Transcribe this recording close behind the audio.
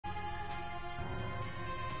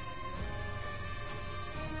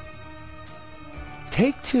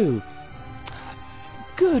Take two.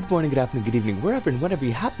 Good morning, good afternoon, good evening, wherever and whenever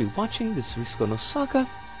you happen to be watching. This is Risco no Saka,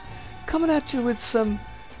 coming at you with some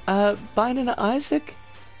Binding of Isaac,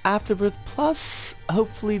 Afterbirth Plus.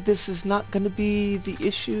 Hopefully this is not going to be the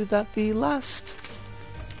issue that the last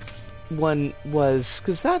one was,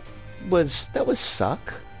 because that was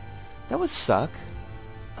suck. That was suck.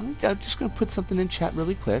 I'm just going to put something in chat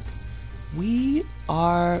really quick. We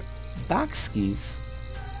are back skis.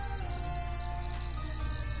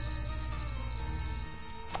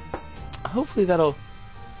 Hopefully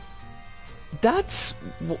that's...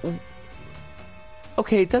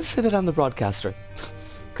 Okay, it does say that I'm the broadcaster.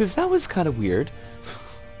 Because that was kind of weird.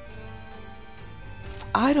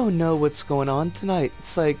 I don't know what's going on tonight.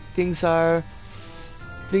 It's like everything's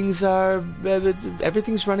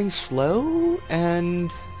running slow, and...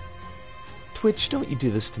 Twitch, don't you do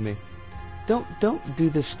this to me. Don't do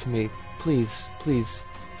this to me. Please, please.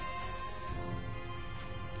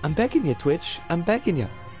 I'm begging you, Twitch. I'm begging you.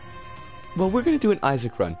 Well, we're going to do an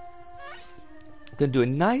Isaac run. We're going to do a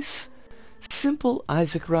nice, simple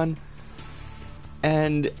Isaac run.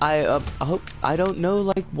 And I hope, I don't know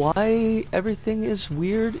like why everything is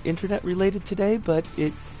weird internet related today, but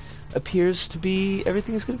it appears to be,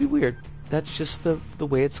 everything is going to be weird. That's just the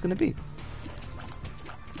way it's going to be.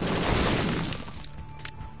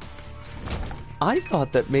 I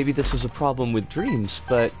thought that maybe this was a problem with Dreams,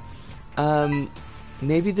 but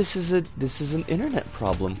maybe this is an internet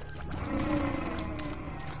problem.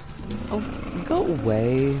 Oh, go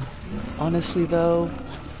away. Honestly, though.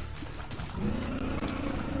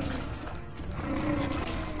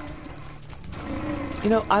 You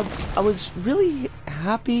know, I was really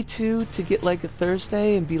happy to get like a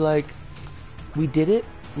Thursday and be like, we did it,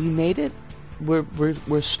 we made it,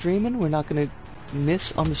 we're streaming, we're not gonna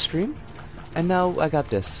miss on the stream, and now I got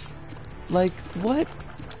this. Like, what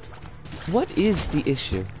is the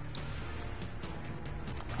issue?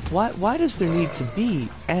 Why does there need to be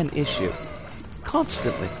an issue?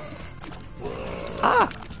 Constantly. Ah!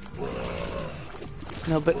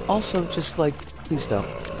 No, but also just like, please don't.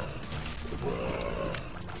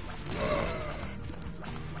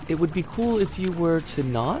 It would be cool if you were to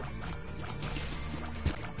not.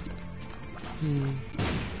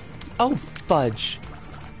 Oh, fudge.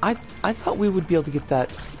 I thought we would be able to get that.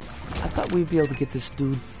 I thought we'd be able to get this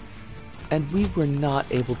dude. And we were not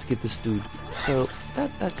able to get this dude. So,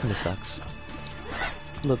 that kind of sucks.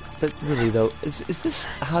 Look, but really though, is this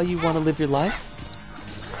how you want to live your life?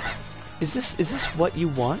 Is this what you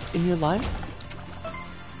want in your life?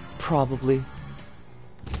 Probably.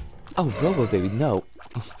 Oh, Robo Baby, no.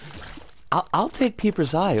 I'll take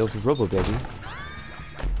Peeper's Eye over Robo Baby.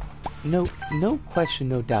 No question,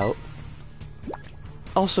 no doubt.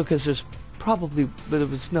 Also, because there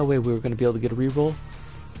was no way we were going to be able to get a reroll.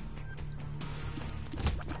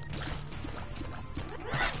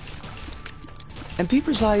 And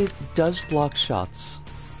Peeper's Eye does block shots.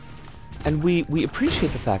 And we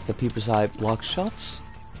appreciate the fact that Peeper's Eye blocks shots.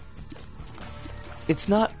 It's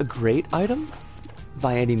not a great item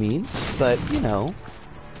by any means, but you know,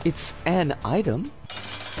 it's an item.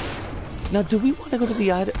 Now, do we want to go to the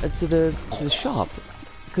to the shop?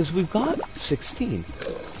 Because we've got 16.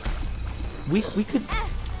 We could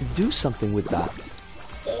do something with that.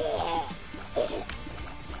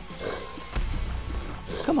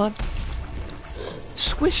 Come on.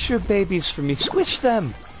 Squish your babies for me. Squish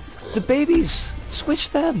them. The babies. Squish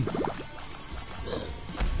them.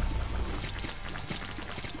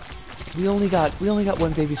 We only got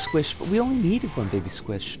one baby squished, but we only needed one baby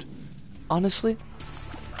squished. Honestly.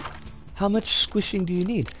 How much squishing do you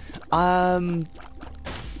need?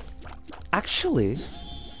 Actually,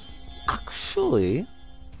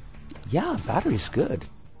 yeah, battery's good.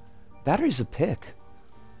 Battery's a pick.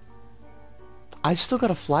 I still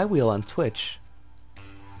got a flywheel on Twitch.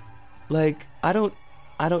 Like, I don't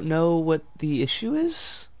know what the issue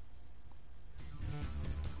is.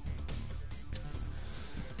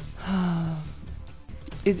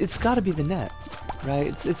 It's got to be the net,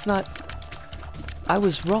 right? It's not. I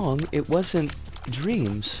was wrong. It wasn't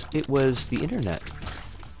Dreams. It was the internet.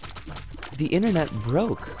 The internet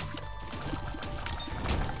broke.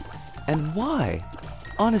 And why?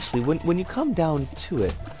 Honestly, when you come down to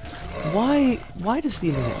it, why does the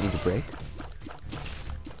internet need to break?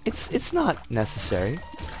 It's not necessary.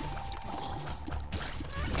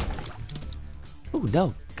 Oh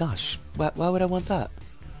no, gosh, why would I want that?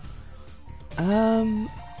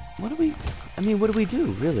 What do we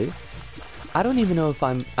do, really? I don't even know if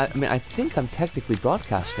I think I'm technically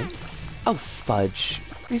broadcasting. Oh, fudge.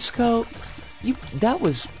 Risco, that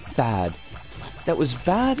was bad. That was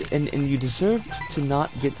bad, and you deserved to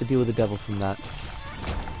not get the deal with the devil from that.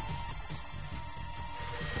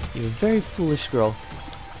 You're a very foolish girl.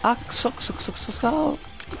 Ah, suck.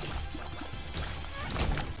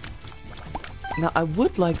 Now, I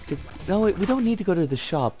would like to... No, wait, we don't need to go to the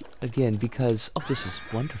shop again because... Oh, this is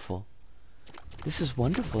wonderful. This is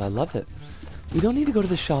wonderful. I love it. We don't need to go to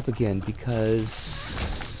the shop again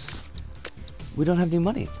because... we don't have any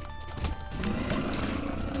money.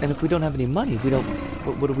 And if we don't have any money, we don't...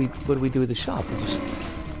 What do we do with the shop? We just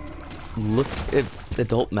look at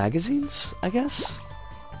adult magazines, I guess?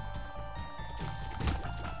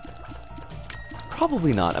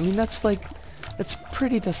 Probably not. I mean, that's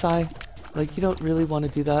pretty Dasai. Like, you don't really want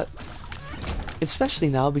to do that. Especially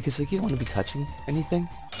now, because, like, you don't want to be touching anything.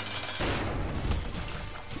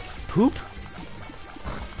 Poop?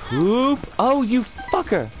 Poop! Oh, you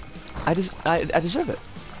fucker! I deserve it.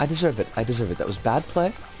 I deserve it. That was bad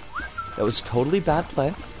play. That was totally bad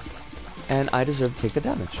play. And I deserve to take the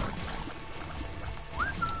damage.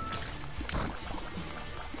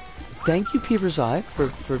 Thank you, Peeber's Eye,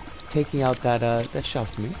 for taking out that shell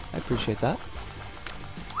for me. I appreciate that.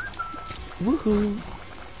 Woohoo!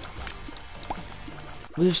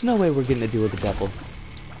 Well, there's no way we're getting to deal with the devil.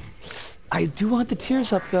 I do want the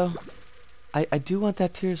tears up, though. I do want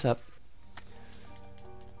that tears up.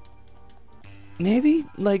 Maybe,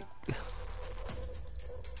 like...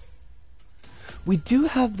 We do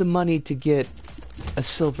have the money to get a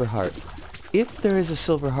silver heart. If there is a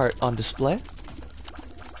silver heart on display.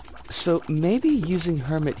 So maybe using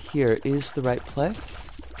Hermit here is the right play.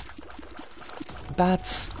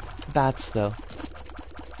 Bats, though.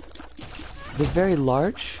 They're very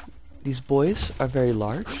large. These boys are very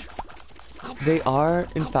large. They are,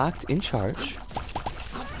 in fact, in charge.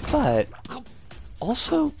 But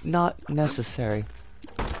also not necessary.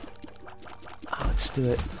 Oh, let's do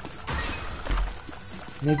it.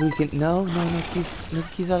 Maybe we can... No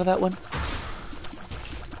keys out of that one.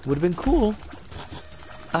 Would have been cool.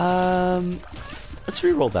 Let's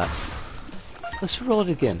re-roll that. Let's re-roll it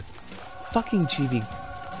again. Fucking GB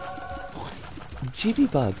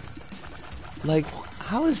bug. Like,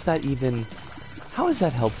 how is that even... How is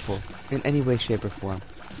that helpful in any way, shape, or form?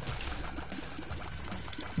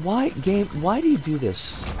 Why, game, why do you do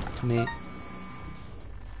this to me?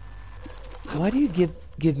 Why do you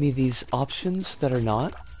give me these options that are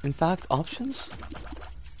not, in fact, options?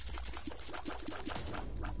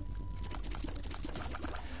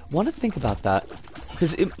 Want to think about that,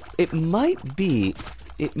 because it might be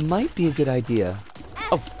a good idea.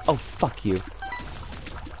 Oh fuck you.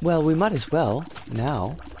 Well, we might as well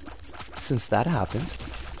now, since that happened.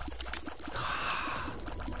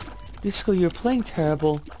 Disco, you're playing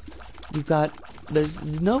terrible. We've got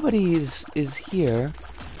nobody is here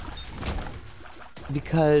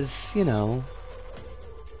because, you know,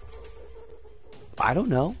 I don't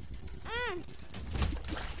know.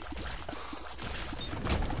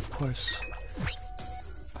 Of course.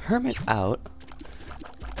 Hermit out.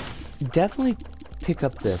 Definitely pick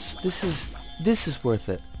up this. This is worth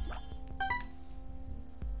it.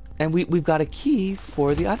 And we've got a key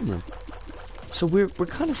for the item room. So we're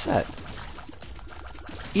kind of set.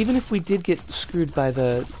 Even if we did get screwed by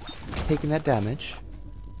the taking that damage,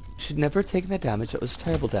 should never have taken that damage. That was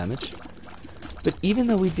terrible damage. But even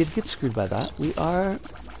though we did get screwed by that, we are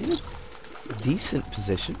in a decent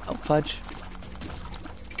position. Oh, fudge.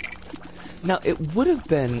 Now, it would have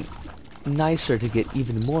been nicer to get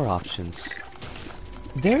even more options.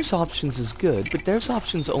 There's options is good, but there's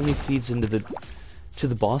options only feeds into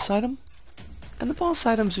the boss item. And the boss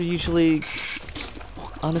items are usually,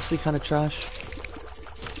 honestly, kind of trash.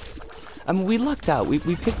 I mean, we lucked out. We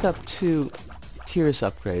picked up 2 tiers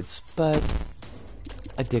upgrades, but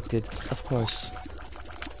addicted, of course.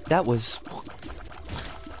 That was...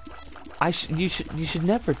 You should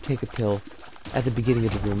never take a pill at the beginning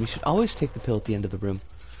of the room. You should always take the pill at the end of the room.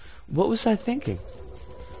 What was I thinking?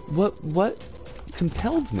 What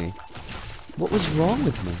compelled me? What was wrong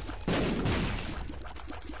with me?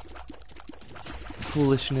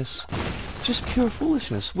 Foolishness. Just pure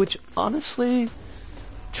foolishness, which honestly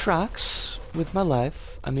tracks with my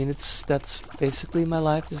life. I mean, that's basically my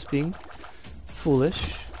life is being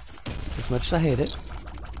foolish, as much as I hate it.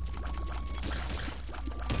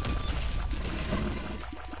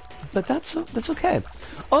 But that's okay.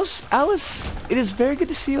 Oh, Alice, it is very good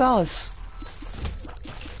to see you, Alice.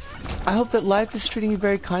 I hope that life is treating you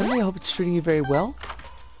very kindly. I hope it's treating you very well.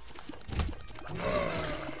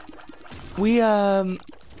 We, oh,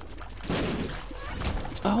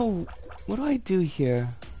 what do I do here?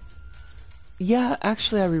 Yeah,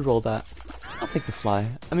 actually, I re-roll that. I'll take the fly.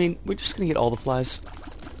 I mean, we're just gonna get all the flies.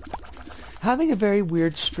 Having a very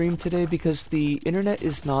weird stream today because the internet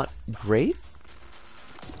is not great,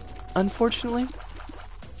 unfortunately.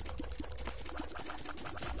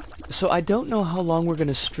 So I don't know how long we're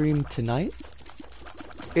gonna stream tonight.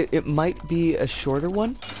 It might be a shorter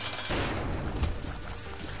one.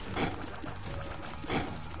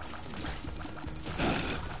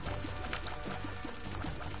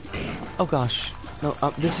 Oh gosh. No,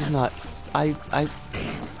 this is not... I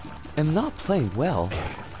am not playing well.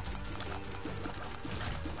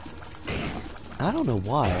 I don't know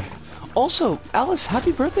why. Also, Alice,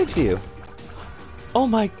 happy birthday to you. Oh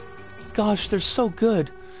my gosh, they're so good.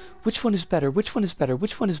 Which one is better? Which one is better?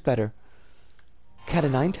 Which one is better? Cat o'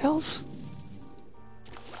 nine tails?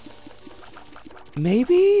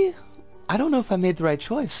 Maybe? I don't know if I made the right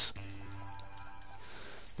choice.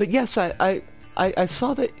 But yes, I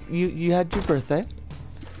saw that you had your birthday.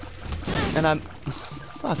 And I'm...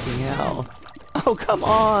 Fucking hell. Oh, come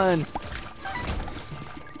on!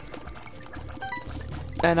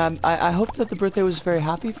 And I hope that the birthday was very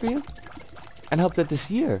happy for you. And hope that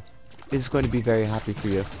this year is going to be very happy for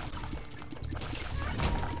you.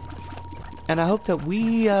 And I hope that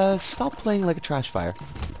we stop playing like a trash fire.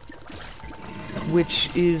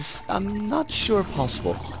 Which is, I'm not sure,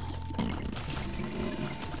 possible.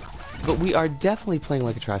 But we are definitely playing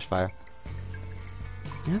like a trash fire.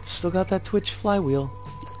 Yep, still got that Twitch flywheel.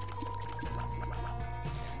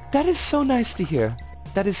 That is so nice to hear.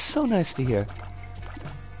 That is so nice to hear.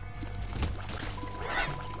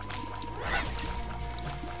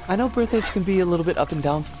 I know birthdays can be a little bit up and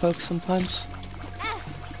down for folks sometimes.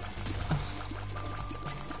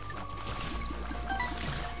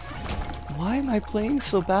 Why am I playing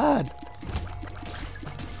so bad?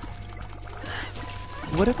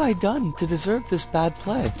 What have I done to deserve this bad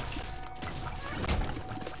play?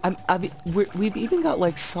 I mean, we've even got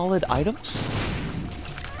like solid items,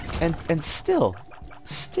 and still,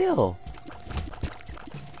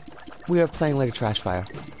 we are playing like a trash fire.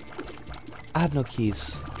 I have no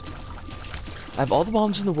keys. I have all the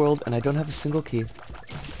bombs in the world, and I don't have a single key.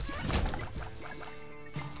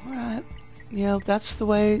 Alright. You know, that's the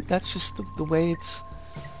way, that's just the way it's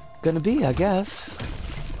gonna be, I guess.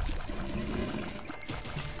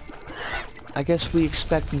 I guess we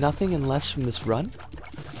expect nothing and less from this run.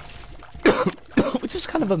 Which is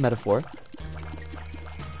kind of a metaphor.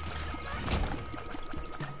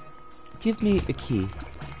 Give me a key.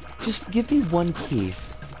 Just give me one key.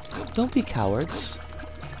 Don't be cowards.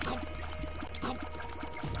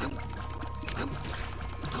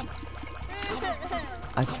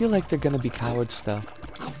 I feel like they're gonna be cowards, though.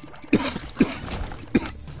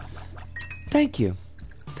 Thank you.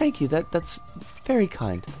 Thank you, that's very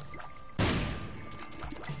kind.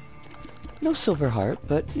 No silver heart,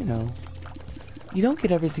 but, you know, you don't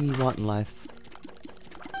get everything you want in life.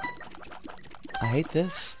 I hate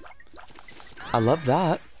this. I love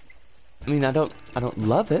that. I mean, I don't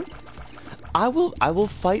love it. I will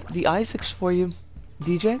fight the Isaacs for you,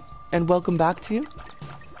 DJ, and welcome back to you.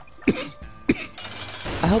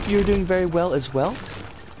 I hope you're doing very well as well.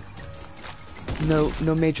 No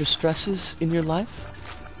major stresses in your life.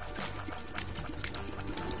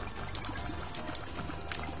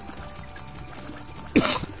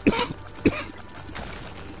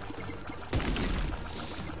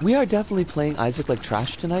 We are definitely playing Isaac like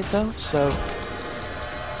trash tonight, though, so...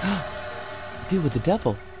 Deal with the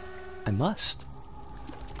devil. I must.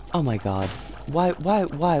 Oh my god. Why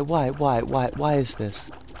is this?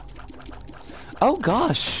 Oh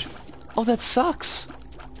gosh! Oh, that sucks!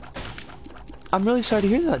 I'm really sorry to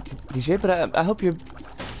hear that, DJ, but I hope you're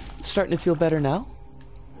starting to feel better now.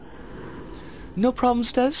 No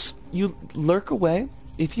problems, Des. You lurk away,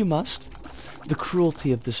 if you must. The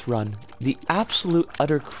cruelty of this run. The absolute,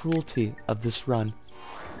 utter cruelty of this run.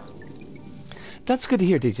 That's good to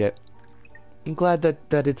hear, DJ. I'm glad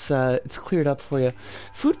that it's cleared up for you.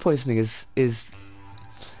 Food poisoning is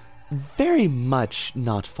very much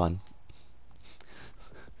not fun.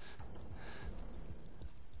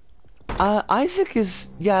 Isaac has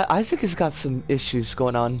got some issues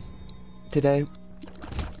going on today.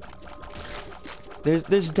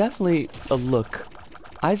 There's definitely a look.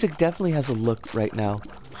 Isaac definitely has a look right now.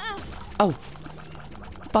 Oh,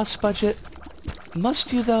 bus budget.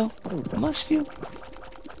 Must you though? Must you?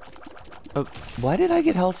 Oh, why did I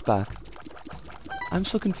get health back? I'm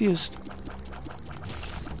so confused.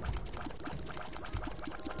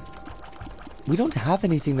 We don't have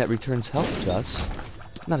anything that returns health to us.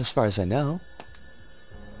 Not as far as I know.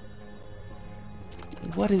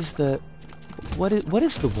 What is the what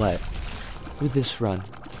with this run?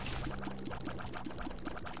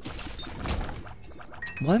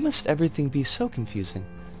 Why must everything be so confusing?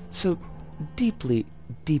 So deeply,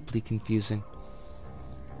 deeply confusing.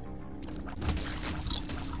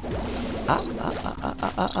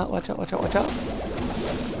 Watch out, watch out, watch out.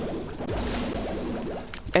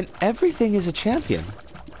 And everything is a champion.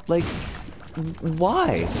 Like,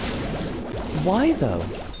 why? Why though?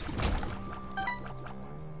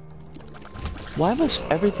 Why must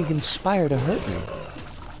everything conspire to hurt me?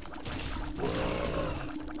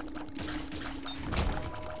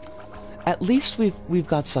 At least we've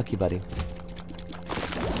got Sucky Buddy.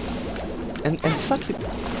 And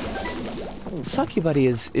Sucky Buddy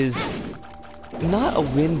is not a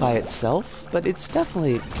win by itself, but it's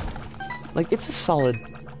definitely like it's a solid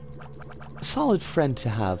friend to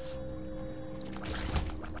have.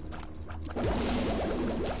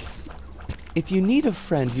 If you need a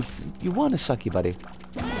friend, you want a Sucky Buddy.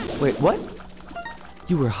 Wait, what?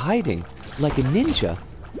 You were hiding like a ninja.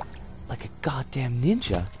 Like a goddamn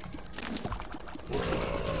ninja.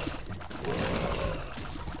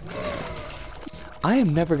 I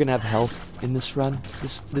am never gonna have health in this run.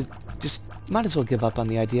 Just might as well give up on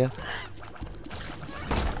the idea.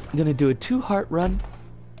 I'm gonna do a 2-heart run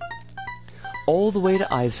all the way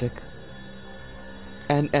to Isaac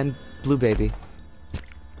and Blue Baby.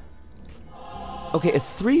 Okay, a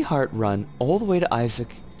 3-heart run all the way to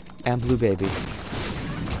Isaac and Blue Baby.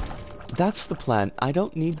 That's the plan. I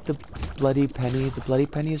don't need the Bloody Penny. The Bloody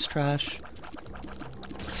Penny is trash.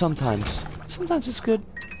 Sometimes. Sometimes it's good.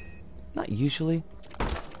 Not usually.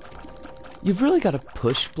 You've really got to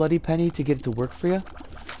push Bloody Penny to get it to work for you.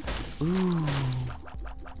 Ooh.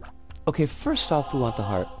 Okay, first off, we want the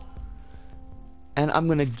heart. And I'm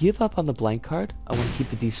going to give up on the blank card. I want to keep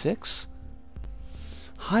the D6.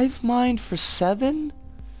 Hive Mind for 7?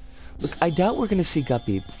 Look, I doubt we're going to see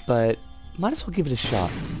Guppy, but might as well give it a shot.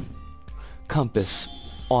 Compass.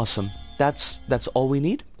 Awesome. That's all we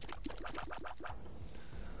need.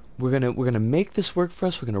 We're gonna make this work for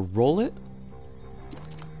us. We're gonna roll it.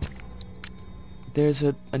 There's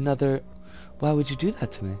another... Why would you do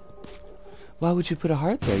that to me? Why would you put a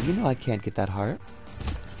heart there? You know I can't get that heart.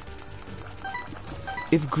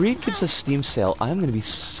 If Greed gives us Steam Sale, I'm gonna be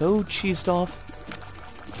so cheesed off.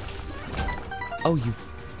 Oh, you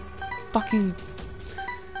fucking...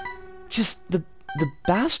 Just the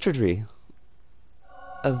bastardry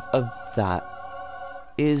of that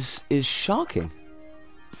is shocking.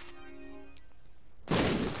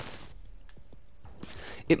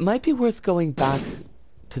 It might be worth going back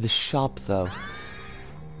to the shop, though.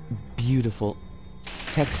 Beautiful.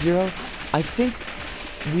 Tech Zero, I think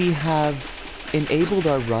we have enabled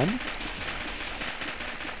our run.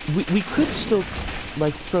 We could still,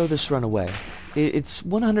 like, throw this run away. It's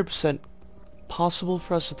 100% possible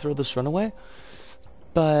for us to throw this run away,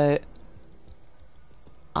 but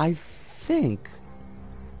I think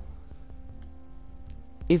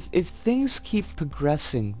if things keep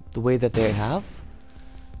progressing the way that they have,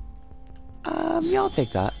 yeah, I'll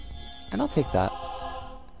take that. And I'll take that.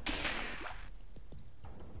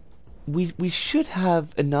 We should have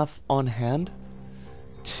enough on hand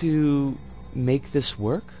to make this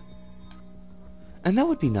work. And that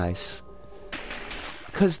would be nice.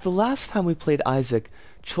 Because the last time we played Isaac,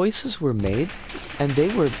 choices were made, and they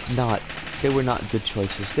were not good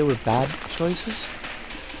choices. They were bad choices.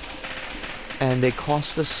 And they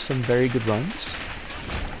cost us some very good runs.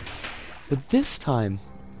 But this time,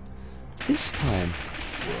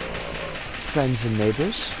 friends and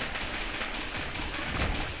neighbors,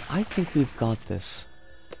 I think we've got this.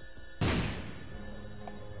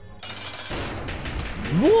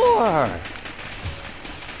 More!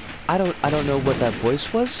 I don't know what that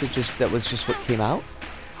voice was. That was just what came out.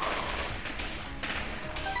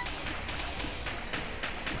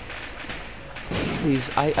 Please,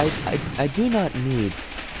 I do not need...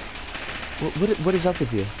 What is up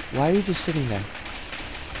with you? Why are you just sitting there?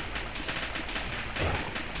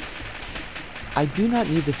 I do not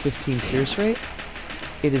need the 15 tears rate.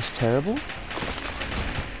 It is terrible.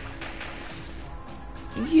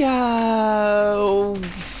 Yeah.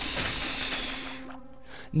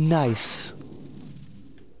 Nice.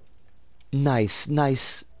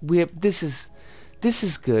 Nice. This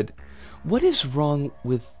is good. What is wrong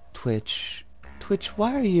with Twitch? Twitch,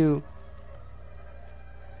 why are you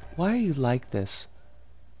like this?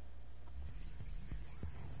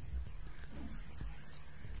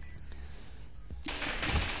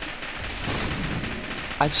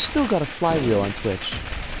 I've still got a flywheel on Twitch.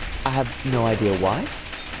 I have no idea why.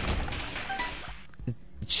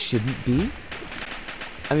 It shouldn't be.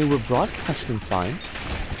 I mean, we're broadcasting fine.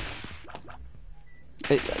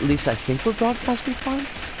 At least I think we're broadcasting fine.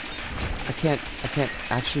 I can't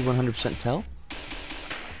actually 100% tell.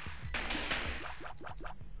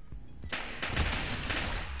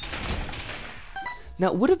 Now,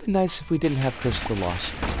 it would have been nice if we didn't have Curse of the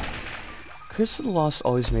Lost. Curse of the Lost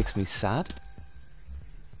always makes me sad.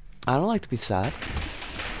 I don't like to be sad.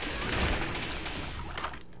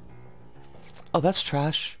 Oh, that's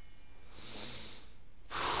trash.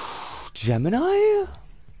 Gemini?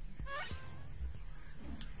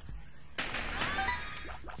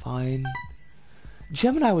 Fine.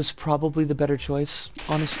 Gemini was probably the better choice,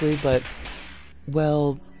 honestly, but,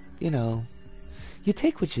 well, you know, you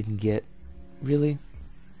take what you can get, really.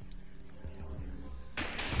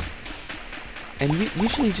 And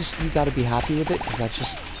usually you gotta be happy with it, because that's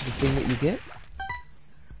just the thing that you get.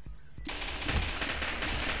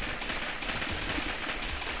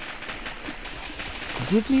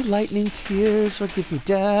 Give me lightning tears, or give me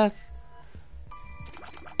death.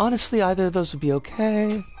 Honestly, either of those would be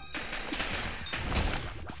okay.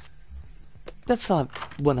 That's not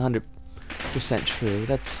 100% true.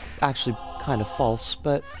 That's actually kind of false,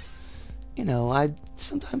 but, you know,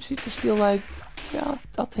 sometimes you just feel like, yeah,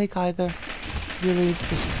 I'll take either. Really,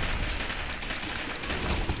 just...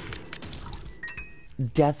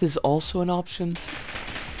 Death is also an option.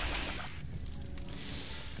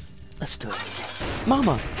 Let's do it.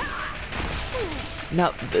 Mama!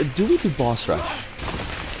 Now, do we do boss rush?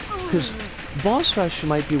 Because boss rush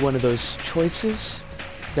might be one of those choices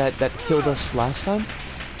that killed us last time.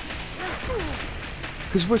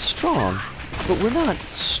 Because we're strong, but we're not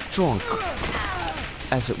strong,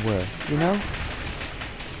 as it were, you know?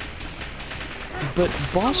 But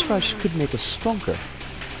boss rush could make us stronger.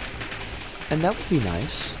 And that would be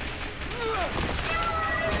nice.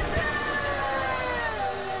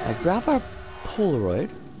 Now grab our Polaroid.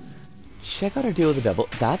 Check out our deal with the devil.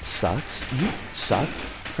 That sucks. You suck.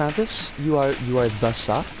 Krampus, you are the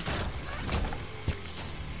suck.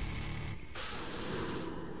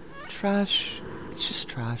 Trash. It's just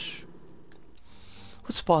trash.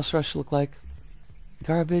 What's boss rush look like?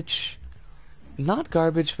 Garbage. Not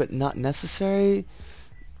garbage, but not necessary.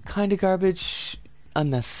 Kinda garbage.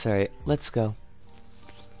 Unnecessary. Let's go.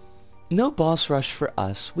 No boss rush for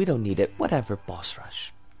us. We don't need it. Whatever, boss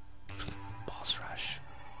rush. Boss rush.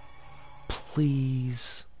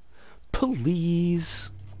 Please. Please.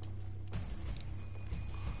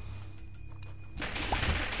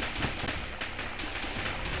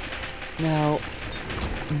 Now,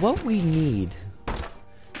 what we need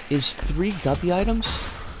is 3 guppy items.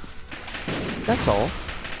 That's all.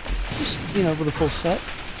 Just, you know, with a full set.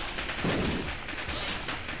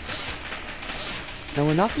 Now,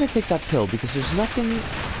 we're not going to take that pill because there's nothing...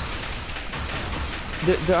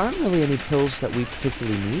 There aren't really any pills that we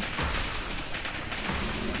particularly need.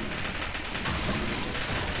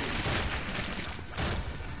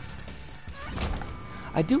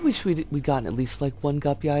 I do wish we'd gotten at least like 1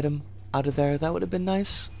 guppy item out of there. That would have been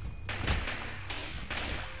nice.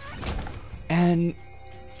 And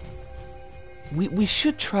we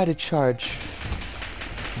should try to charge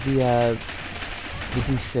the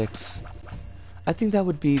D6. I think that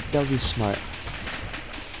would be smart.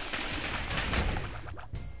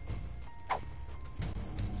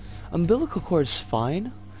 Umbilical cord is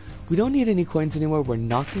fine. We don't need any coins anymore. We're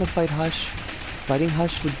not going to fight Hush. Fighting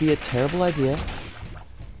Hush would be a terrible idea.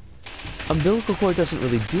 Umbilical cord doesn't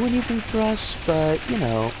really do anything for us, but, you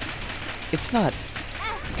know, it's not...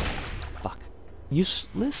 Fuck.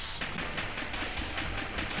 Useless?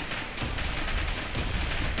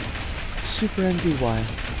 Super MDY.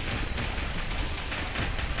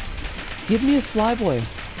 Give me a flyboy,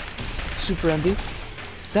 Super MD.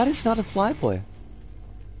 That is not a flyboy.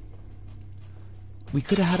 We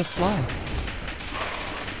could have had a fly.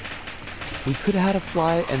 We could have had a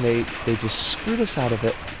fly, and they just screwed us out of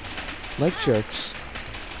it. Like jerks.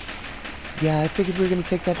 Yeah, I figured we were going to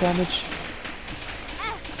take that damage.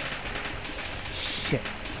 Shit.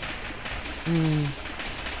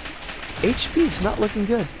 HP is not looking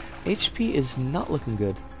good. HP is not looking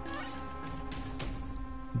good.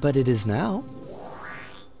 But it is now.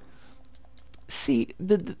 See,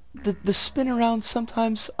 the spin around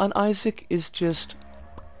sometimes on Isaac is just...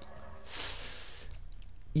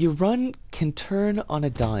 Your run can turn on a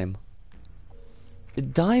dime. A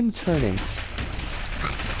dime turning.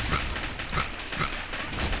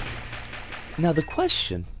 Now the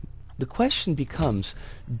question becomes,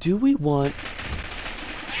 do we want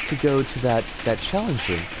to go to that challenge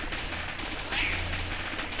room?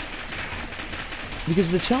 Because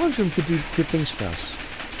the challenge room could do good things for us.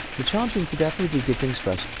 The challenge room could definitely do good things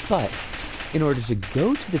for us, but in order to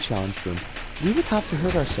go to the challenge room, we would have to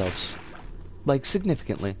hurt ourselves. Like,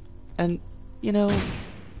 significantly. And, you know...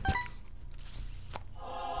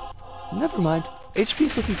 Never mind.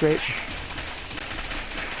 HP's looking great.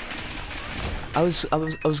 I was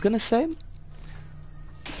gonna say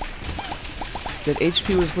that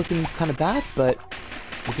HP was looking kind of bad, but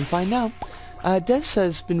looking fine now. Des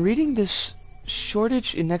says, been reading this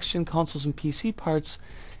shortage in next-gen consoles and PC parts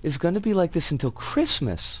is going to be like this until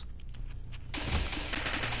Christmas.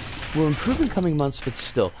 We'll improve in coming months, but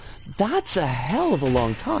still, that's a hell of a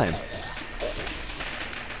long time.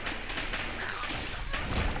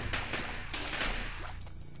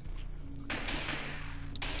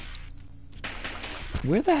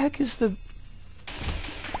 Where the heck is the...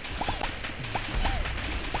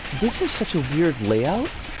 This is such a weird layout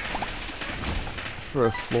for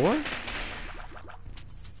a floor.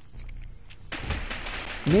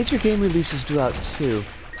 Major game releases due out too.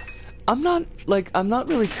 I'm not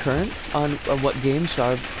really current on what games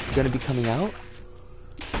are going to be coming out.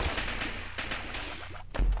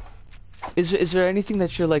 Is there anything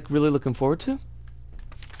that you're like really looking forward to?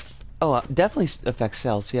 Oh, definitely affects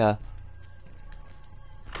sales, yeah.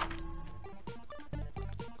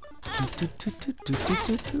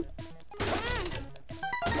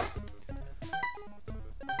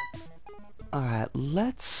 Alright,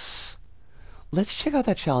 let's check out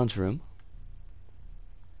that challenge room.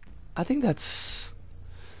 I think that's...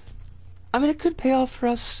 I mean, it could pay off for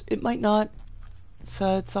us. It might not.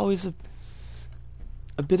 It's always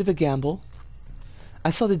a bit of a gamble.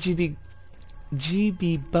 I saw the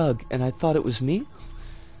GB bug, and I thought it was me.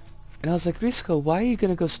 And I was like, Risco, why are you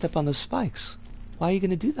going to go step on those spikes? Why are you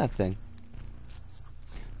going to do that thing?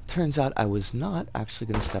 Turns out I was not actually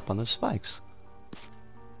going to step on those spikes.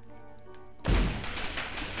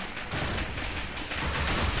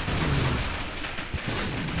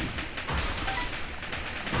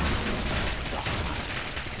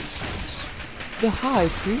 The High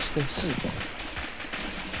Priestess.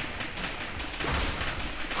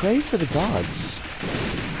 Pray for the gods.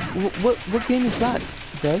 What game is that,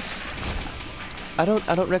 Des? I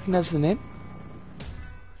don't recognize the name.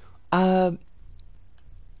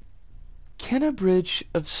 Kenna Bridge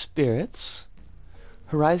of Spirits.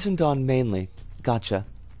 Horizon Dawn mainly. Gotcha.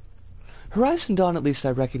 Horizon Dawn, at least I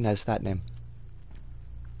recognize that name.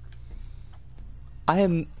 I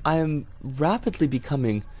am rapidly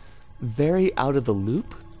becoming very out of the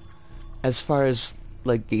loop as far as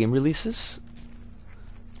like game releases.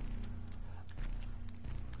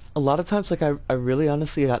 A lot of times like I really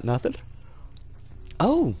honestly got nothing.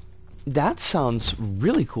 Oh, that sounds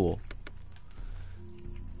really cool.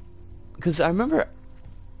 Because I remember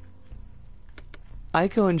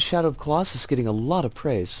Ico and Shadow of Colossus getting a lot of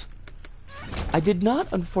praise. I did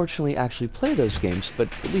not unfortunately actually play those games, but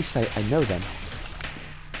at least I know them.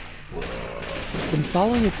 Been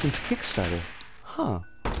following it since Kickstarter. Huh.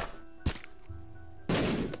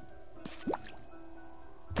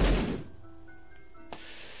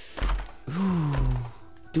 Ooh.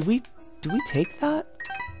 Do we take that?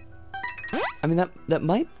 I mean that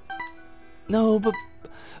might... No, but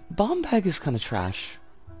Bomb Bag is kind of trash.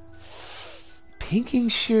 Pinking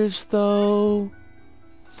Shears though.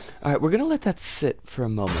 Alright, we're gonna let that sit for a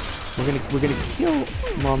moment. We're gonna kill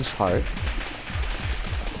Mom's Heart.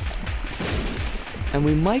 And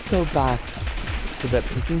we might go back to that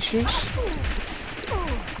Pinking Shears.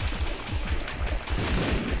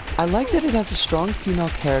 I like that it has a strong female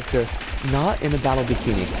character, not in a battle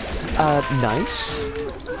bikini. Nice.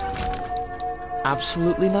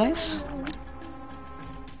 Absolutely nice.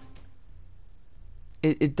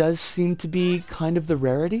 It does seem to be kind of the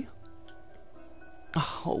rarity.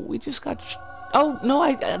 Oh, we just got... Oh,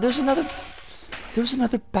 no, there's another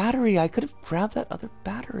battery. I could have grabbed that other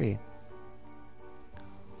battery.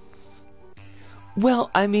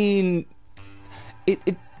 Well, I mean,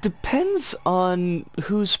 it depends on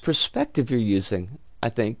whose perspective you're using, I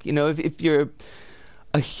think. You know, if you're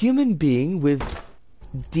a human being with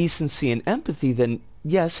decency and empathy, then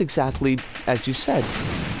yes, exactly as you said.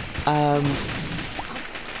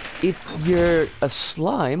 If you're a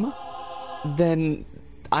slime, then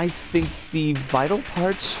I think the vital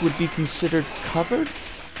parts would be considered covered,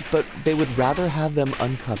 but they would rather have them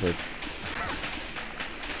uncovered.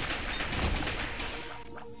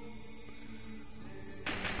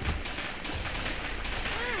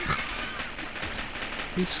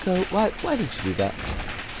 Risco, why did you do that?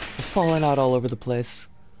 Falling out all over the place.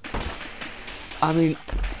 I mean,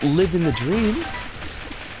 living the dream.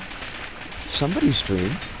 Somebody's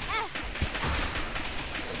dream.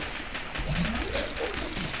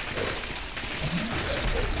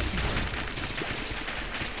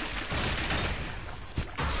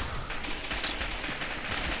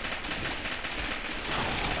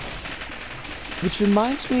 Which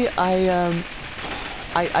reminds me,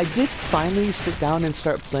 I did finally sit down and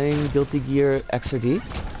start playing Guilty Gear XRD.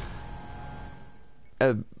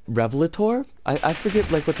 Revelator? I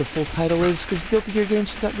forget like what the full title is, because Guilty Gear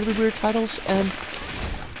games have got really weird titles, and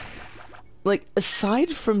like, aside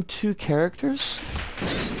from 2 characters,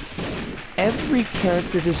 every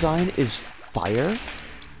character design is fire.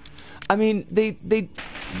 I mean,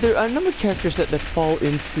 there are a number of characters that fall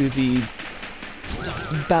into the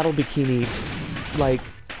battle bikini, like,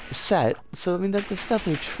 set. So, I mean, that's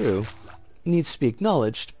definitely true. Needs to be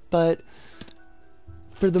acknowledged. But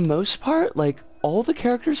for the most part, like, all the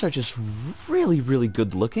characters are just really, really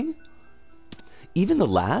good looking. Even the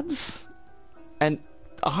lads. And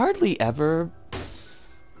hardly ever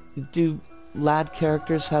do lad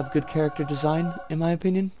characters have good character design, in my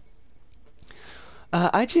opinion.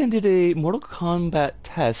 IGN did a Mortal Kombat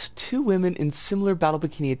test. 2 women in similar battle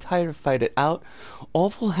bikini attire fight it out.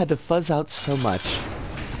 Awful had to fuzz out so much.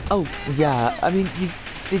 Oh, yeah, I mean,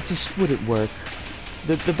 it just wouldn't work.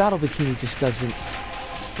 The battle bikini just doesn't...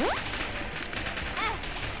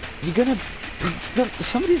 You're gonna...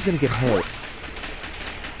 Somebody's gonna get hurt.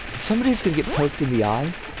 Somebody's gonna get poked in the eye.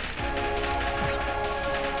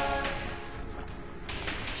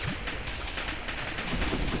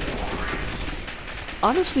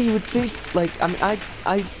 Honestly, you would think, like, I mean,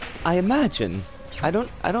 I imagine, I don't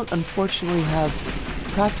unfortunately have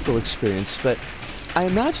practical experience, but I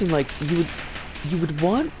imagine, like, you would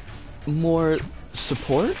want more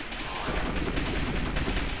support.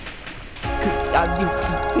 You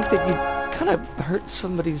think that you kind of hurt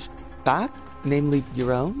somebody's back, namely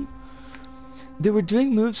your own. They were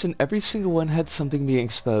doing moves and every single one had something being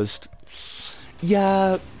exposed.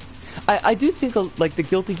 Yeah, I do think, like, the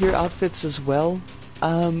Guilty Gear outfits as well.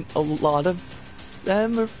 A lot of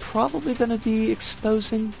them are probably going to be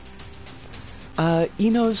exposing.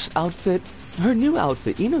 Ino's outfit,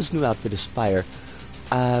 Ino's new outfit is fire.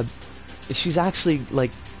 She's actually, like,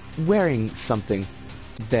 wearing something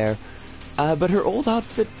there. But her old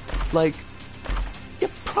outfit, like, yeah,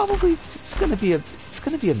 probably it's gonna be a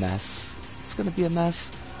mess. It's gonna be a mess.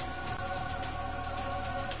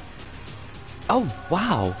 Oh,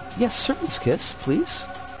 wow. Yes, Serpent's Kiss, please.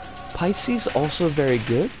 Pisces, also very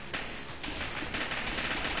good.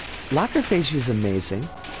 Lacrophagia is amazing.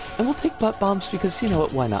 And we'll take butt bombs because, you know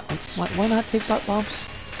what, why not? Why not take butt bombs?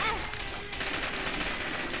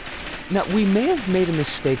 Now, we may have made a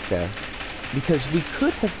mistake there. Because we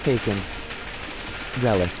could have taken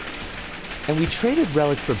Relic. And we traded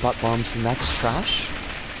Relic for butt bombs, and that's trash.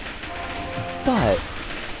 But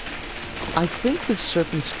I think with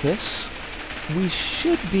Serpent's Kiss, we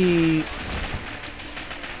should be...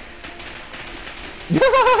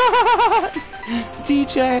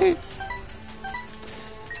 DJ!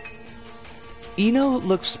 Ino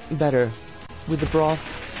looks better with the bra,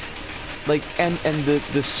 like, and the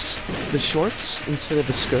shorts instead of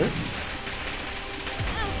the skirt.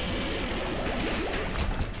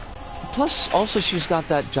 Plus, also she's got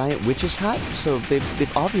that giant witch's hat, so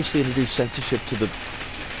they've obviously introduced censorship to the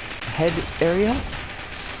head area.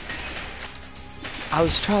 I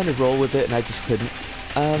was trying to roll with it and I just couldn't.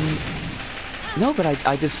 No, but I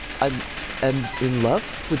am in love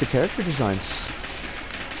with the character designs.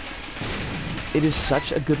 It is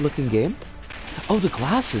such a good-looking game. Oh, the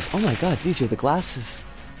glasses! Oh my god, DJ, the glasses!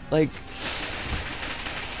 Like...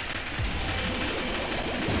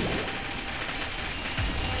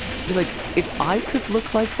 Like, if I could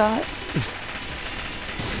look like that...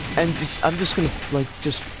 and just, I'm just gonna, like,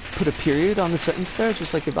 just put a period on the sentence there,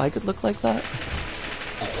 just like if I could look like that.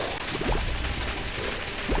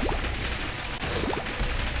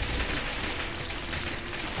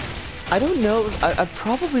 I don't know. I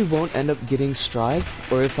probably won't end up getting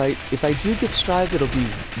Strive, or if I do get Strive, it'll be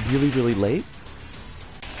really, really late.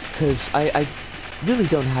 Because I really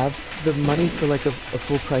don't have the money for, like, a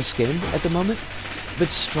full price game at the moment. But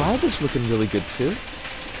Strive is looking really good too.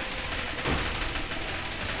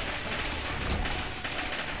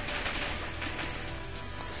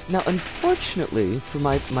 Now, unfortunately, for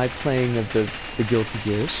my playing of the Guilty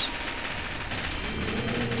Gears,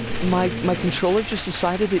 my controller just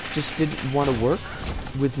decided it just didn't want to work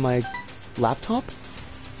with my laptop,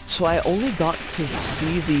 so I only got to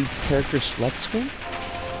see the character select screen.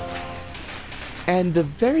 And the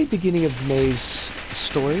very beginning of May's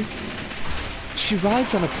story, she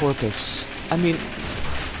rides on a porpoise. I mean,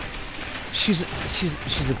 she's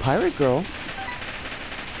a pirate girl.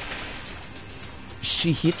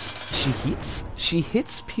 She hits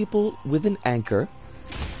people with an anchor,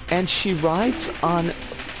 and she rides on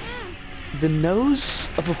the nose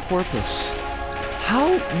of a porpoise.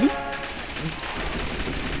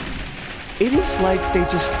 It is like they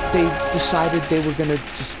decided they were gonna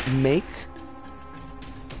just make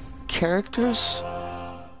characters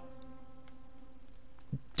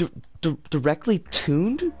directly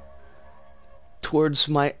tuned towards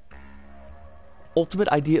my ultimate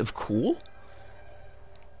idea of cool.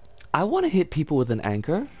 I want to hit people with an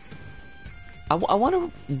anchor. I want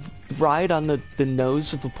to ride on the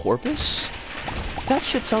nose of a porpoise. That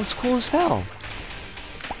shit sounds cool as hell.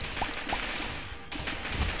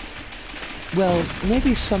 Well,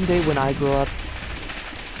 maybe someday when I grow up,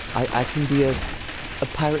 I can be a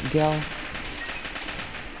pirate gal.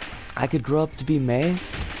 I could grow up to be May.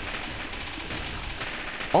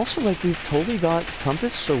 Also, like, we've totally got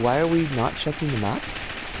compass, so why are we not checking the map?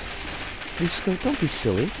 Risco, don't be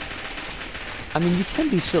silly. I mean, you can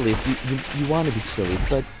be silly if you want to be silly,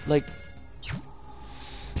 but, like...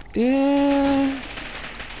 Yeah...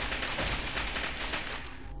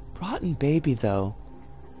 Rotten baby, though.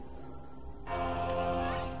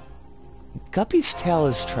 Guppy's tail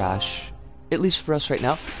is trash. At least for us right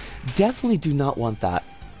now. Definitely do not want that.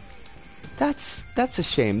 That's a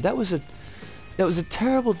shame. That was a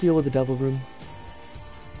terrible deal with the Devil Room.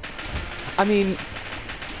 I mean,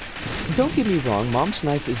 don't get me wrong, Mom's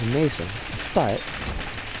knife is amazing, but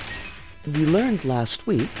we learned last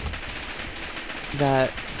week that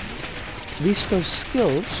Risto's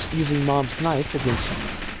skills using Mom's knife against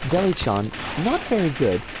Deli-chan, not very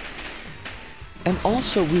good. And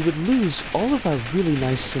also, we would lose all of our really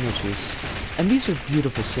nice synergies. And these are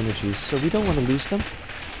beautiful synergies, so we don't want to lose them.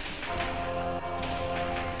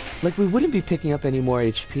 Like, we wouldn't be picking up any more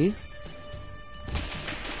HP.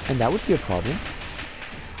 And that would be a problem.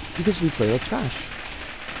 Because we play like trash.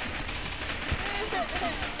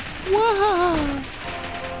 Wah!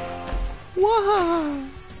 Wah!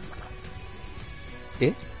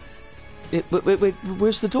 Wait,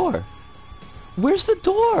 where's the door? Where's the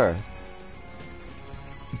door?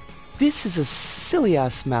 This is a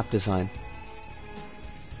silly-ass map design.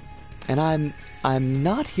 And I'm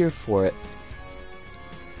not here for it.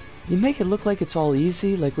 You make it look like it's all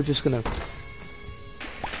easy, like we're just gonna...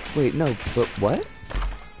 Wait, no, but what?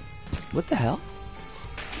 What the hell?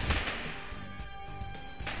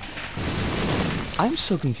 I'm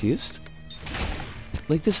so confused.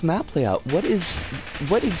 Like, this map layout, what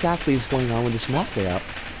exactly is going on with this map layout?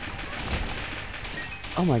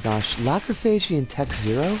 Oh my gosh, Lacrophagy and Tech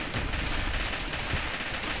Zero?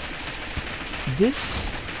 This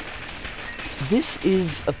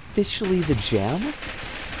is officially the jam?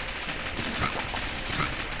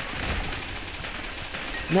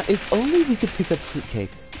 Now, if only we could pick up fruitcake.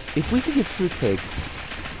 If we could get fruitcake,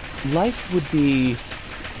 life would be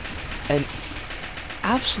an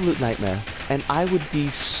absolute nightmare, and I would be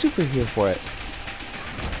super here for it.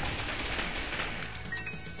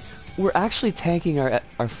 We're actually tanking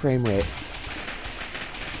our frame rate.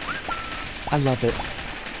 I love it.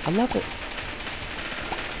 I love it.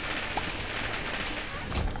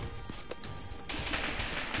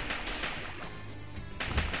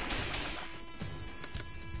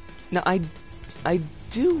 Now, I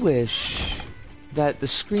do wish that the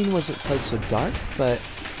screen wasn't quite so dark, but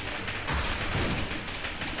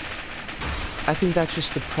I think that's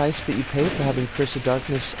just the price that you pay for having Curse of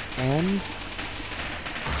Darkness and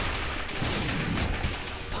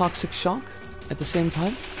Toxic Shock at the same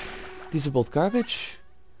time. These are both garbage.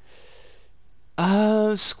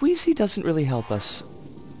 Squeezy doesn't really help us.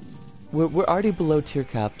 We're already below tier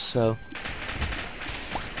cap, so...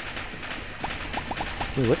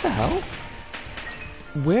 Wait, what the hell?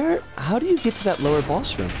 How do you get to that lower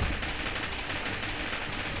boss room?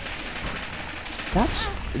 That's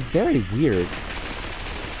very weird.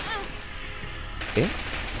 Eh?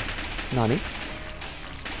 Nani?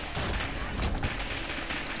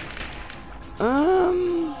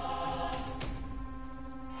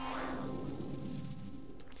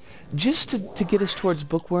 Just to get us towards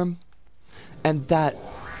Bookworm, and that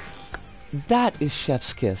is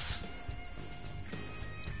Chef's Kiss.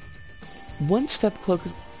 One step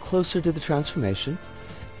closer to the transformation,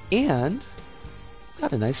 and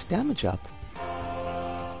got a nice damage up.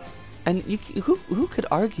 And who could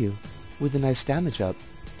argue with a nice damage up?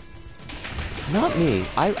 Not me.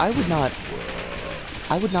 I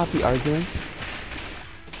would not be arguing.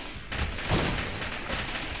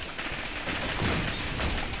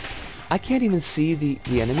 I can't even see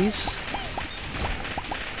the enemies.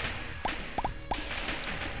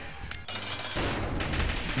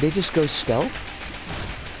 They just go stealth.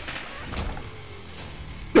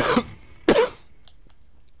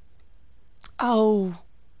 Oh.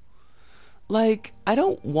 Like, I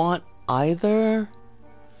don't want either.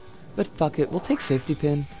 But fuck it, we'll take safety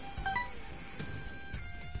pin.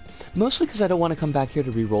 Mostly because I don't want to come back here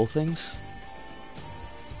to re-roll things.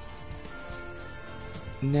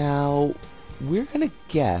 Now, we're gonna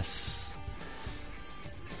guess...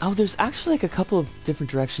 Oh, there's actually like a couple of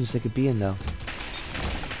different directions they could be in, though.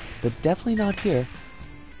 But definitely not here.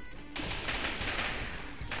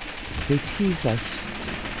 They tease us.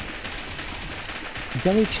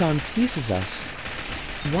 Deli-chan teases us.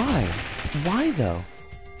 Why? Why though?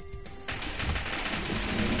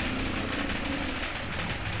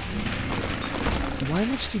 Why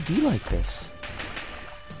must you be like this?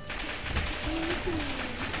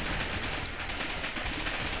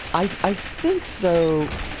 I think though,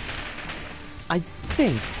 I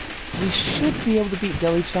think we should be able to beat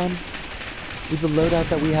Deli-chan with the loadout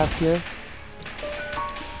that we have here.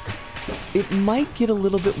 It might get a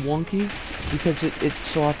little bit wonky because it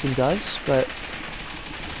so often does, but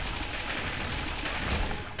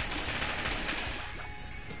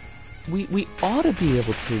we ought to be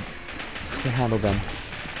able to handle them.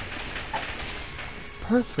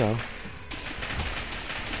 Per throw.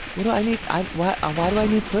 What do I need? Why do I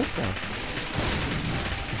need per throw?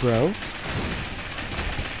 Bro?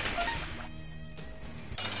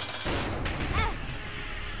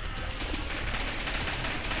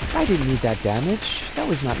 I didn't need that damage. That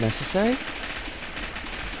was not necessary.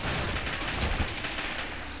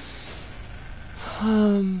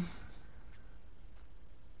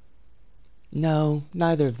 No,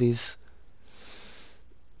 neither of these.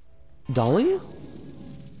 Dolly?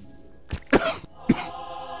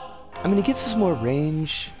 I mean, it gives us more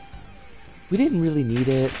range. We didn't really need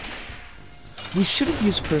it. We should have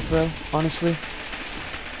used per throw, honestly.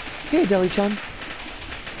 Hey, Deli-chan.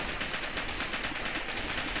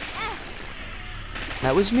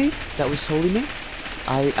 That was me. That was totally me.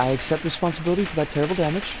 I accept responsibility for that terrible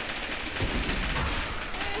damage.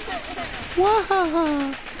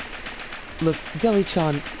 Wahaha! Look,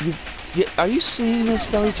 Deli-chan, are you seeing this,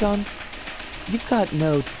 Deli-chan? You've got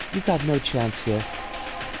no chance here.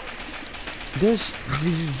 There's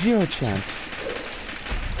zero chance.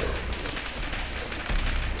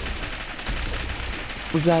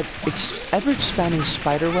 We've got ever-expanding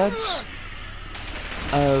spider webs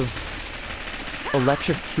of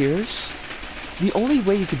electric tears. The only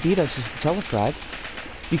way you could beat us is the telefrag,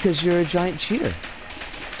 because you're a giant cheater.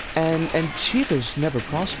 And cheaters never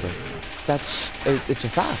prosper. It's a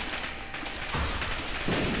fact.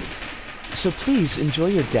 So please enjoy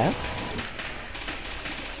your death.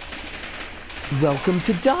 Welcome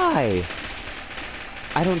to die.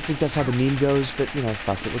 I don't think that's how the meme goes, but you know,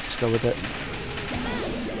 fuck it, we'll just go with it.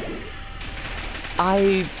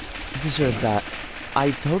 I deserve that.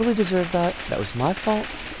 I totally deserve that. That was my fault.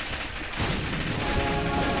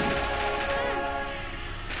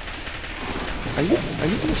 Are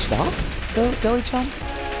you gonna stop, though, Deli-chan?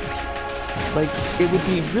 Like, it would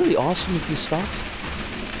be really awesome if you stopped,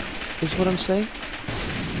 is what I'm saying.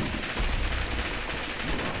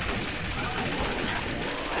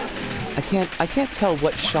 I can't tell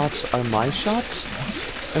what shots are my shots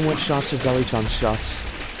and what shots are Deli-chan's shots.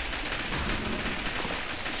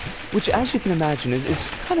 Which, as you can imagine, is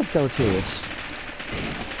kind of deleterious.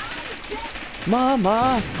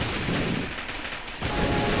 Mama!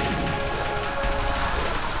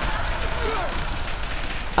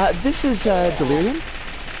 This is, Delirium.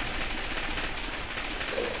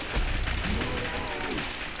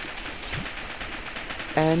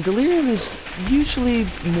 And Delirium is usually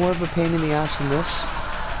more of a pain in the ass than this.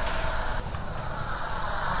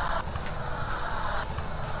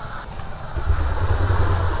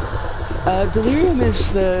 Delirium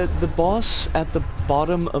is the boss at the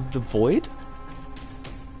bottom of the void.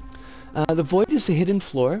 The void is the hidden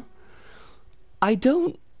floor. I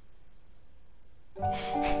don't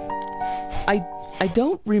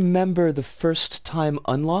remember the first time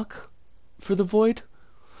unlock for the void.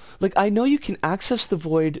 Like, I know you can access the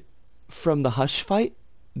void from the Hush fight.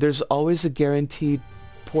 There's always a guaranteed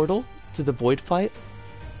portal to the void fight.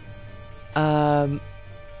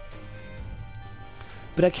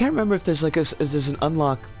 But I can't remember if there's like there's an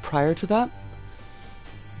unlock prior to that.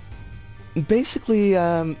 Basically,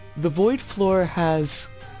 the void floor has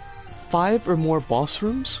 5 or more boss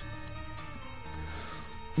rooms.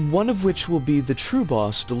 One of which will be the true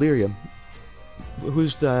boss, Delirium,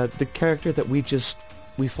 who's the character that we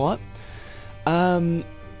fought.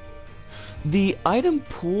 The item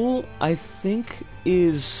pool, I think,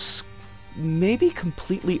 is maybe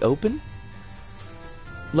completely open.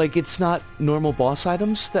 Like, it's not normal boss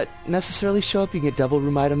items that necessarily show up. You get devil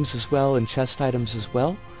room items as well, and chest items as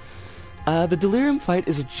well. The Delirium fight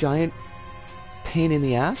is a giant pain in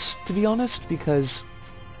the ass, to be honest, because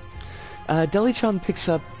Deli-chan picks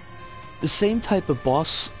up the same type of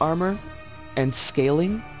boss armor and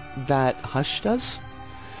scaling that Hush does,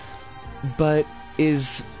 but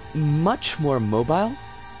is much more mobile,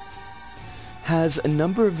 has a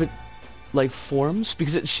number of like forms,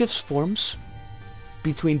 because it shifts forms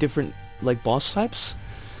between different like boss types.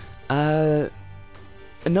 A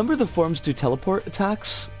number of the forms do teleport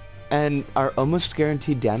attacks, and are almost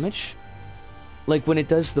guaranteed damage. Like when it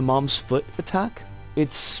does the mom's foot attack,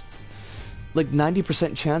 it's like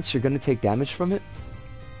 90% chance you're going to take damage from it.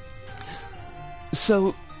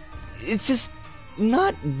 So it's just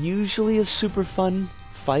not usually a super fun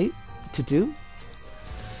fight to do.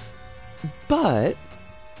 But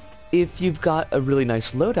if you've got a really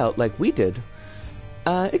nice loadout like we did,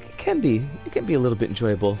 it can be a little bit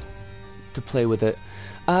enjoyable to play with it.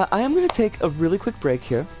 I am going to take a really quick break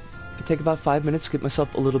here. Take about 5 minutes, get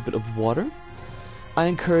myself a little bit of water. I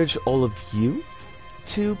encourage all of you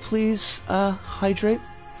to please hydrate,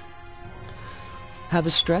 have a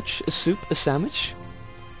stretch, a soup, a sandwich.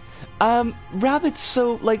 Rabbits,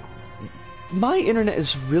 so like my internet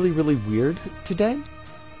is really, really weird today,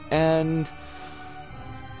 and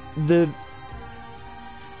the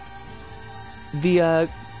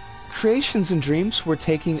creations and dreams were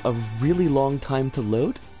taking a really long time to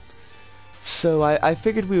load. So I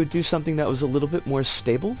figured we would do something that was a little bit more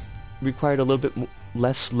stable, required a little bit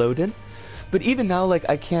less load in. But even now, like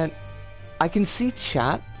I can see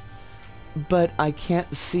chat, but I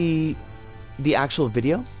can't see the actual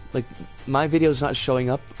video. Like my video is not showing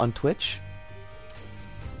up on Twitch.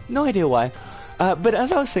 No idea why. But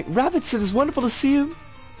as I was saying, Rabbits, it is wonderful to see you.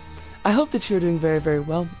 I hope that you're doing very, very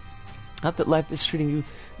well. I hope that life is treating you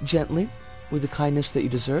gently, with the kindness that you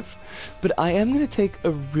deserve. But I am going to take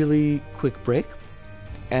a really quick break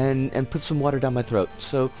and put some water down my throat.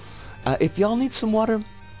 So if y'all need some water,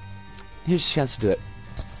 here's a chance to do it.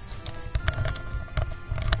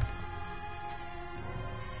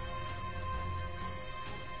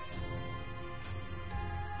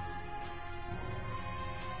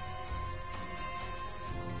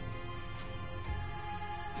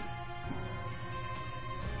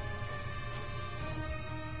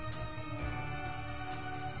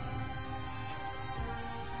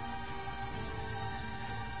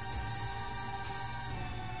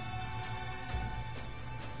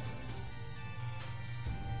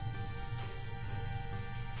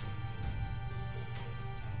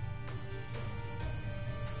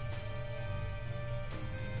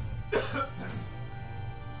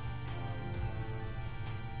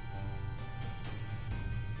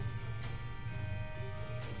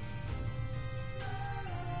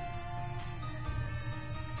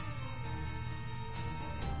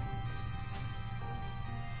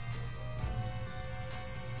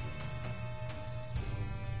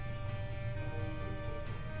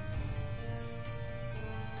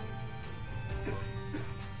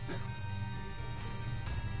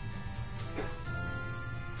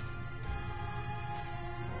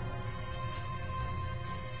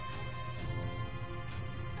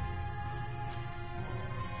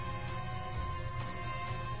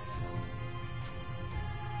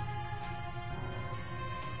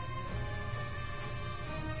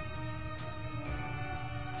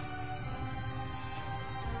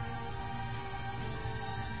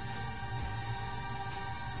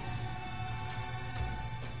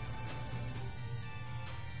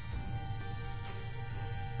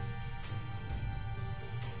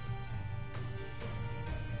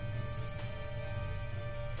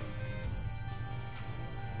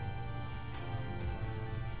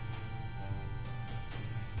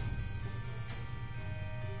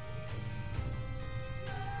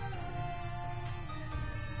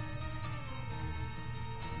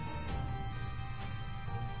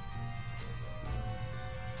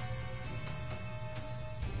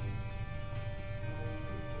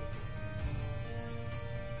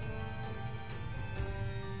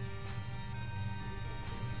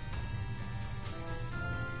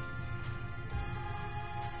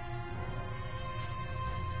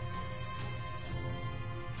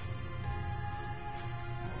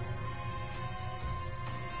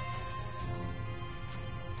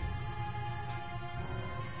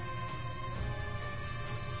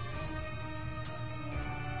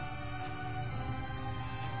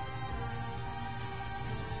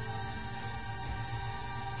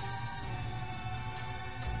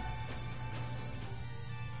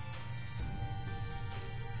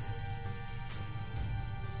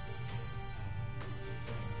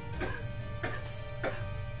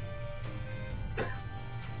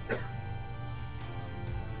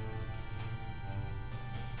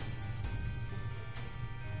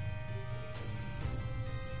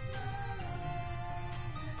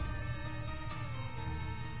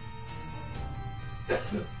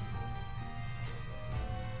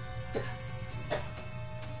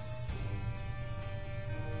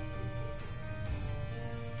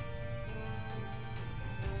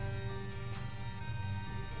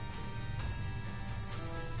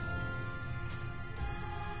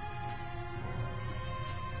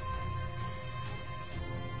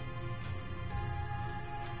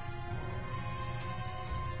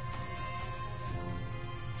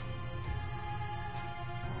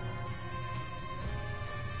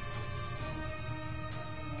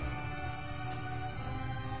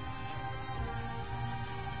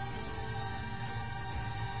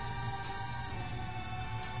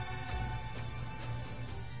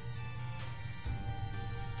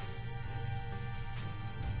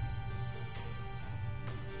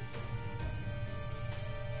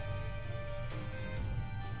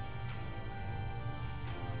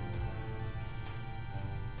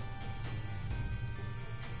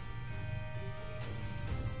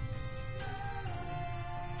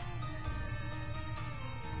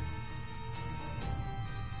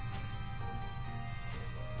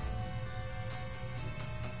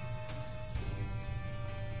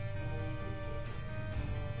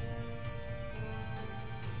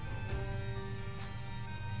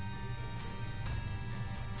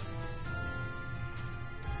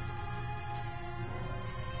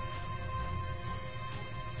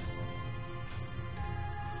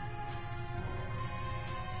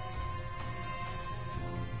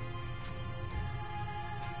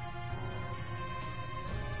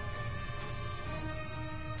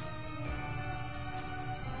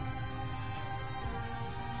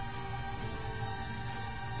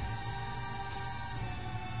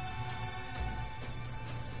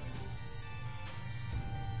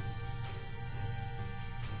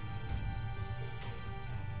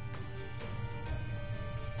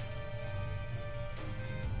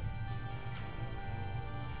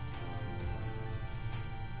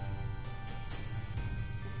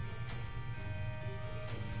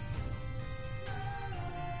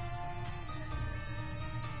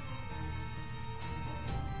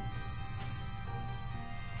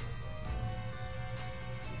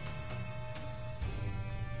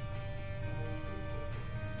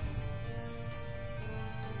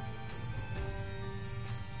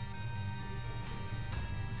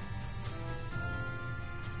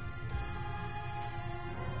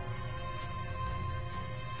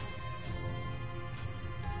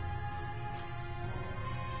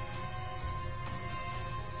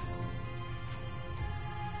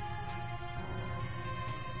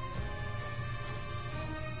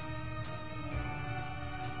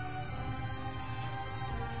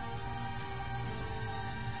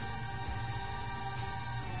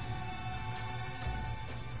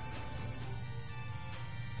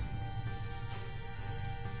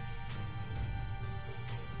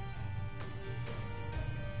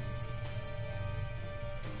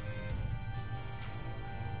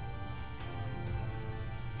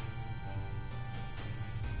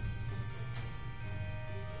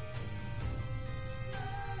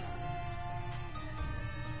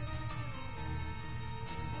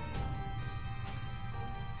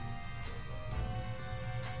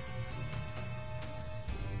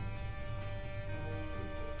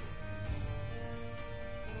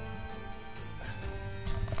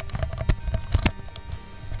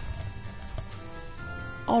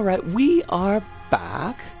 Alright, we are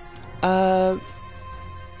back. Okay,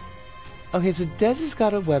 so Des has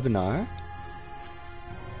got a webinar.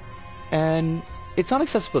 And it's on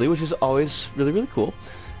accessibility, which is always really, really cool.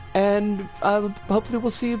 And hopefully we'll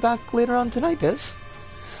see you back later on tonight, Des.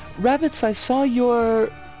 Rabbits, I saw your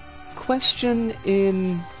question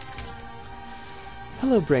in...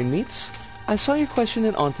 Hello, Brain Meats. I saw your question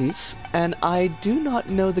in Aunties, and I do not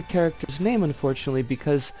know the character's name, unfortunately,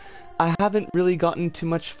 because I haven't really gotten too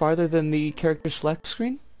much farther than the character select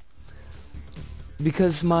screen.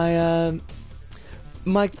 Because my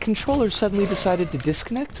controller suddenly decided to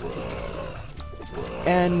disconnect,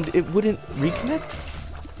 and it wouldn't reconnect.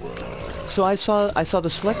 So I saw the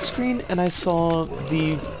select screen, and I saw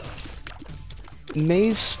the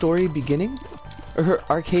May's story beginning, or her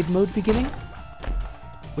arcade mode beginning,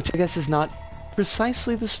 which I guess is not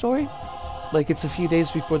precisely the story. Like, it's a few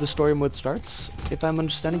days before the story mode starts, if I'm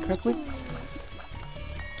understanding correctly.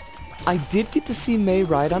 I did get to see May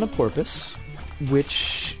ride on a porpoise,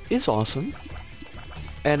 which is awesome,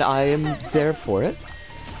 and I am there for it.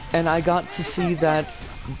 And I got to see that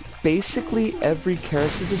basically every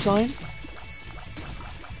character design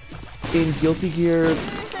in Guilty Gear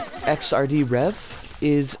XRD Rev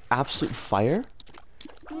is absolute fire,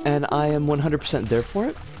 and I am 100% there for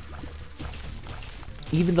it.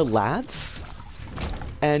 Even the lads,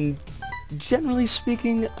 and generally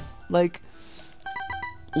speaking, like,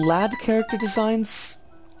 lad character designs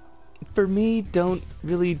for me don't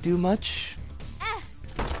really do much.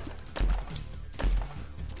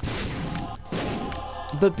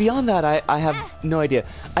 But beyond that, I have no idea.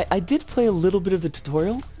 I did play a little bit of the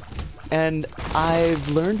tutorial, and I've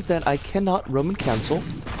learned that I cannot Roman cancel,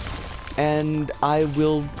 and I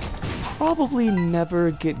will probably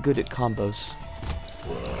never get good at combos.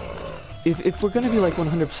 If we're gonna be like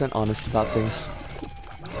 100% honest about things.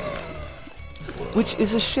 Which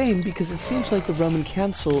is a shame, because it seems like the Roman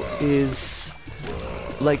cancel is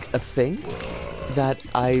like a thing that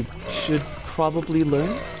I should probably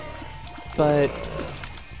learn. But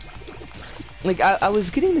like, I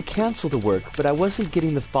was getting the cancel to work, but I wasn't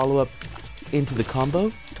getting the follow-up into the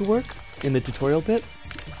combo to work in the tutorial bit.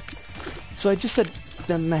 So I just said,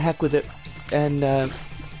 then the heck with it, and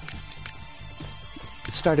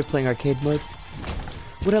started playing arcade mode.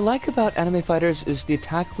 What I like about Anime Fighters is the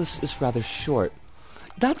attack list is rather short.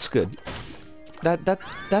 That's good.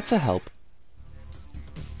 That's a help.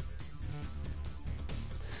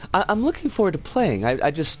 I'm looking forward to playing. I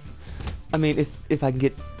mean, if I can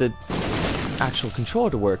get the actual controller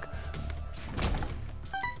to work.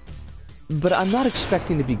 But I'm not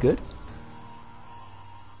expecting to be good.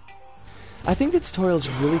 I think the tutorial is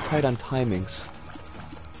really tight on timings.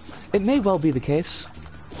 It may well be the case.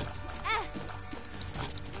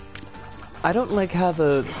 I don't have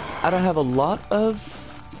a lot of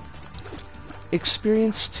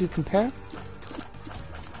experience to compare.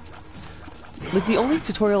 Like, the only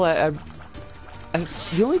tutorial the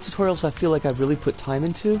only tutorials I feel like I really put time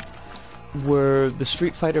into were the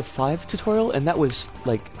Street Fighter V tutorial, and that was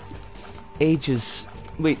like ages.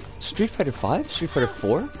 Wait, Street Fighter V? Street Fighter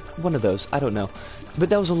 4? One of those, I don't know. But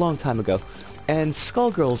that was a long time ago. And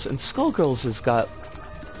Skullgirls,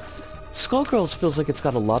 Skullgirls feels like it's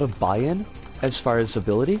got a lot of buy-in as far as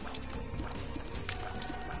ability.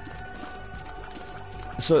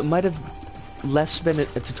 So it might have less been a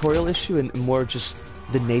tutorial issue and more just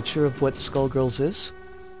the nature of what Skullgirls is.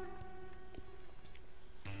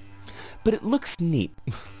 But it looks neat.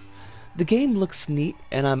 The game looks neat,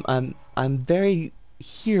 and I'm very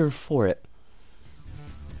here for it.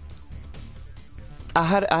 I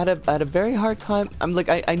had a very hard time. I'm like,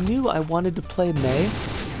 I knew I wanted to play May,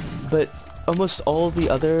 but almost all the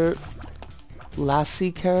other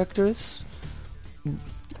Lassie characters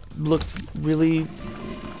looked really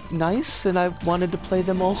nice, and I wanted to play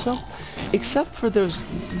them also. Except for there's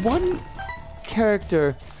one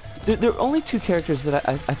character. There are only two characters that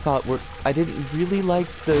I thought were... I didn't really like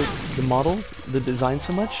the model, the design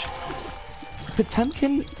so much.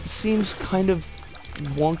 Potemkin seems kind of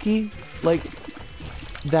wonky, like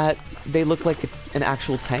that they look like an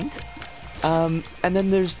actual tank. And then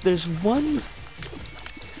there's one...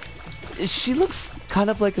 She looks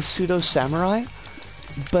kind of like a pseudo-samurai,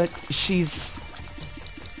 but she's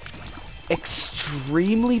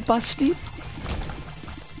extremely busty,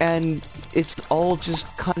 and it's all just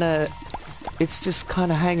kind of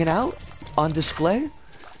hanging out on display,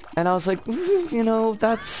 and I was like, you know,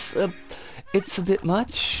 it's a bit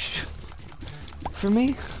much for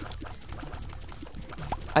me.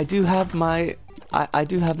 I do have my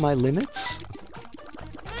limits.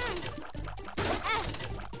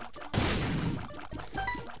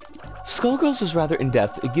 Skullgirls is rather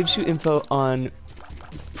in-depth. It gives you info on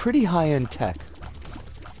pretty high-end tech.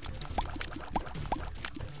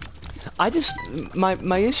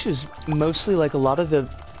 My issue is mostly like a lot of the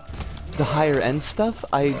higher-end stuff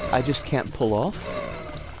I just can't pull off.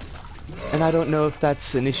 And I don't know if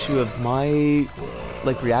that's an issue of my,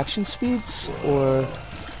 like, reaction speeds, or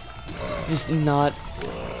just not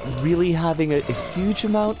really having a huge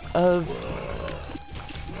amount of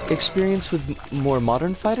experience with more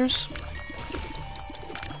modern fighters.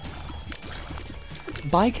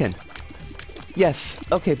 Baiken. Yes,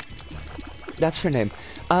 okay. That's her name.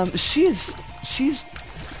 She's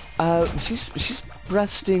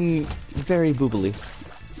breasting very boobily.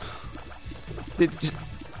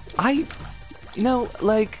 You know,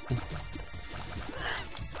 like,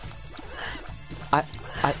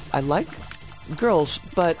 I like girls,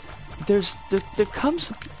 but there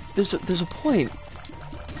comes a point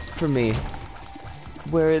for me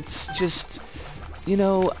where it's just, you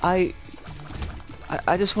know, I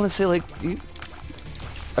just want to say, like,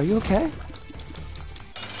 are you okay?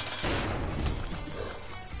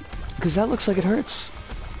 Because that looks like it hurts.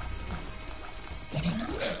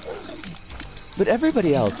 But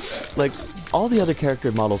everybody else, like, all the other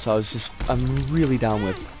character models I'm really down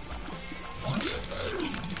with.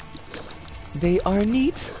 They are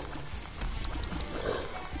neat.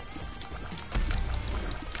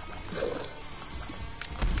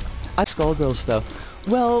 Skullgirls, though.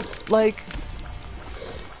 Well, like,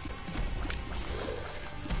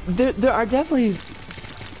 there are definitely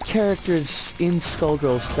characters in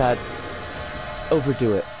Skullgirls that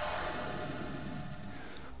overdo it.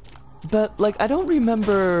 But, like, I don't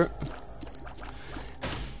remember...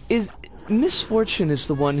 Misfortune is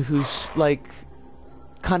the one who's, like,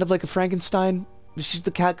 kind of like a Frankenstein? She's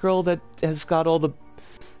the cat girl that has got all the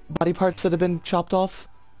body parts that have been chopped off?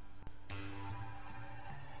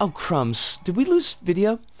 Oh, crumbs. Did we lose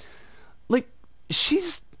video? Like,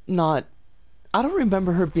 she's not... I don't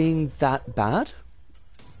remember her being that bad.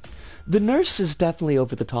 The nurse is definitely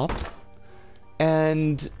over the top.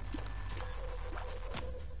 And...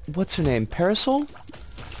 what's her name? Parasol?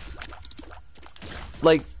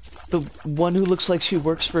 Like, the one who looks like she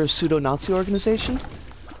works for a pseudo-Nazi organization?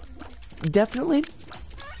 Definitely.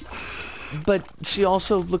 But she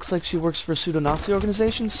also looks like she works for a pseudo-Nazi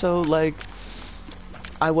organization, so, like,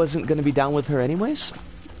 I wasn't gonna be down with her anyways.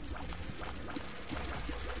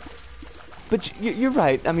 But you're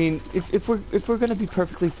right. I mean, if we're gonna be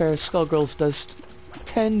perfectly fair, Skullgirls does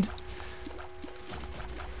tend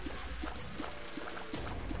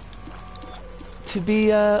to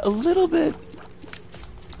be a little bit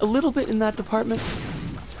in that department.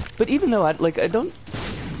 But even though I don't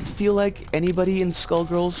feel like anybody in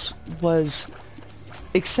Skullgirls was,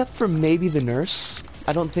 except for maybe the nurse,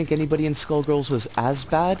 I don't think anybody in Skullgirls was as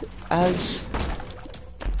bad as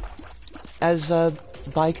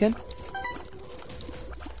Baiken.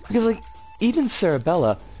 Because, like, even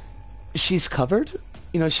Cerebella, she's covered.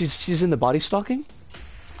 You know, she's in the body stocking.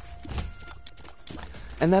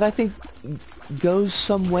 And that, I think, goes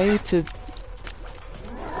some way to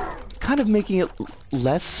kind of making it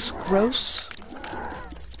less gross.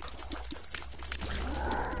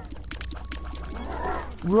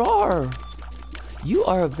 Roar! You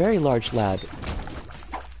are a very large lad.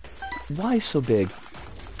 Why so big?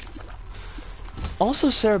 Also,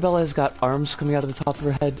 Cerebella has got arms coming out of the top of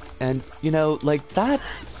her head, and, you know, like, that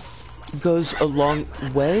goes a long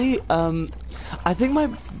way. I think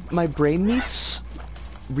my brain meats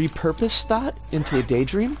repurposed that into a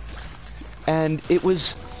daydream, and it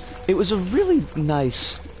was a really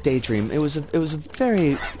nice daydream. It was a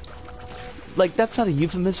very, like, that's not a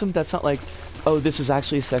euphemism. That's not like, oh, this is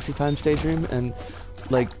actually a Sexy Times daydream, and,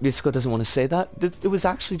 like, Mitsuko doesn't want to say that. It was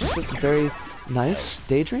actually just a very nice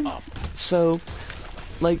daydream. So,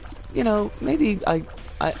 like, you know, maybe I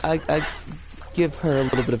give her a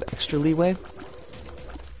little bit of extra leeway.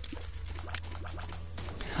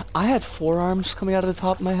 I had forearms coming out of the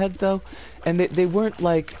top of my head, though, and they weren't,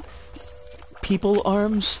 like, people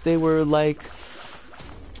arms. They were, like,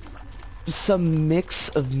 some mix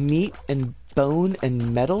of meat and bone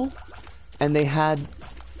and metal, and they had,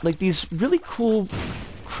 like, these really cool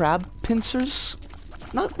crab pincers.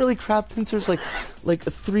 Not really crab pincers, like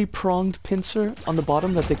a three-pronged pincer on the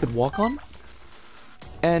bottom that they could walk on.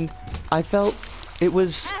 And I felt it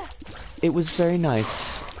was very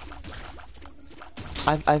nice.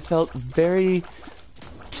 I felt very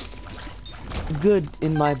good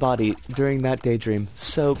in my body during that daydream.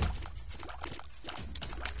 So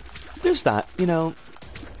there's that, you know.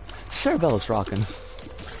 Cerebella's rockin'.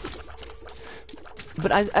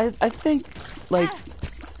 But I think, like,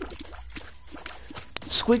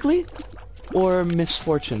 Squiggly, or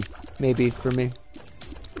misfortune, maybe, for me.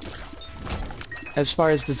 As far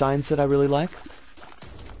as designs that I really like.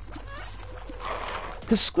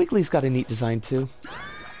 Because Squiggly's got a neat design, too.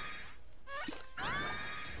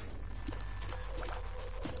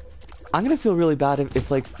 I'm gonna feel really bad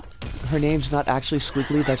if like, her name's not actually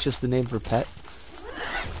Squiggly, that's just the name of her pet.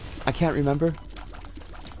 I can't remember.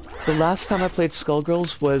 The last time I played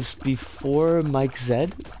Skullgirls was before Mike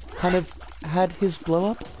Zed kind of had his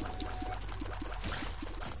blow up.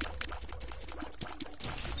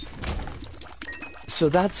 So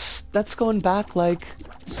that's going back like...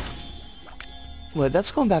 What,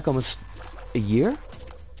 that's going back almost a year?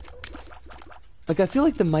 Like, I feel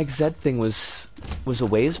like the Mike Zed thing was a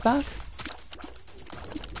ways back.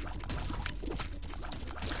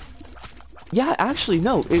 Yeah, actually,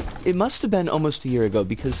 no. It must have been almost a year ago,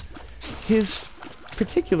 because his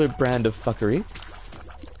particular brand of fuckery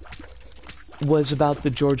was about the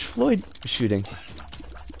George Floyd shooting.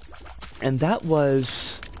 And that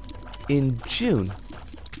was in June.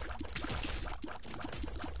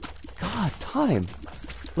 God, time.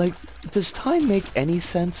 Like, does time make any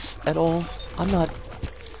sense at all? I'm not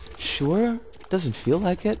sure. Doesn't feel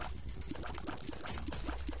like it.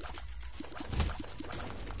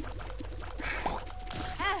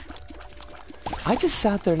 I just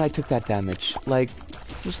sat there and I took that damage. Like,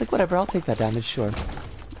 it was like, whatever, I'll take that damage, sure.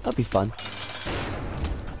 That'll be fun.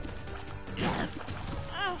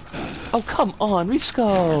 Oh, come on,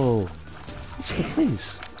 Risco! Risco,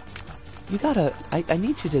 please. You gotta... I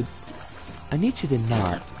need you to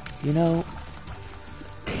not. You know?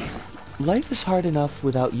 Life is hard enough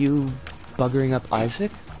without you buggering up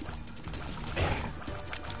Isaac.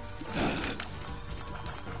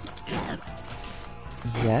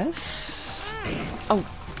 Yes? Oh,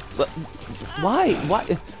 why?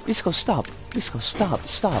 Risco, stop. Risco,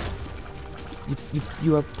 stop.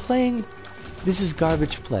 You are playing... This is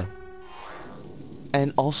garbage play.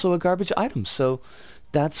 And also a garbage item, so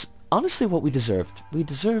that's honestly what we deserved. We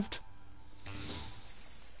deserved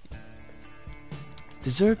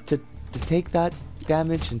to take that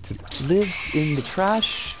damage and to live in the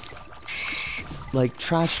trash like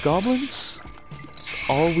trash goblins. It's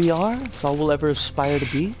all we are. It's all we'll ever aspire to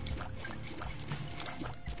be.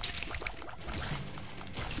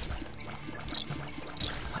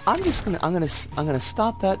 I'm gonna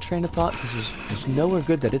stop that train of thought because there's nowhere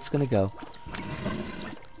good that it's gonna go.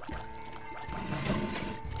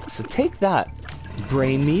 So take that,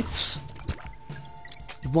 brain meats.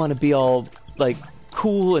 You want to be all like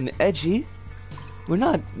cool and edgy? We're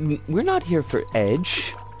not here for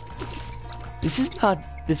edge. This is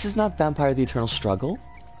not Vampire: The Eternal Struggle.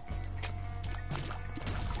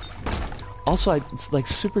 Also, I like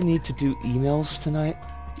super need to do emails tonight.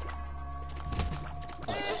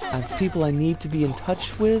 I have people I need to be in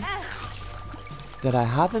touch with that I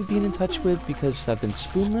haven't been in touch with because I've been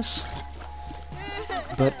spoonless.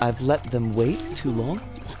 But I've let them wait too long.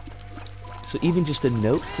 So even just a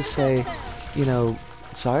note to say, you know,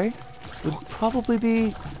 sorry, would probably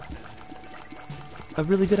be a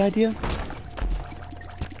really good idea.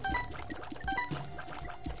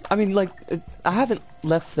 I mean, like, I haven't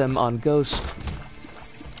left them on Ghost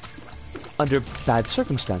under bad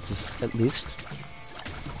circumstances, at least.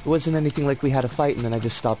 It wasn't anything like we had a fight and then I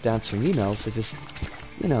just stopped answering emails. I just,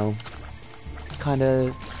 you know,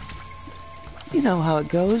 kinda... You know how it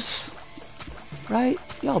goes, right?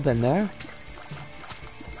 Y'all been there.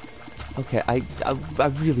 Okay, I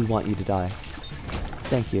really want you to die.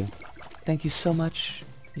 Thank you. Thank you so much.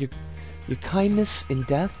 Your kindness in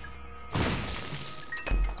death.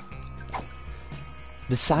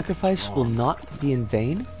 The sacrifice will not be in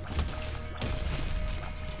vain.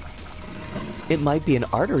 It might be an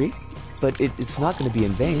artery, but it's not going to be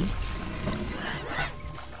in vain.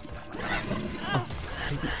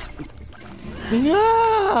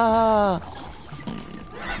 Yeah.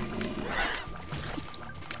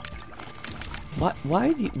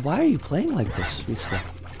 Why are you playing like this, Risco?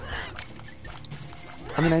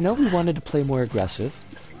 I mean, I know we wanted to play more aggressive.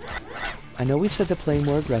 I know we said that playing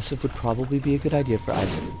more aggressive would probably be a good idea for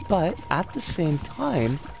Isaac, but at the same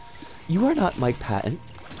time, you are not Mike Patton.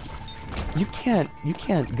 You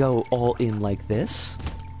can't go all in like this.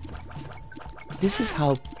 This is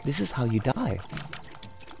how you die.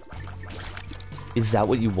 Is that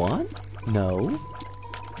what you want? No.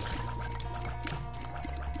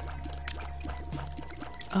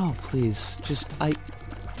 Oh, please. Just,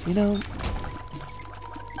 you know...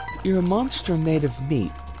 You're a monster made of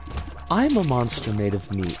meat. I'm a monster made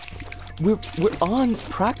of meat. We're on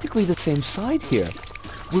practically the same side here.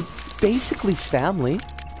 We're basically family.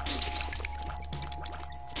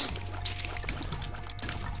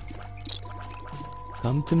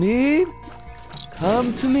 Come to me!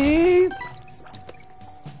 Come to me!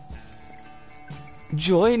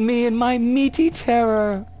 Join me in my meaty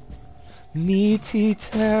terror! Meaty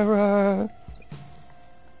terror!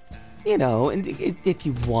 You know, and if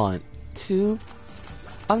you want to.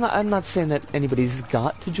 I'm not saying that anybody's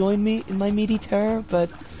got to join me in my meaty terror, but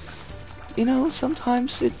you know,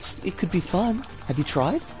 sometimes it could be fun. Have you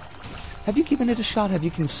tried? Have you given it a shot? Have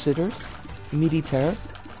you considered meaty terror?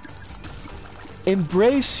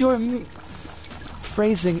 Embrace your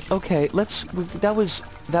phrasing. Okay, that was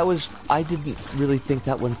I didn't really think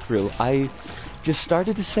that one through. I just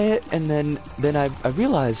started to say it, and then I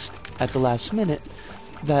realized at the last minute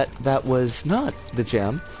that was not the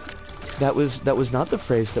jam. That was not the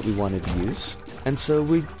phrase that we wanted to use, and so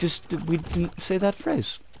we didn't say that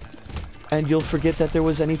phrase. And you'll forget that there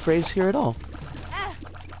was any phrase here at all.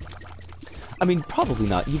 I mean, probably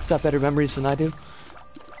not. You've got better memories than I do.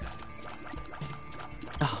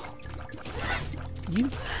 Oh. You...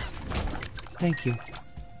 Thank you.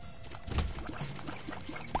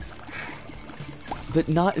 But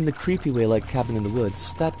not in the creepy way like Cabin in the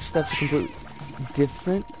Woods. That's a completely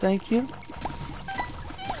different thank you.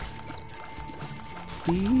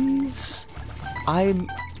 Please? I'm...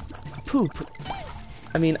 poop.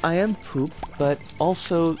 I mean, I am poop, but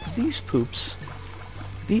also these poops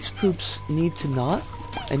need to not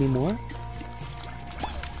anymore.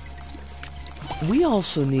 We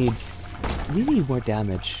need more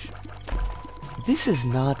damage. This is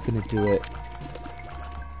not gonna do it.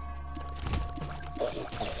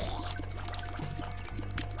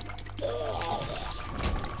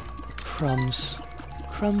 Crumbs.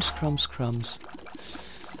 Crumbs, crumbs, crumbs.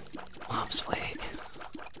 Mom's awake.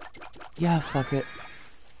 Yeah, fuck it.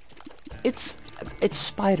 It's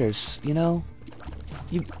spiders, you know?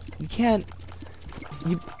 You can't...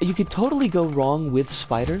 You could totally go wrong with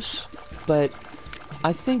spiders, but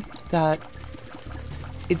I think that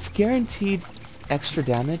it's guaranteed extra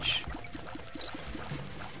damage.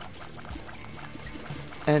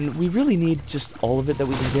 And we really need just all of it that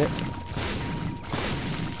we can get.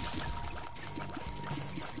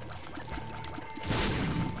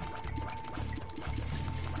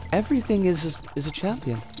 Everything is a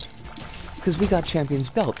champion. Because we got champion's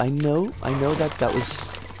belt. I know that was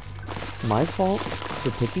my fault for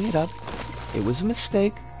picking it up. It was a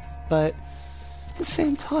mistake, but at the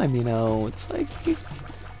same time, you know, it's like,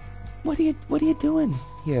 what are you doing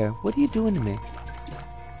here? What are you doing to me?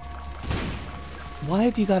 Why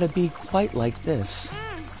have you got to be quite like this?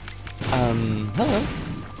 Hello.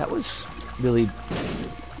 That was really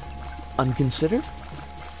unconsidered.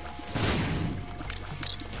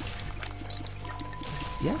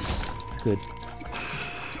 Yes. Good.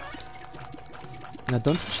 Now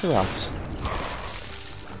don't touch the rocks.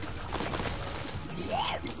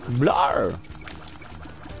 Blar!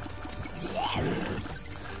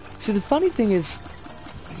 See, the funny thing is,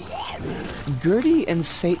 Gertie and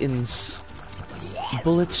Satan's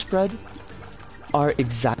bullet spread are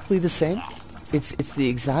exactly the same. It's the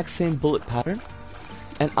exact same bullet pattern,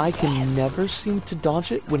 and I can never seem to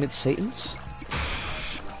dodge it when it's Satan's.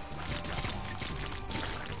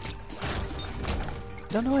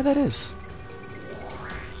 Don't know why that is.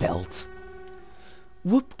 Belt.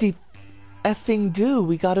 Whoop-de effing do,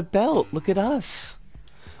 we got a belt. Look at us.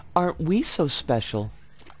 Aren't we so special?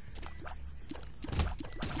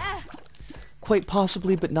 Quite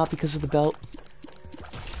possibly, but not because of the belt.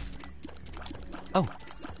 Oh.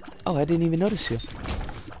 Oh, I didn't even notice you.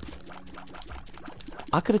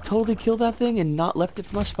 I could have totally killed that thing and not left it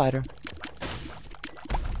for my spider.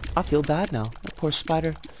 I feel bad now. That poor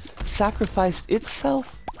spider sacrificed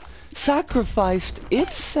itself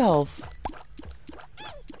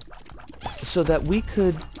so that we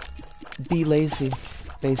could be lazy,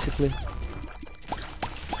 basically.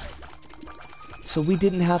 So we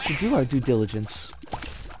didn't have to do our due diligence.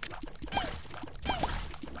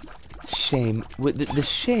 Shame. The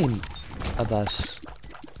shame of us.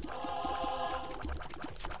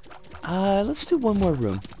 Let's do one more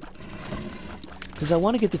room. Because I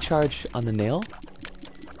want to get the charge on the nail.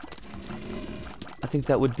 I think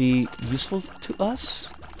that would be useful to us.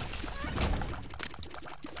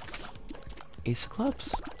 Ace of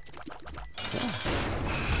clubs. Yeah.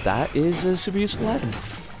 That is a super useful item.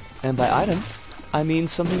 And by item, I mean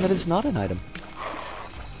something that is not an item.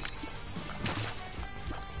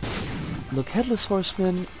 Look, Headless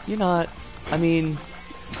Horseman, you're not... I mean,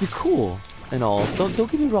 you're cool and all. Don't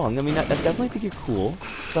get me wrong. I mean, I definitely think you're cool,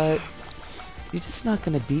 but you're just not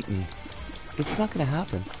gonna beat me. It's not gonna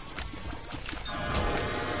happen.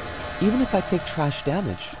 Even if I take trash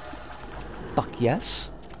damage. Fuck yes.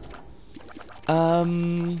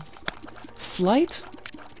 Flight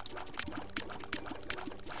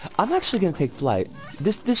I'm actually going to take flight.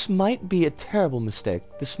 This might be a terrible mistake.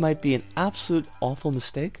 This might be an absolute awful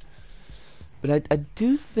mistake. But I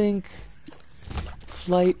do think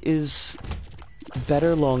flight is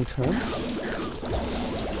better long term.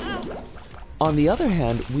 On the other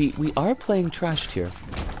hand, we are playing trashed here.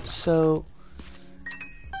 So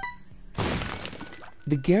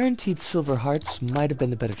the guaranteed silver hearts might have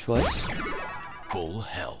been the better choice. Full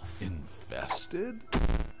health. Infested?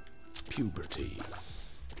 Puberty.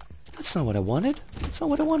 That's not what I wanted. That's not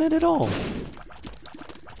what I wanted at all.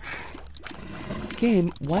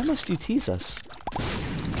 Game, why must you tease us?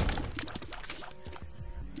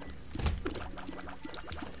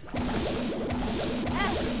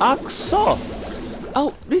 Aksa!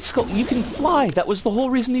 Oh, Risco, you can fly. That was the whole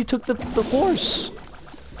reason you took the horse.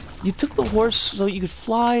 You took the horse so you could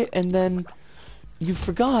fly, and then you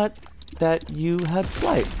forgot that you had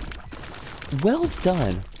flight. Well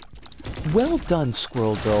done. Well done,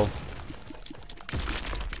 Squirrel Girl.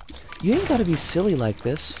 You ain't gotta be silly like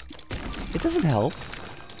this. It doesn't help.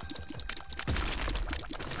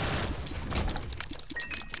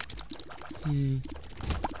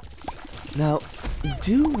 Now,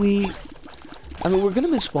 do we... I mean, we're gonna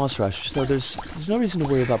miss boss rush, so there's no reason to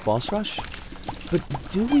worry about boss rush. But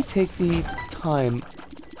do we take the time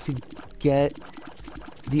to get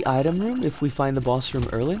the item room if we find the boss room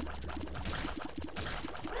early?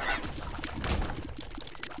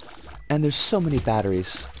 And there's so many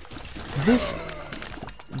batteries.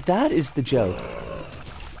 That is the joke.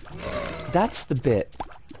 That's the bit.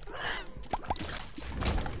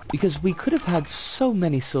 Because we could have had so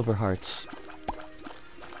many silver hearts.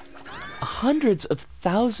 Hundreds of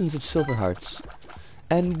thousands of silver hearts.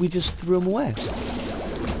 And we just threw them away.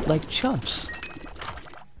 Like chumps.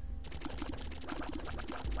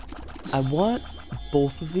 I want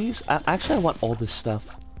both of these. Actually, I want all this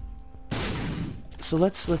stuff. So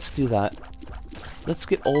let's do that. Let's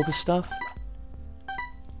get all the stuff.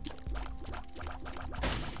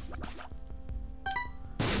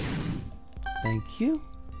 Thank you.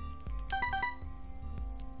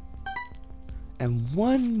 And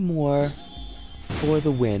one more for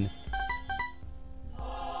the win.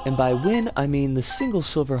 And by win, I mean the single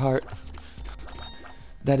silver heart.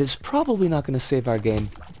 That is probably not going to save our game,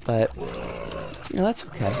 but, you know, that's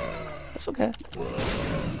okay. That's okay.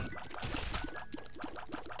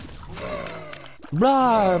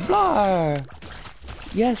 Blar! Blar!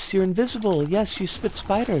 Yes, you're invisible. Yes, you spit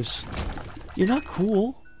spiders. You're not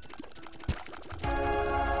cool.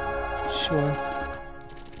 Sure.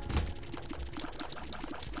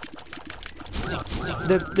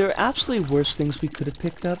 There are absolutely worse things we could have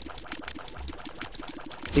picked up.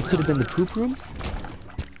 It could have been the poop room.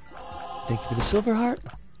 Thank you for the silver heart.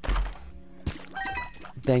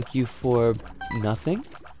 Thank you for nothing.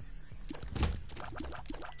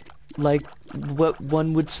 Like what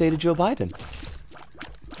one would say to Joe Biden.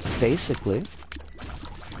 Basically.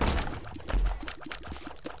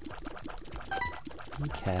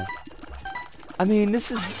 Okay. I mean,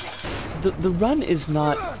 this is... The run is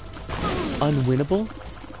not unwinnable,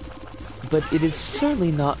 but it is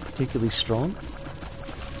certainly not particularly strong.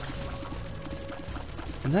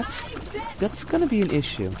 And that's gonna be an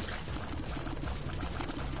issue.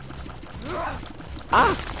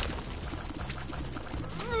 Ah!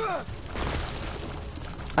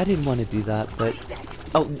 I didn't want to do that, but...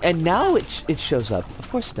 Oh, and now it shows up. Of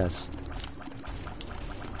course it does.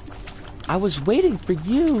 I was waiting for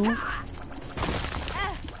you!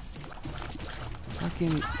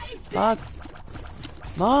 Fucking... Fuck!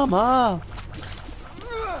 Mama!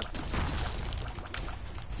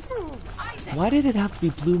 Why did it have to be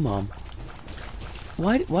Blue Mom?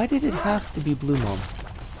 Why did it have to be Blue Mom?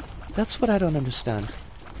 That's what I don't understand.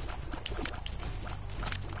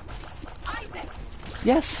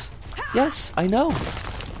 Yes! Yes, I know!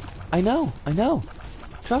 I know, I know!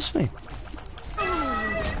 Trust me.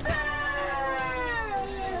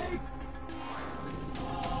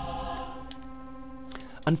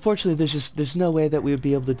 Unfortunately, there's no way that we would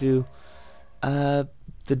be able to do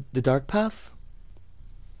the dark path.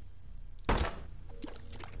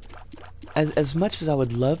 As much as I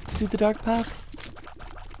would love to do the dark path,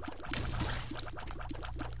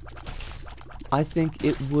 I think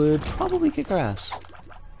it would probably kick our ass.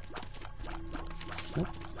 Nope.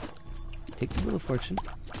 Take the Wheel of Fortune.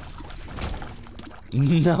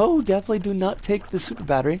 No, definitely do not take the super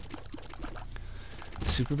battery.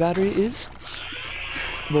 Super battery is...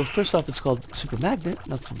 Well, first off, it's called Super Magnet,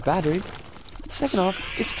 not Super Battery. Second off,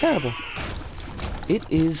 it's terrible. It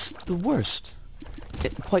is the worst.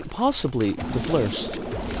 Quite possibly the worst.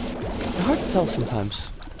 It's hard to tell sometimes.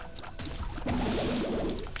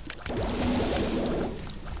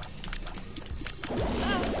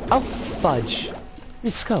 Oh, fudge.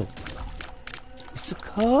 Risco.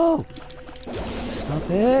 Risco. Stop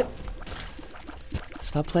it.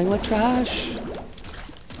 Stop playing like trash.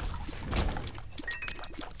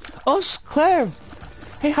 Oh, Claire.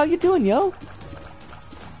 Hey, how you doing, yo?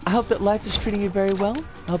 I hope that life is treating you very well.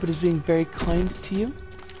 I hope it is being very kind to you.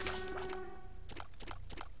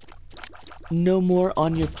 No more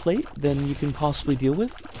on your plate than you can possibly deal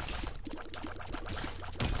with.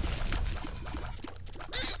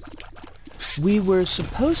 We were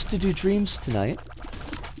supposed to do dreams tonight,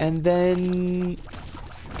 and then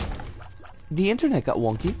the internet got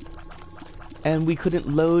wonky, and we couldn't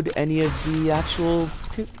load any of the actual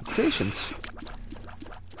creations.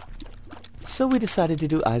 So we decided to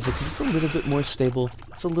do Isaac because it's a little bit more stable.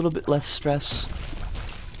 It's a little bit less stress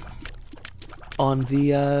on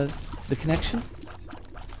the connection.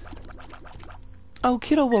 Oh,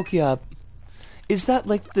 kiddo woke you up. Is that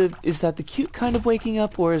like the cute kind of waking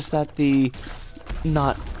up, or is that the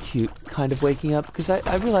not cute kind of waking up? Because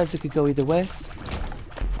I realize it could go either way.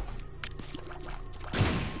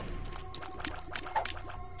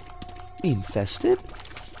 Infested?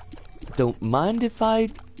 Don't mind if I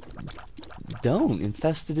don't.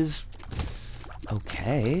 Infested is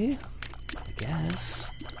okay, I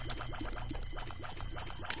guess.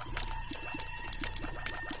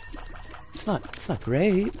 It's not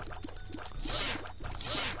great.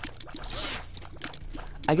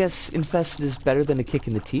 I guess infested is better than a kick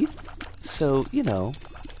in the teeth. So, you know,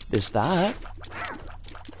 there's that.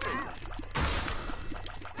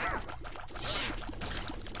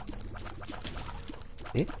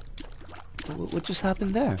 Eh? What just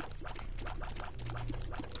happened there?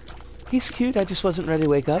 He's cute, I just wasn't ready to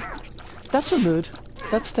wake up. That's a mood.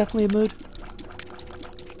 That's definitely a mood.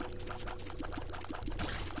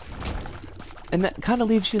 And that kind of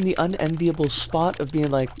leaves you in the unenviable spot of being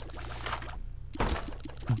like,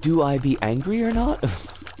 do I be angry or not?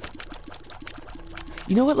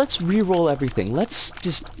 You know what? Let's re-roll everything.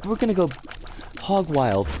 We're gonna go hog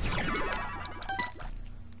wild.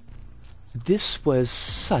 This was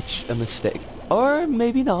such a mistake. Or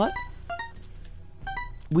maybe not.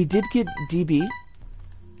 We did get DB,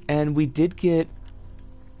 and we did get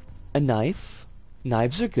a knife.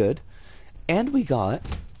 Knives are good. And we got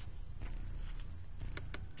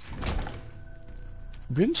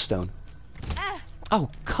brimstone. Oh,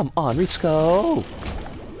 come on, Risco!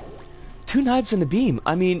 2 knives and a beam.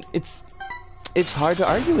 I mean, it's hard to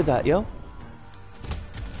argue with that, yo.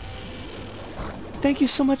 Thank you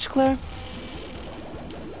so much, Claire.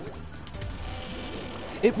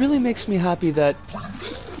 It really makes me happy that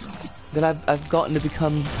I've gotten to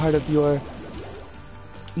become part of your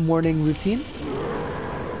morning routine.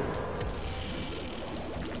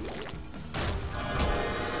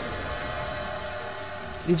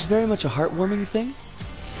 It's very much a heartwarming thing.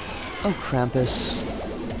 Oh, Krampus.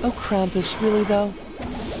 Oh, Krampus, really though?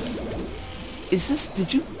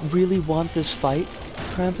 Did you really want this fight,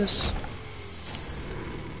 Krampus?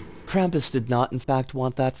 Krampus did not, in fact,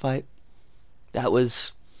 want that fight. That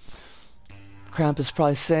was Krampus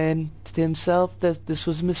probably saying to himself that this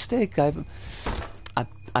was a mistake. I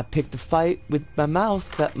picked a fight with my mouth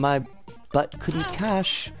that my butt couldn't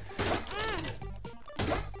cash.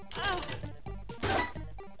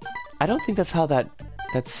 I don't think that's how that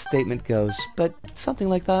statement goes, but something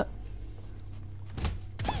like that.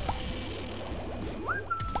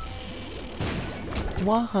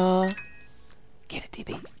 Waha. Get it,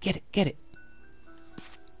 DB. Get it, get it.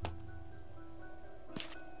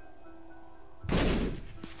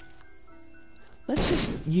 Let's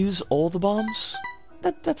just use all the bombs.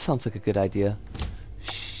 That sounds like a good idea.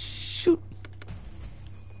 Shoot.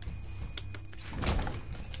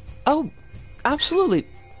 Oh, absolutely.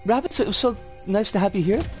 Rabbits, it was so nice to have you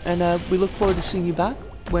here, and we look forward to seeing you back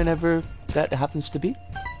whenever that happens to be.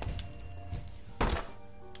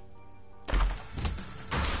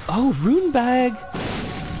 Oh, Rune Bag!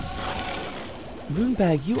 Rune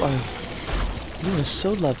Bag, you are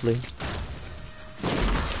so lovely.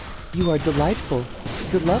 You are delightful.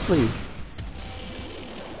 Lovely.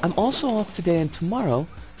 I'm also off today and tomorrow,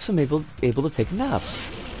 so I'm able to take a nap.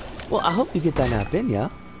 Well, I hope you get that nap in, yeah?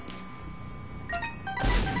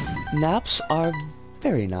 Naps are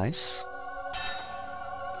very nice.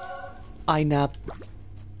 I nap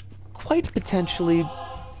quite potentially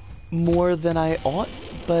more than I ought,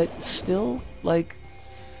 but still, like,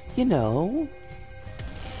 you know.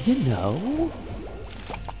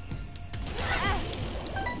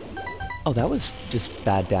 Oh, that was just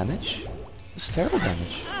bad damage. It was terrible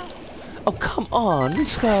damage. Oh, come on,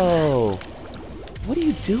 Risco! What are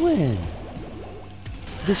you doing?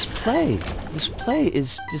 This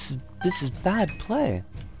is bad play.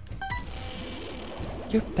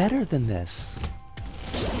 You're better than this.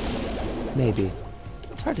 Maybe.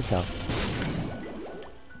 It's hard to tell.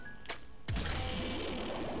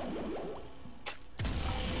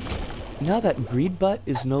 Now that Greed Butt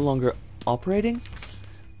is no longer operating,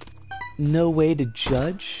 no way to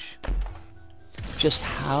judge just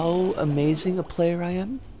how amazing a player I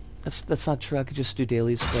am. That's not true. I could just do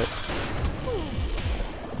dailies, but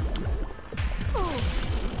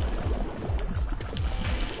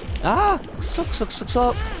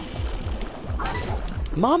suck.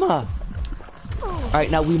 Mama!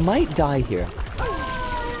 Alright, now we might die here.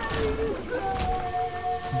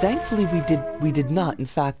 Thankfully we did not in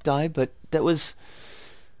fact die, but that was...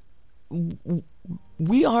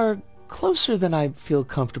 We are closer than I feel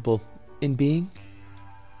comfortable in being.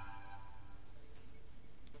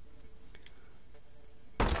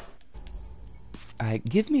 Alright,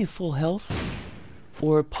 give me a full health,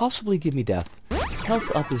 or possibly give me death.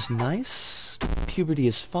 Health up is nice, puberty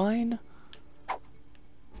is fine.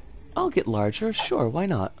 I'll get larger, sure, why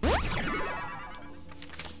not?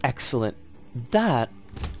 Excellent. That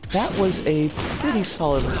was a pretty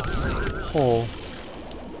solid haul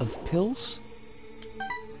of pills.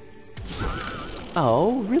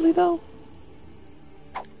 Oh, really though?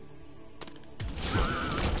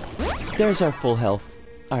 There's our full health.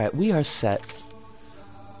 Alright, we are set.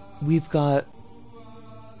 We've got...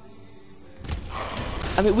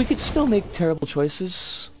 I mean, we could still make terrible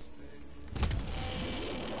choices.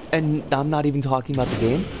 And I'm not even talking about the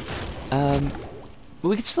game.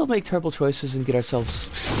 We could still make terrible choices and get ourselves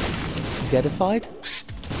deadified.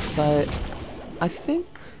 But I think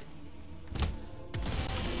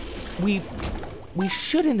we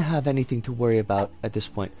shouldn't have anything to worry about at this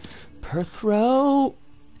point. Per throw,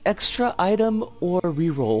 extra item, or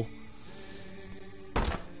reroll.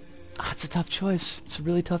 It's a tough choice. It's a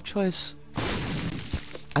really tough choice.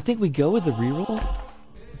 I think we go with the reroll,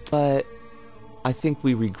 but I think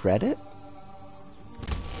we regret it.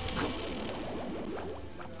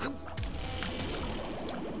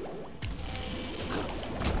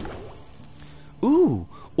 Ooh,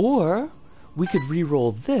 or we could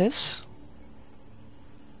reroll this.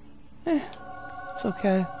 It's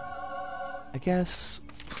okay. I guess.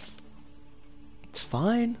 It's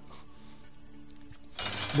fine.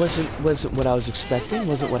 Wasn't what I was expecting,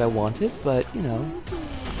 wasn't what I wanted, but, you know.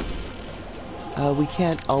 We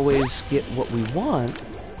can't always get what we want.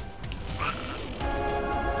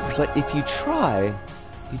 But if you try,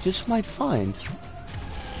 you just might find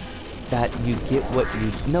that you get what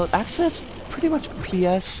you... No, actually that's pretty much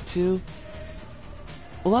BS too.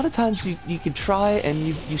 A lot of times you can try and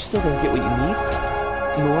you still don't get what you need,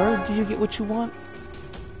 nor do you get what you want.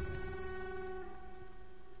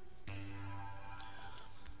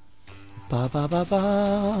 Ba ba ba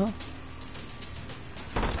ba.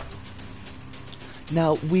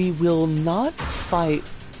 Now, we will not fight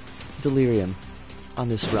Delirium on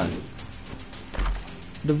this run.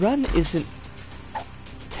 The run isn't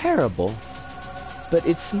terrible, but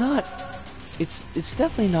it's not... It's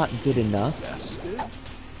definitely not good enough.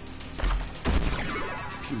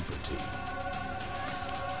 Puberty.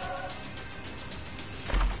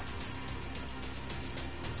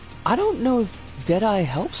 I don't know if Deadeye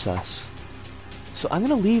helps us. So I'm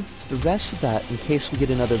gonna leave the rest of that in case we get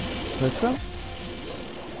another throw.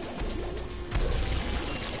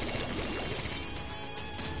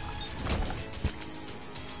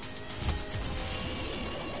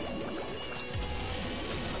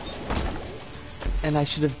 And I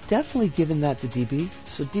should have definitely given that to DB.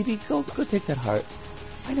 So DB, go take that heart.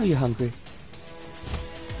 I know you're hungry.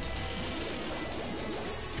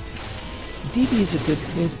 DB is a good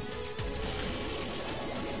kid.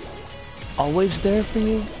 Always there for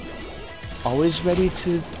you. Always ready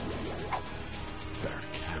to...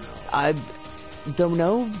 I don't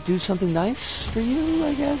know, do something nice for you,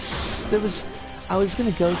 I guess. I was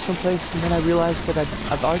gonna go someplace and then I realized that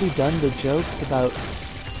I've already done the joke about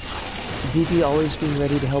DB always being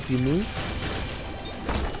ready to help you move.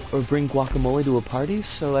 Or bring guacamole to a party,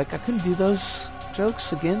 so like I couldn't do those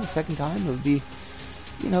jokes again the second time. It would be,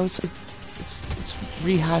 you know, it's like, it's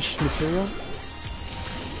rehashed material.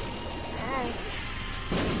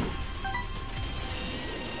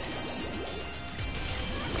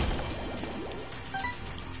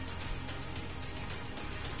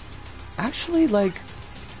 Actually, like,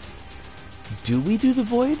 do we do the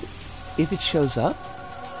void if it shows up?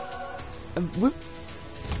 We're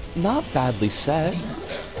not badly set.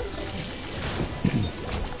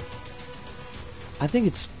 I think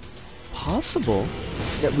it's possible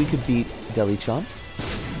that we could beat Deli-chan.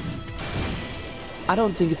 I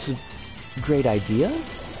don't think it's a great idea,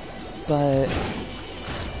 but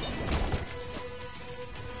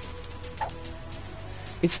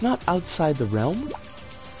It's not outside the realm.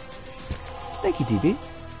 Thank you, DB.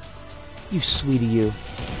 You sweetie, you.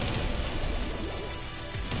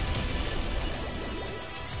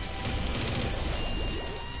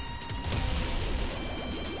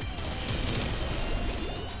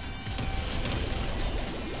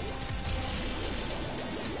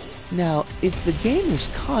 Now, if the game is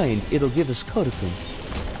kind, it'll give us Kodakun.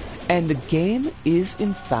 And the game is,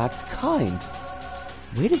 in fact, kind.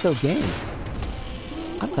 Way to go, game.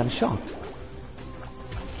 I'm kind of shocked.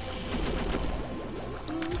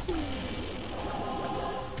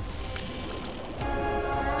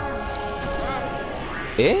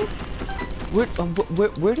 Eh?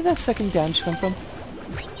 Where did that second damage come from?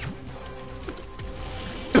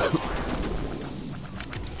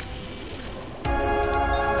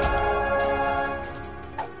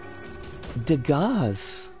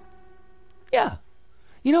 Degas. Yeah.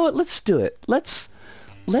 You know what? Let's do it. Let's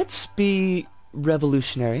be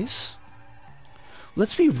revolutionaries.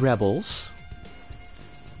 Let's be rebels.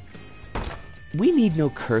 We need no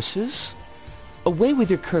curses. Away with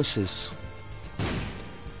your curses.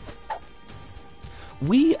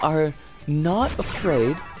 We are not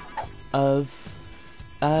afraid of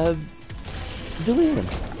delirium.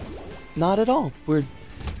 Not at all.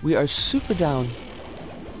 We are super down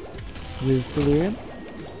with delirium.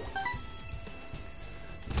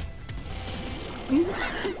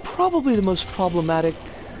 Probably the most problematic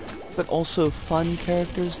but also fun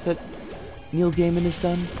characters that Neil Gaiman has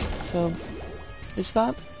done. So, is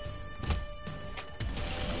that?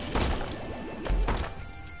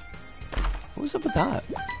 What was up with that?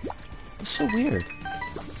 It's so weird.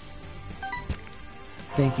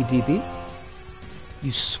 Thank you, DB.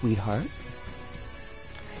 You sweetheart.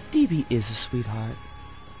 DB is a sweetheart.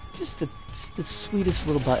 Just the sweetest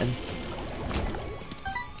little button.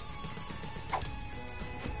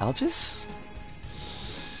 Algis?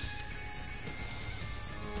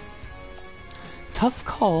 Tough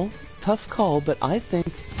call, but I think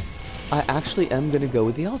I actually am going to go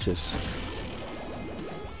with the Algis.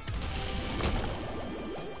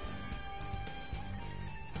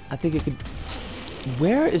 I think it could...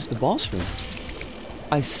 Where is the boss room?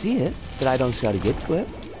 I see it, but I don't see how to get to it.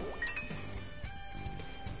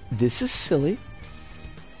 This is silly.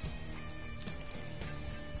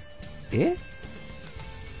 Eh?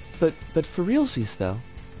 But for realsies, though.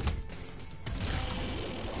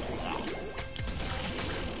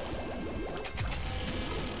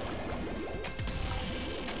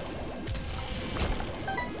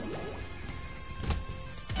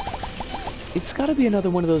 It's gotta be another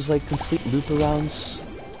one of those, like, complete loop-arounds.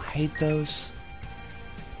 I hate those.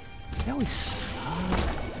 They always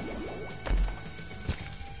suck.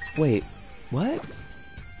 Wait, what?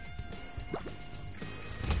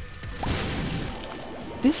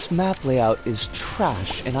 This map layout is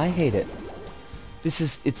trash, and I hate it.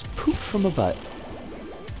 It's poop from a butt.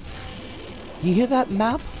 You hear that,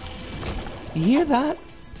 map? You hear that?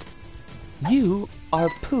 You are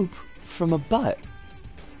poop from a butt.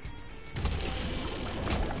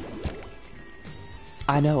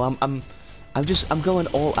 I know, I'm going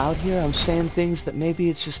all out here. I'm saying things that maybe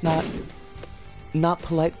it's just not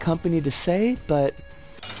polite company to say, but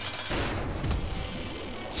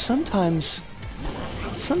sometimes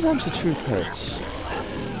the truth hurts.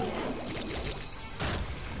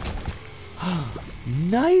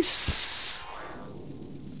 Nice!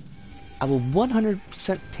 I will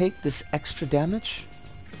 100% take this extra damage.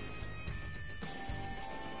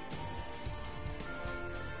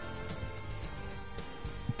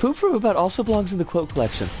 Poop from About also belongs in the quote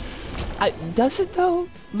collection. Does it though,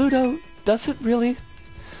 Ludo? Does it really?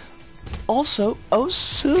 Also, oh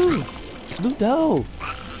Sue! Ludo!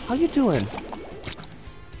 How you doing?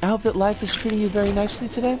 I hope that life is treating you very nicely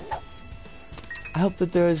today. I hope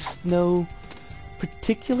that there is no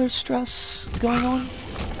particular stress going on.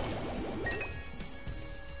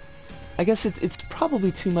 I guess it's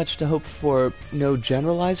probably too much to hope for no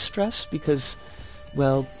generalized stress because,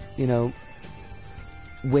 well, you know,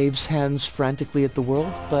 waves hands frantically at the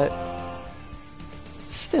world, but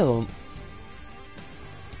still,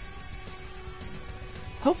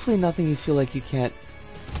 hopefully nothing you feel like you can't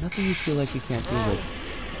deal with.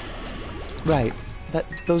 Right.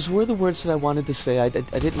 Those were the words that I wanted to say. I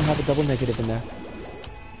didn't have a double negative in there.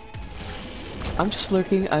 I'm just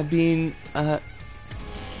lurking. I'm being,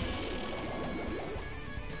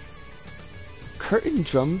 curtain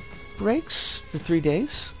drum breaks for 3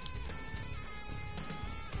 days?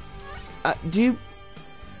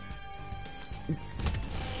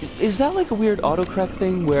 Is that like a weird autocorrect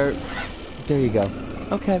thing where... There you go.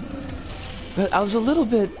 Okay. But I was a little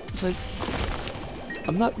bit... It's like...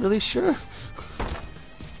 I'm not really sure.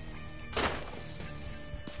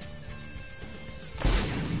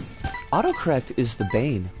 Autocorrect is the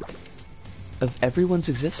bane of everyone's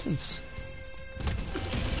existence.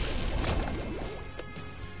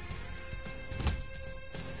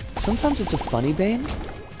 Sometimes it's a funny bane,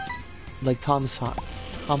 like Tom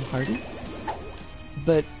Hardy,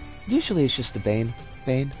 but usually it's just a bane.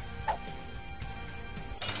 The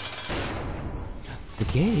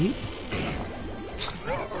gate?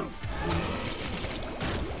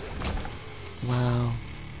 Wow.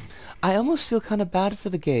 I almost feel kind of bad for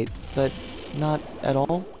the gate, but not at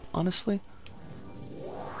all, honestly.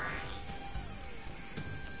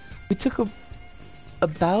 We took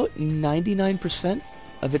about 99%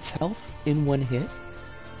 of its health in one hit.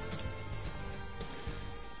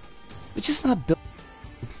 Which is not built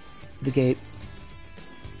the gate.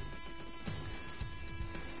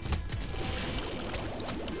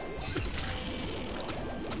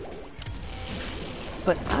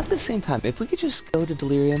 But at the same time, if we could just go to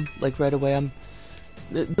Delirium, like right away,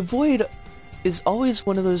 the Void is always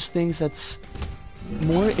one of those things that's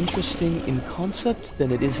more interesting in concept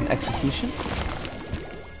than it is in execution.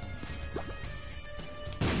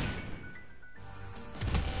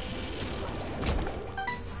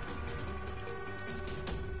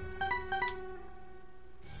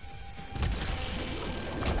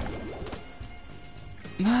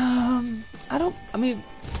 I mean,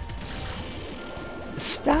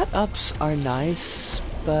 stat ups are nice,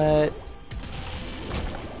 but...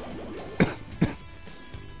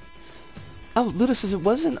 Oh, Luda says it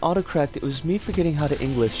wasn't autocorrect, it was me forgetting how to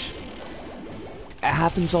English. It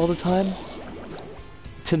happens all the time.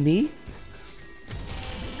 To me.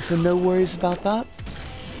 So no worries about that.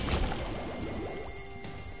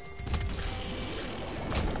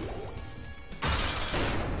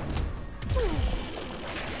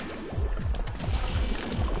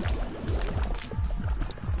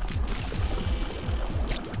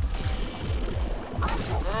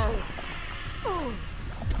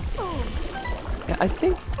 I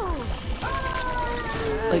think,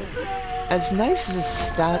 like, as nice as a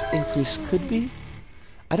stat increase could be,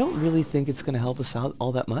 I don't really think it's going to help us out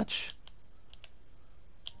all that much.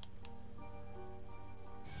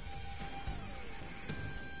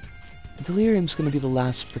 Delirium's going to be the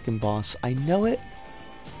last frickin' boss. I know it.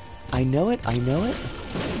 I know it.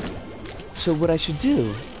 So what I should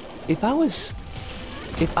do, if I was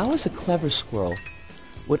a clever squirrel,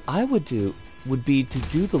 what I would do would be to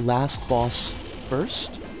do the last boss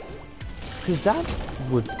first, because that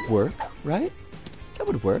would work, right? That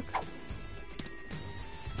would work.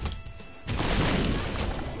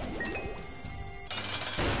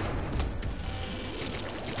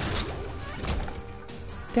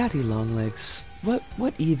 Daddy Longlegs, what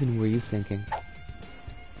even were you thinking?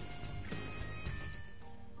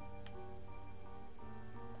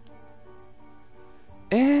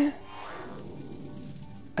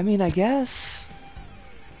 I mean, I guess.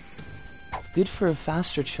 Good for a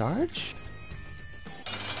faster charge?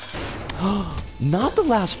 Not the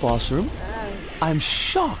last boss room. I'm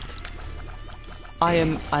shocked. I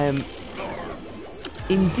am...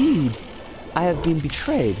 Indeed, I have been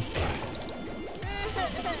betrayed.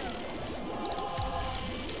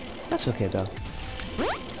 That's okay, though.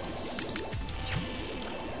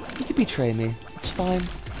 You can betray me. It's fine.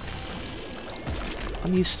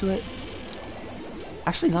 I'm used to it.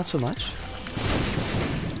 Actually, not so much.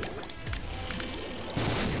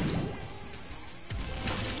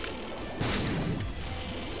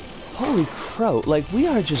 Holy crow, like, we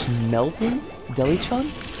are just melting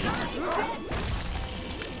Deli-chan.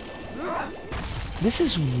 This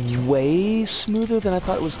is way smoother than I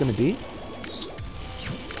thought it was going to be.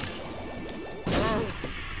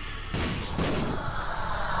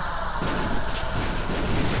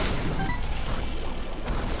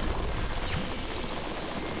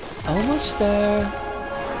 Almost there.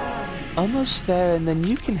 Almost there, and then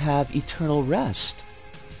you can have eternal rest.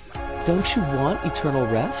 Don't you want eternal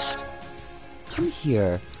rest? Come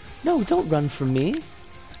here. No, don't run from me.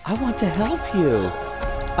 I want to help you.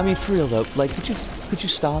 I mean, for real though, like, could you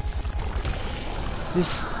stop?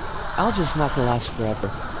 This alga's not gonna last forever.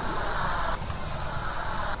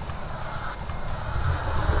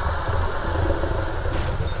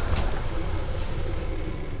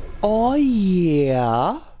 Oh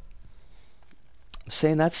yeah. I'm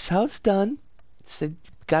saying that's how it's done. So you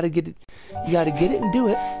gotta get it and do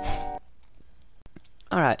it.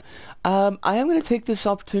 Alright. I am gonna take this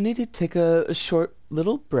opportunity to take a short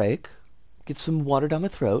little break. Get some water down my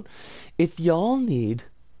throat. If y'all need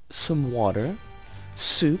some water,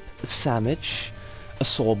 soup, a sandwich, a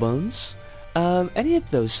soul bones, any of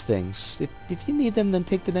those things, if you need them, then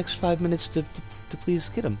take the next 5 minutes to please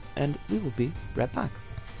get them, and we will be right back.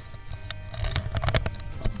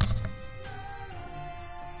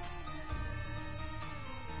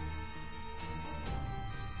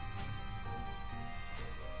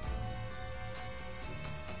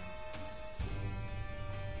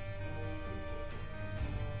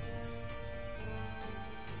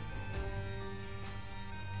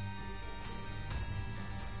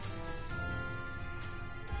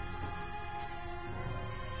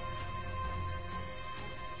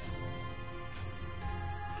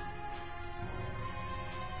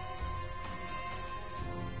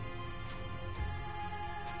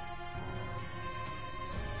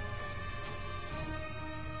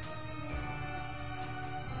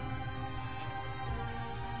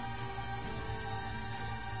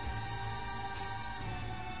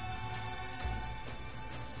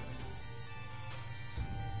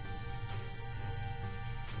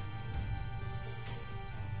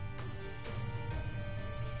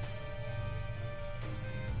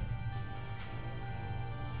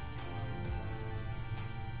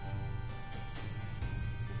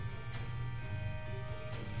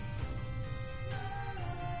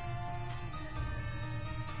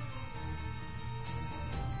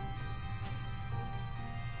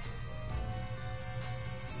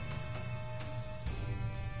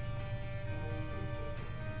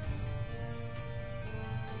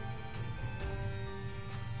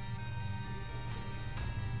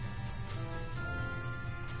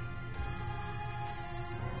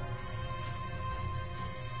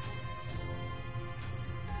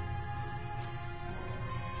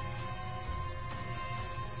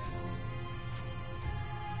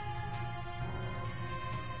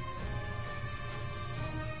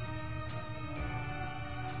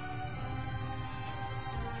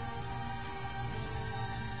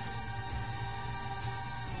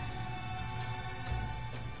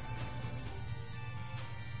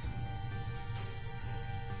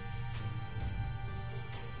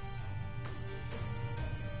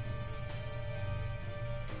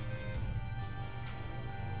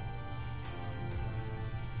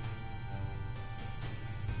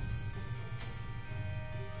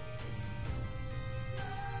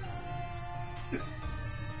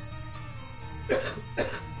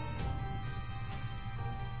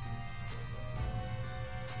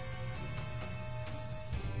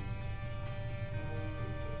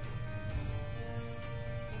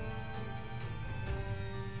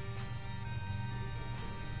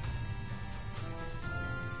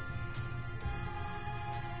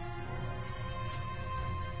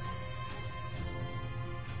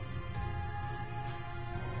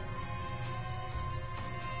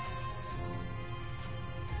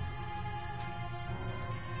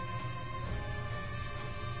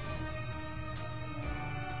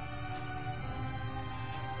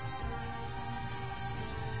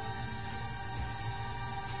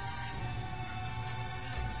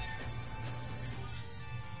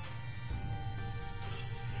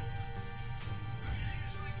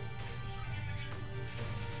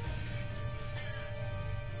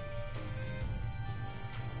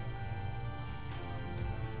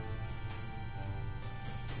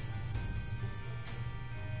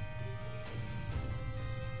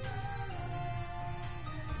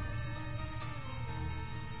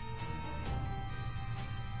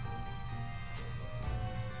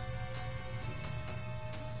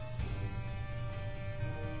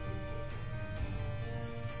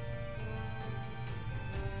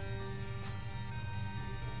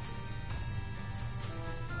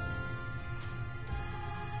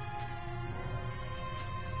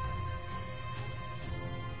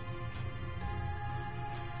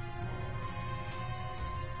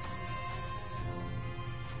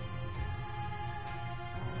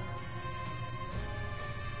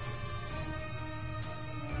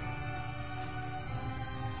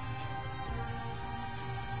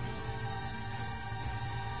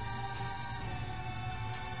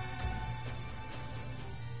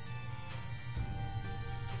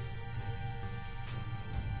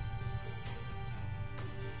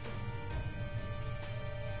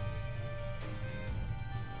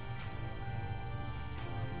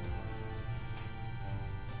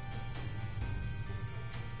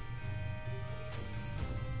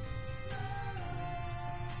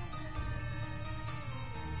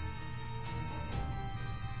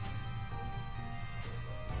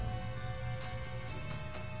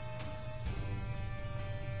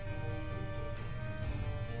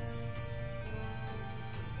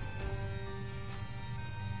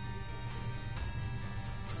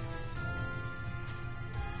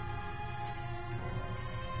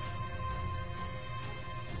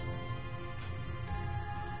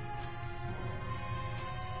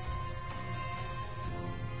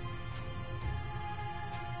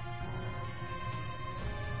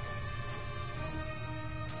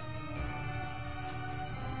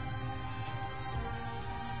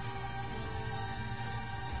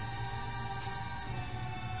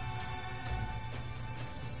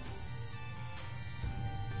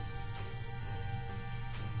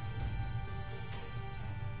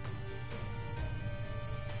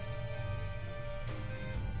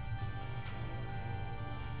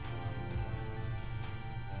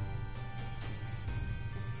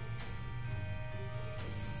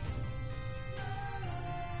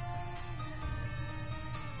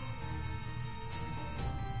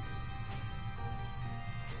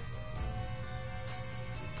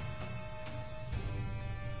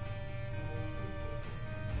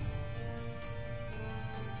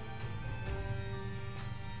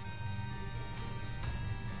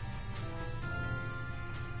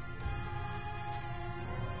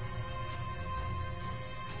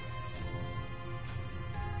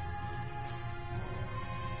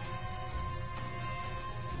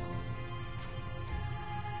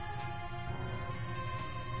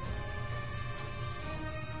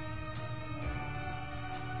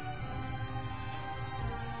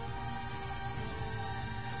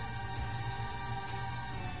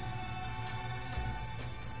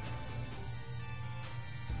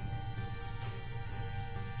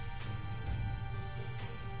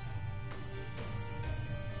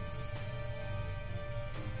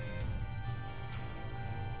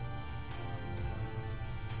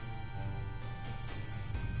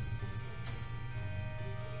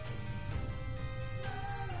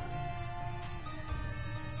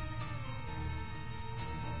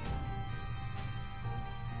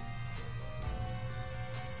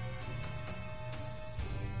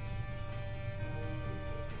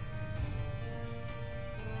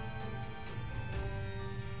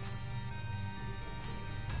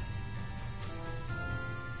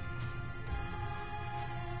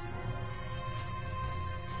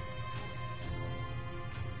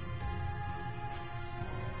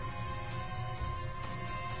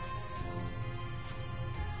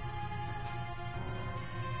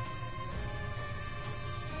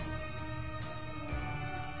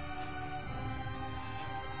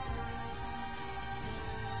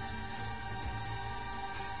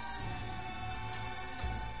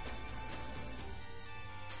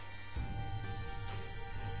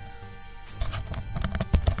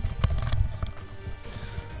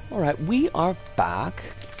 Alright, we are back,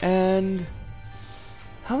 and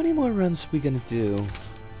how many more runs are we gonna do?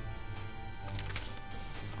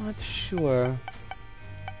 Not sure.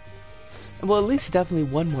 Well, at least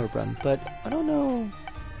definitely one more run, but I don't know.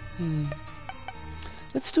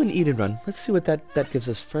 Let's do an Eden run. Let's see what that gives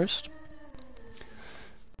us first.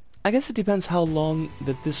 I guess it depends how long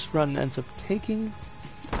that this run ends up taking,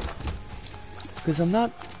 because I'm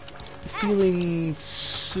not feeling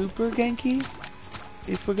super ganky,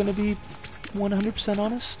 if we're gonna be 100%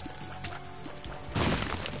 honest.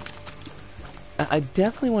 I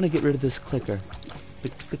definitely want to get rid of this clicker.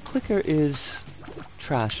 The clicker is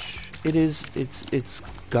trash. It's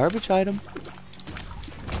garbage item.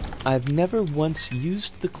 I've never once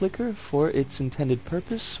used the clicker for its intended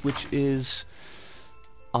purpose, which is,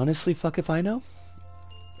 honestly, fuck if I know.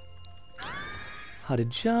 How to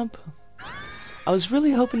jump. I was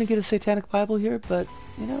really hoping to get a Satanic Bible here, but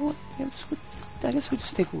you know what? I guess we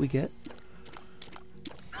just take what we get.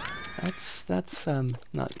 That's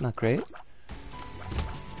not great.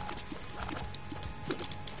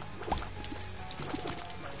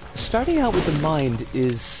 Starting out with the mind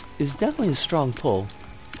is definitely a strong pull,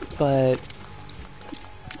 but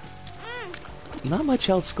not much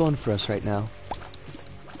else going for us right now.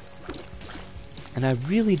 And I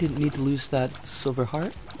really didn't need to lose that silver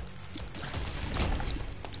heart.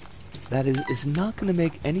 That is not going to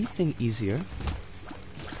make anything easier.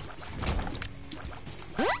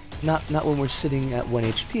 Not when we're sitting at 1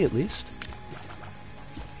 HP at least.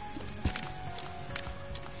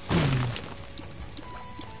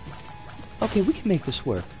 Okay, we can make this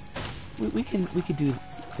work. We can do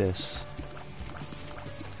this.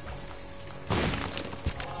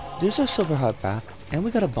 There's our silver heart back, and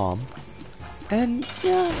we got a bomb. And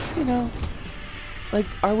yeah, you know, like,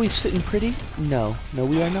 are we sitting pretty? No,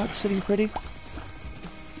 we are not sitting pretty.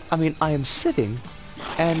 I mean, I am sitting,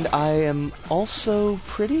 and I am also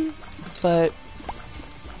pretty, but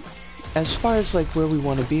as far as like where we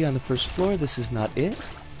want to be on the first floor, this is not it.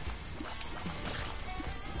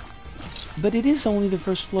 But it is only the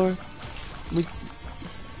first floor. We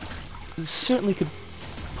certainly could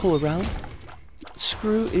pull around.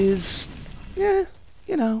 Screw is, yeah,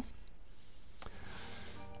 you know.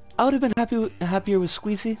 I would have been happier with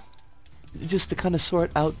Squeezy, just to kind of sort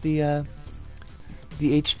out the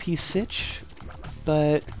HP sitch.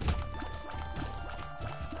 But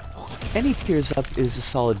any tears up is a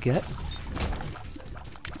solid get.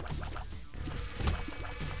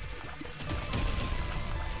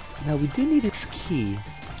 Now we do need its key,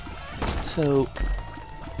 so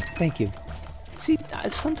thank you. See,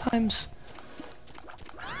 sometimes,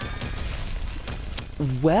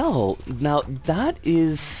 well, now that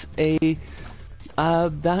is a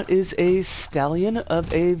stallion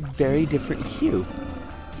of a very different hue.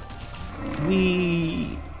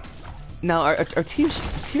 Now our tier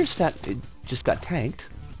stat just got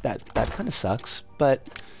tanked. That kind of sucks,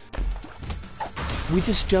 but we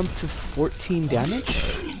just jumped to 14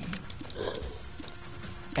 damage.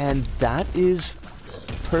 And that is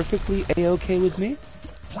perfectly a-okay with me.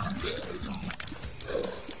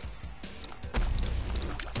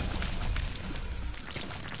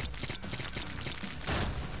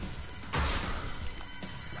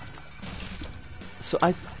 So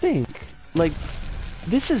I think, like,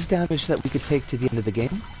 this is damage that we could take to the end of the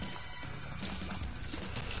game.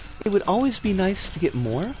 It would always be nice to get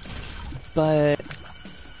more, but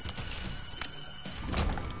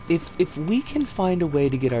if we can find a way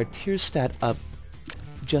to get our tier stat up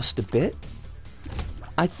just a bit,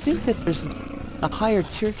 I think that there's a higher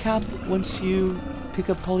tier cap once you pick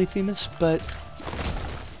up Polyphemus, but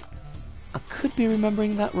I could be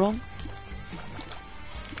remembering that wrong.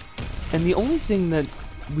 And the only thing that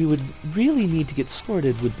we would really need to get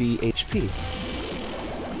sorted would be HP.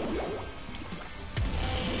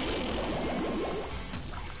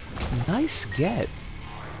 Nice get.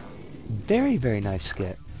 Very, very nice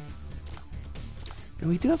get. And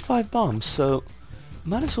we do have 5 bombs, so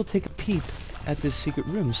might as well take a peep at this secret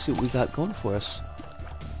room, see what we got going for us.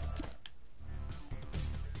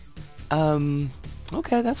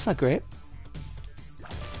 Okay, that's not great.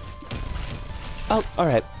 Oh,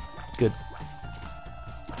 alright. Good.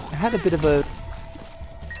 I had a bit of a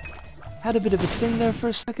thing there for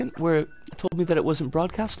a second where it told me that it wasn't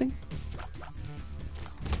broadcasting.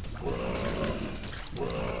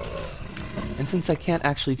 And since I can't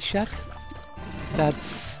actually check,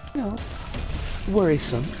 that's, you know,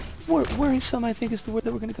 worrisome. Worrisome, I think, is the word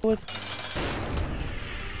that we're gonna go with.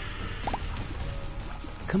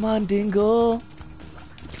 Come on, Dingle.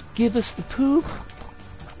 Give us the poop.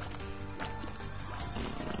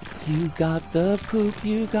 You got the poop,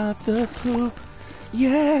 you got the poop.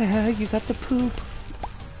 Yeah, you got the poop.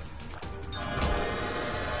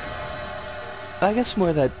 I guess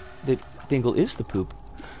more that Dingle is the poop.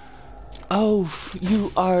 Oh,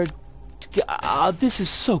 you are... this is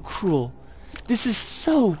so cruel. This is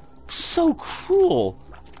so cruel.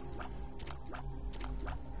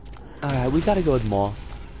 Alright, we gotta go with Maul.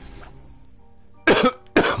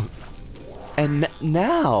 And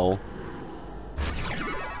now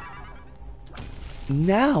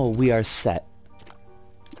we are set.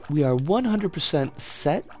 We are 100%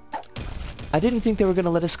 set. I didn't think they were gonna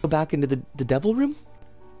let us go back into the devil room.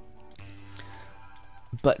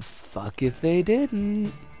 But fuck if they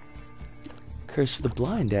didn't. Curse of the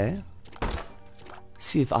blind, eh?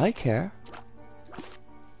 See if I care.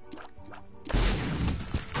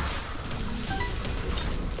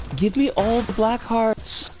 Give me all the black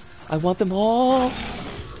hearts. I want them all.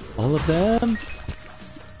 All of them.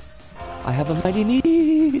 I have a mighty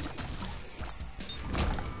need.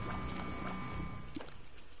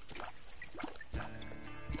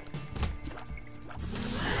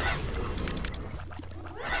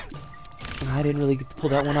 I didn't really get to pull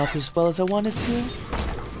that one off as well as I wanted to.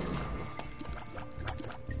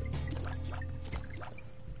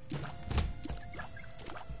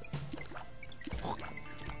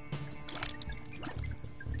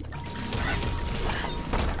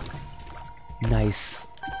 Nice.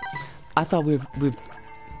 I thought we're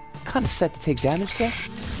kind of set to take damage there.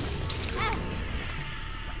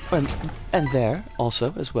 And there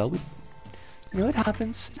also as well. You know, it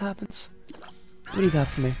happens. It happens. What do you got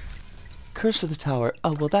for me? Curse of the Tower.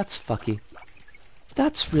 Oh, well, that's fucky.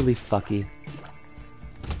 That's really fucky.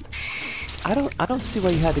 I don't see why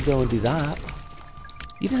you had to go and do that.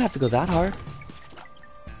 You didn't have to go that hard.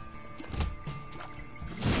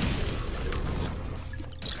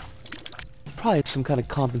 Probably some kind of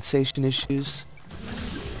compensation issues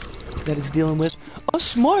that it's dealing with. Oh,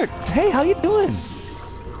 smart! Hey, how you doing?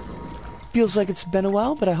 Feels like it's been a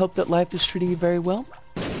while, but I hope that life is treating you very well.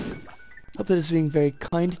 Hope that it's being very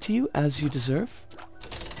kind to you, as you deserve.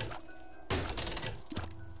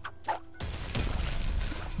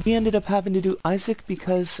 We ended up having to do Isaac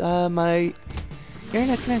because my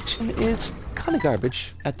internet connection is kind of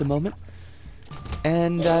garbage at the moment.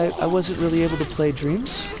 And I wasn't really able to play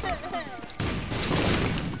Dreams.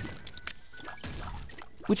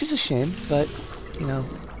 Which is a shame, but, you know,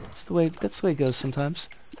 that's the way it goes sometimes.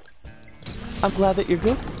 I'm glad that you're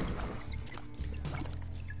good.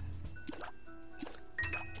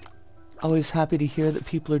 Always happy to hear that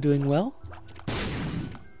people are doing well.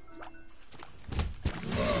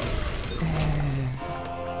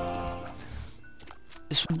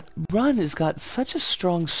 This run has got such a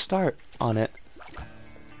strong start on it.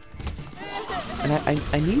 And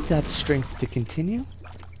I need that strength to continue.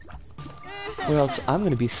 Or else I'm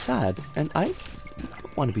gonna be sad. And I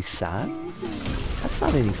don't want to be sad. That's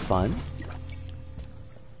not any fun.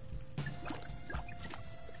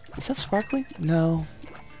 Is that sparkly? No.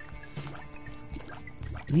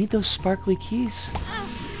 Need those sparkly keys.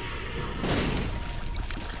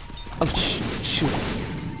 Oh, shoot.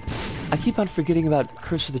 I keep on forgetting about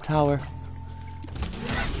Curse of the Tower.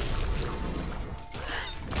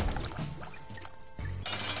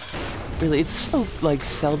 Really, it's so, like,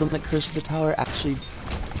 seldom that Curse of the Tower actually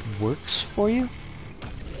works for you.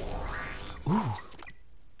 Ooh.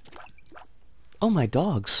 Oh, my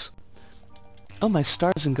dogs. Oh, my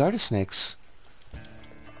stars and garter snakes.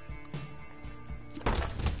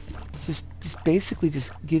 Just basically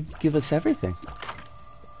just give us everything.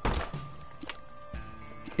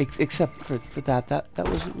 Except for that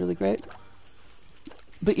wasn't really great.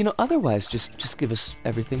 But, you know, otherwise, just give us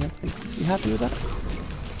everything. I think. You happy with that?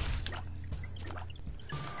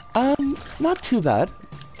 Not too bad.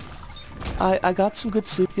 I got some good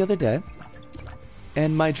sleep the other day.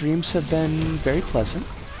 And my dreams have been very pleasant.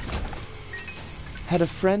 Had a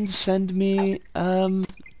friend send me,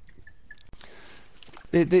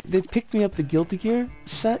 they picked me up the Guilty Gear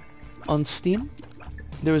set on Steam.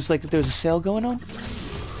 There was a sale going on.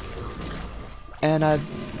 And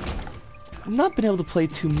I've not been able to play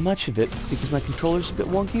too much of it because my controller's a bit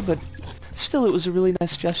wonky, but still it was a really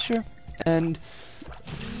nice gesture. And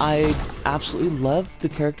I absolutely love the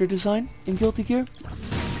character design in Guilty Gear.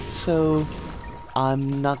 So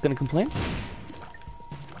I'm not gonna complain.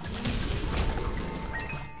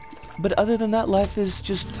 But other than that, life is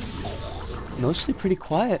just mostly pretty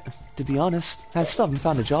quiet, to be honest. I still haven't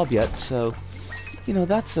found a job yet, so, you know,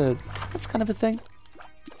 that's kind of a thing.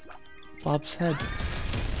 Bob's head.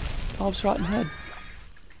 Bob's rotten head.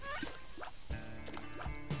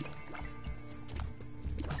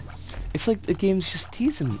 It's like the game's just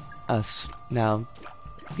teasing us now.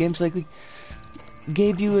 The game's like,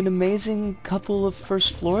 gave you an amazing couple of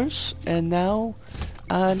first floors, and now,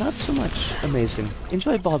 not so much amazing.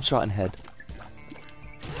 Enjoy Bob's Rotten Head.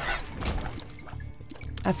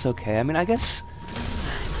 That's okay. I mean, I guess,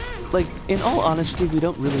 like, in all honesty, we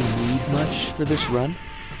don't really need much for this run.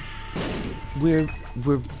 We're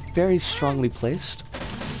very strongly placed.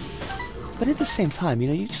 But at the same time, you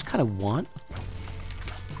know, you just kind of want.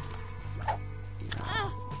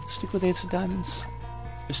 Stick with Ace of Diamonds.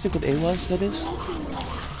 Or stick with AWAS, that is.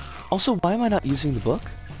 Also, why am I not using the book?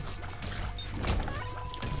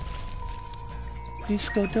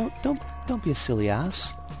 Disco, don't be a silly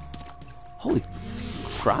ass. Holy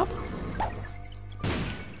crap.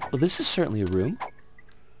 Well, this is certainly a room.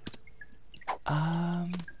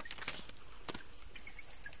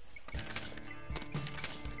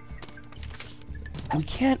 We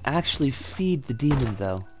can't actually feed the demon,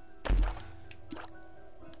 though.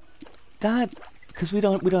 That, because we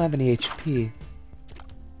don't have any HP.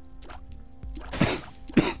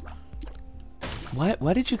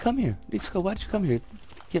 Why did you come here? Disco, why did you come here?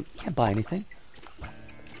 You can't buy anything.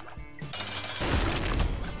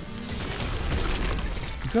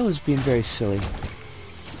 The girl is being very silly.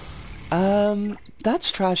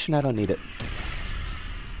 That's trash and I don't need it.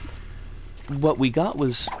 What we got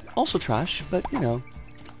was also trash, but, you know.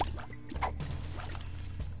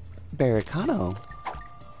 Barricano.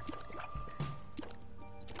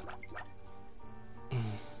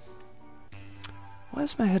 Why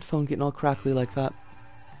is my headphone getting all crackly like that?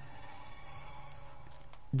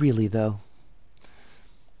 Really, though.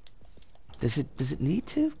 Does it need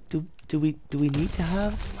to? Do we need to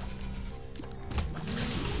have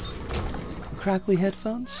crackly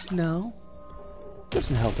headphones? No.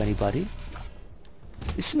 Doesn't help anybody.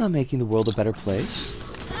 This is not making the world a better place.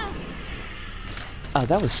 Oh,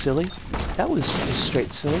 that was silly. That was just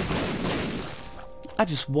straight silly. I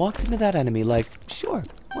just walked into that enemy like, sure,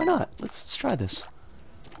 why not? Let's try this.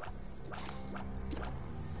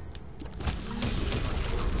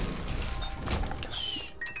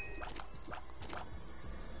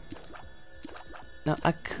 Now,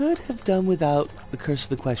 I could have done without the Curse of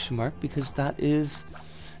the Question Mark, because that is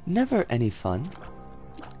never any fun.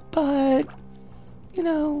 But, you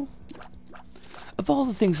know, of all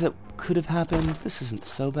the things that could have happened, this isn't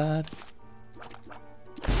so bad.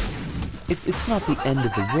 It's not the end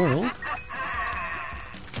of the world.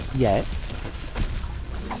 Yet.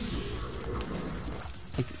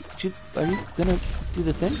 Like, are you gonna do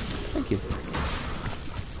the thing? Thank you.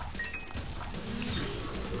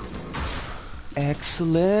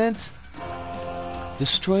 Excellent.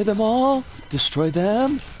 Destroy them all. Destroy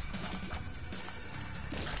them.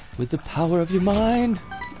 With the power of your mind.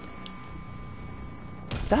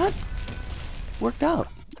 That worked out,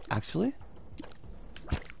 actually.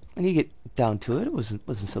 And you get down to it, it wasn't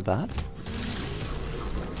so bad.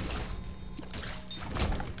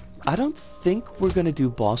 I don't think we're gonna do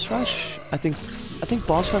boss rush. I think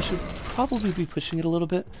boss rush would probably be pushing it a little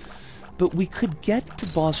bit. But we could get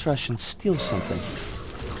to boss rush and steal something.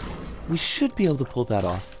 We should be able to pull that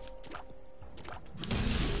off.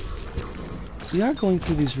 We are going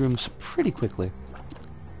through these rooms pretty quickly.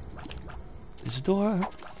 There's a door.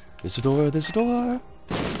 There's a door. There's a door.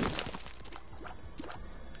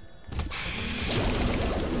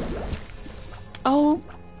 Oh,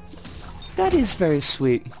 that is very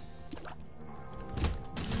sweet.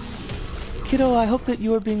 Kiddo, I hope that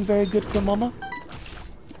you are being very good for Mama.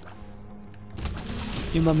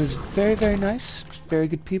 Your mom is very, very nice, very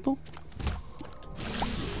good people.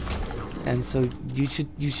 And so you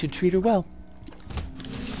should treat her well.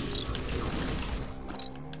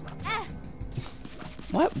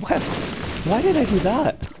 Why did I do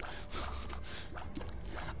that?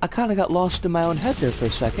 I kind of got lost in my own head there for a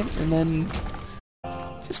second, and then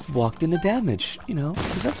just walked into damage, you know,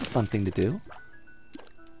 because that's a fun thing to do.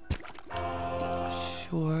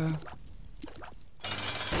 Sure.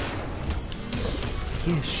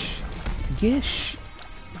 Gish. Gish.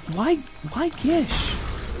 Why Gish?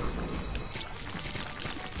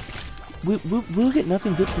 We'll get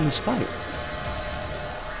nothing good from this fight.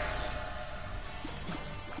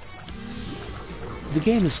 The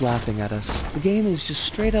game is laughing at us. The game is just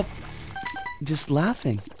straight up just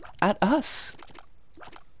laughing at us.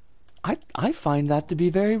 I find that to be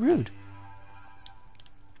very rude.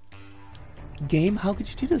 Game, how could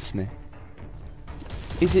you do this to me?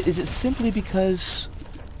 Is it simply because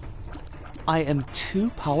I am too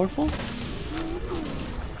powerful?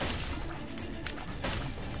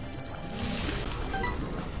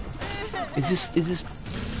 Is this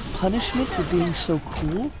punishment for being so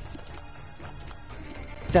cool?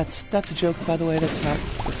 That's a joke, by the way. That's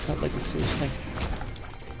not like a serious thing.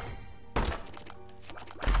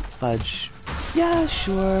 Fudge. Yeah,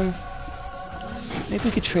 sure. Maybe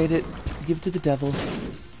we could trade it. Give it to the devil.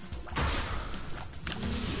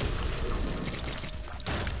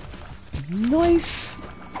 Nice!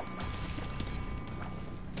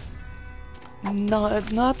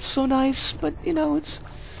 Not so nice, but you know, it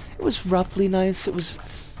was roughly nice. It was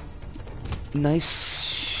nice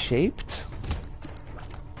shaped.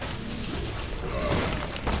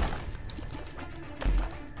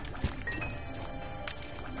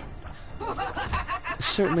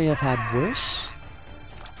 Certainly I've had worse.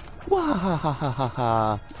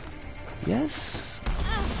 Wahahahaha. Yes.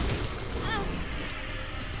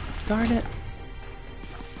 Darn it.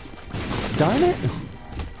 Darn it.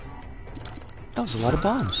 That was a lot of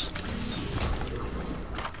bombs.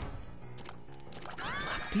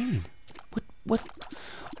 Bean.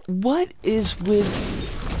 What is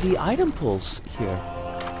with the item pulls here?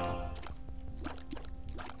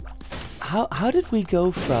 How did we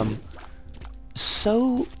go from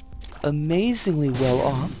so amazingly well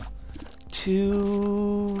off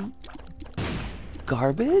to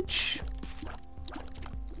garbage?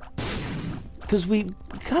 Because we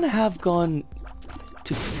kind of have gone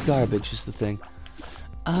to garbage is the thing.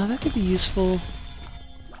 That could be useful.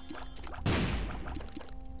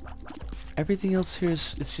 Everything else here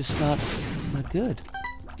is, it's just not good.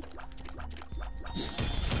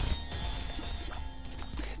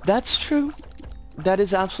 That's true. That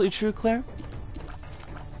is absolutely true, Claire.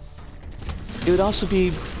 It would also be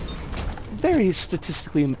very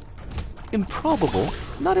statistically improbable,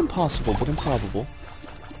 not impossible, but improbable.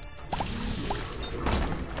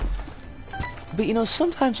 But you know,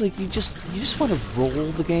 sometimes like you just want to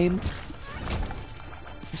roll the game.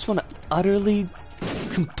 You just want to utterly,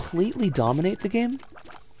 completely dominate the game.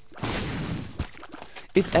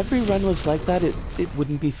 If every run was like that, it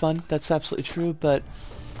wouldn't be fun. That's absolutely true. But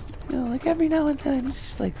you know, like every now and then, it's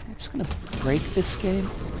just like I'm just gonna break this game.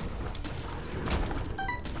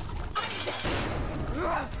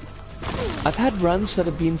 I've had runs that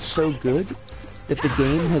have been so good that the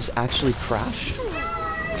game has actually crashed.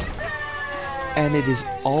 And it is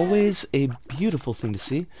always a beautiful thing to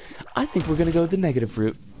see. I think we're gonna go the negative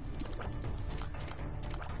route.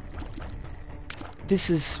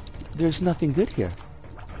 There's nothing good here.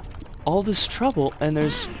 All this trouble and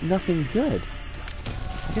there's nothing good.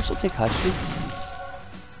 I guess we'll take Hushy.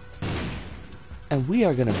 And we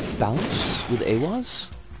are gonna bounce with AWAS.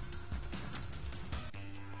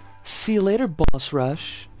 See you later, Boss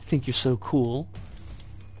Rush. Think you're so cool.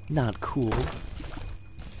 Not cool.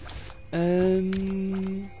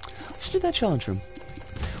 Let's do that challenge room.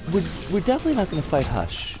 We're definitely not gonna fight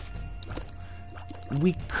Hush.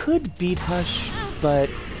 We could beat Hush, but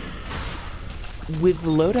with the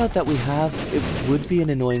loadout that we have, it would be an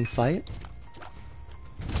annoying fight.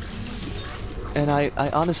 And I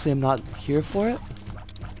honestly am not here for it.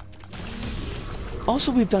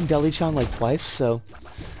 Also, we've done Deli-chan like twice, so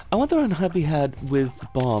I want the run Hubby had with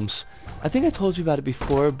bombs. I think I told you about it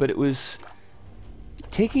before, but it was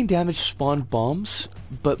taking damage spawned bombs,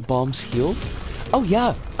 but bombs healed. Oh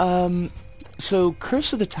yeah, so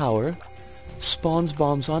Curse of the Tower spawns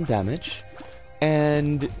bombs on damage,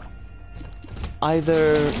 and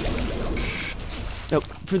either... No,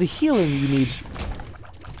 for the healing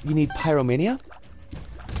you need Pyromania.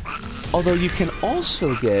 Although you can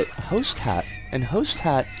also get Host Hat, and Host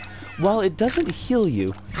Hat, while it doesn't heal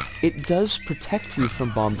you, it does protect you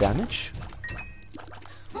from bomb damage.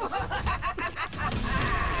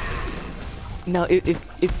 Now,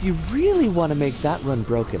 if you really want to make that run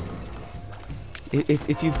broken,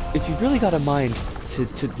 if you've really got a mind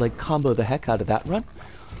to like combo the heck out of that run,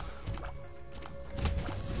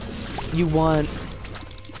 you want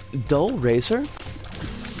Dull Razor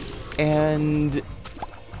and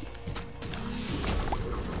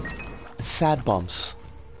Sad Bombs.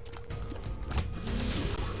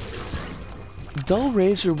 Dull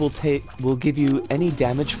Razor will give you any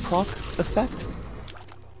damage proc effect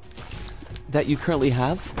that you currently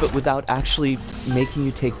have, but without actually making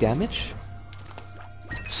you take damage.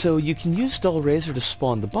 So you can use Dull Razor to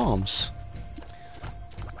spawn the bombs,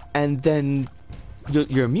 and then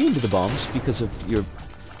you're immune to the bombs because of your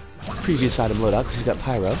previous item loadout, because you got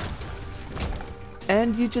Pyro,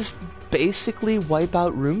 and you just basically wipe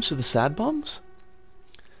out rooms with the Sad Bombs.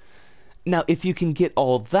 Now, if you can get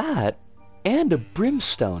all that and a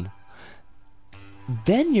Brimstone,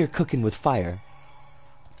 then you're cooking with fire.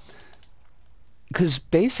 Because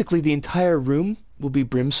basically the entire room will be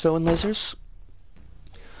Brimstone lasers.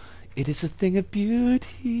 It is a thing of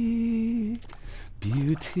beauty.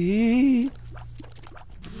 Beauty.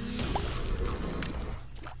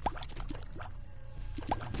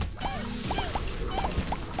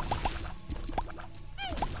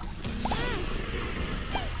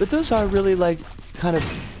 But those are really like kind of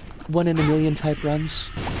 1 in a million type runs.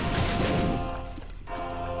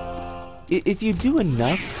 If you do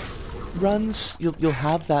enough runs, you'll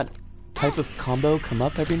have that type of combo come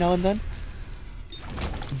up every now and then.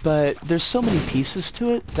 But there's so many pieces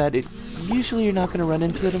to it that usually you're not going to run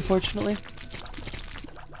into it, unfortunately.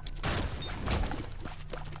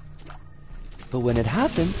 But when it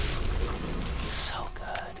happens, it's so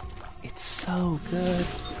good. It's so good.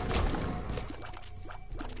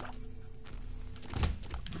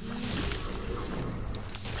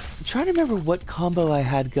 I'm trying to remember what combo I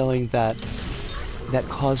had going that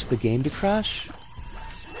caused the game to crash.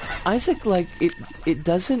 Isaac, like, it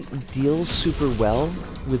doesn't deal super well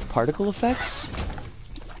with particle effects.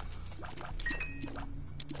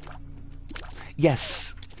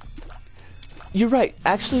 Yes. You're right.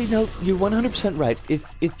 Actually, no, you're 100% right.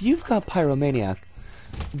 If you've got Pyromaniac,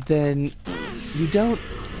 then you don't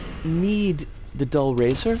need the Dull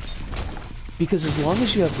Razor, because as long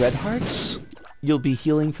as you have red hearts, you'll be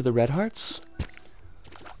healing for the red hearts.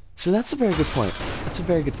 So that's a very good point. That's a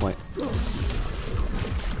very good point.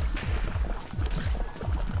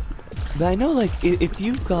 But I know, like, if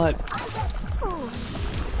you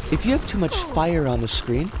have too much fire on the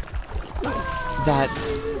screen, that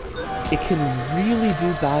it can really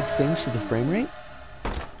do bad things to the frame rate,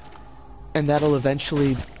 and that'll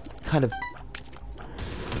eventually kind of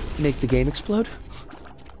make the game explode.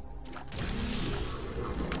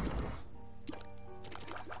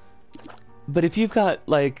 But if you've got,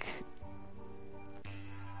 like,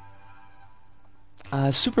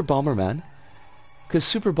 Super Bomberman, because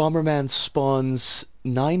Super Bomberman spawns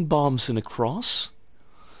 9 bombs in a cross,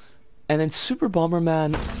 and then Super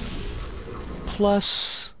Bomberman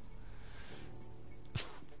plus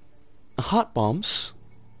hot bombs,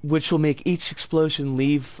 which will make each explosion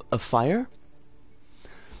leave a fire,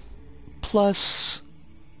 plus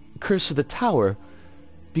Curse of the Tower,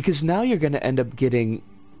 because now you're going to end up getting...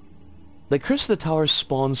 Like, Curse of the Tower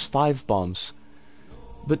spawns 5 bombs,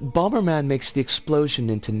 but Bomberman makes the explosion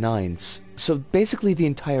into 9s. So basically the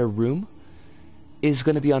entire room is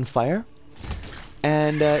going to be on fire.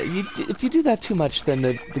 And if you do that too much, then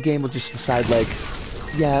the game will just decide, like,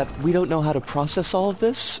 yeah, we don't know how to process all of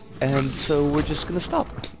this, and so we're just going to stop.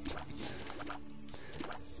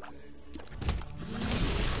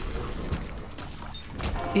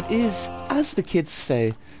 It is, as the kids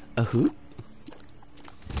say, a hoot.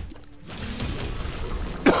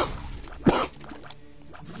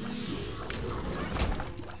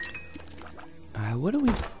 What do we...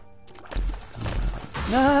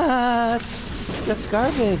 Nah, that's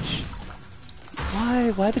garbage.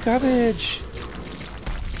 Why? Why the garbage?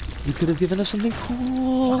 You could have given us something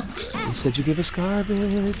cool. Instead you give us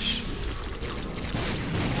garbage.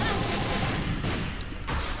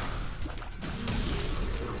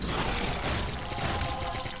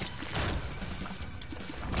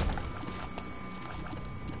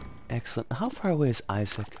 Excellent. How far away is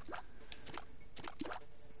Isaac?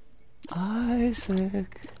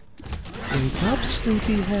 Isaac, wake up,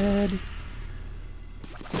 sleepyhead.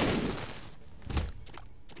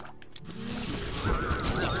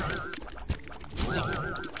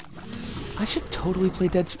 I should totally play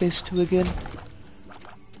Dead Space 2 again.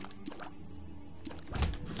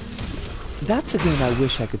 That's a game I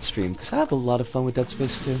wish I could stream, because I have a lot of fun with Dead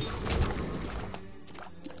Space 2.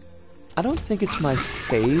 I don't think it's my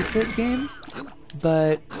favorite game,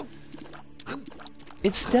 but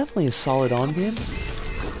it's definitely a solid on game.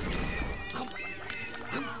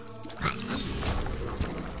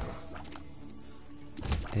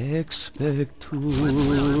 Expectus.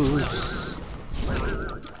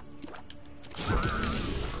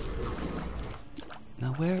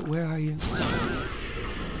 Now where are you?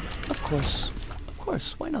 Of course,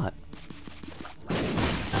 why not?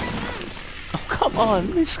 Oh, come on,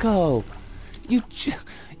 Misco! You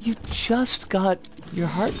just got your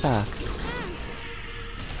heart back.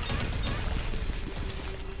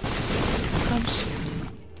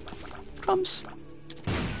 Crumbs.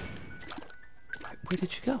 Where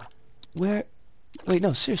did you go? Where? Wait,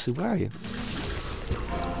 no, seriously, where are you?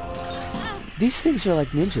 These things are like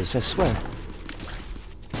ninjas, I swear.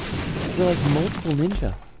 They're like multiple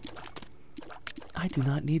ninja. I do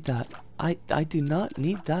not need that. I do not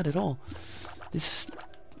need that at all. This is...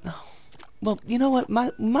 No. Well, you know what?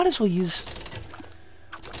 Might as well use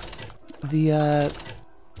the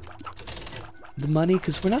money,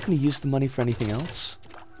 because we're not going to use the money for anything else.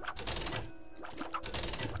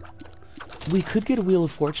 We could get a Wheel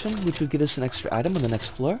of Fortune, which would get us an extra item on the next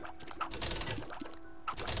floor.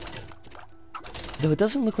 Though it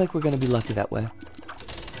doesn't look like we're going to be lucky that way.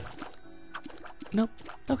 Nope.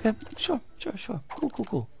 Okay. Sure.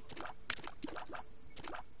 Cool.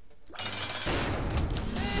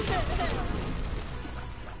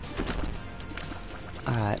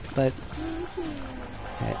 Alright, but...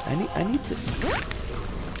 Okay, I need to...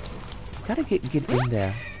 Gotta get in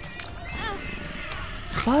there.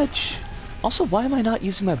 Fudge! Also, why am I not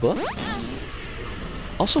using my book?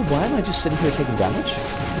 Also, why am I just sitting here taking damage?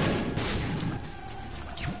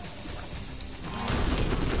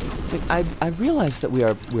 Like, I realize that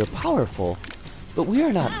we're powerful, but we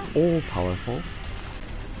are not all powerful.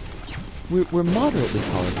 We're moderately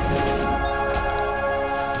powerful.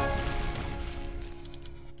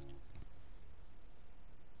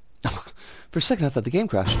 For a second, I thought the game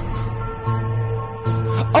crashed.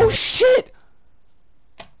 Oh shit!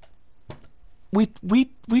 We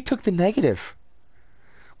took the negative.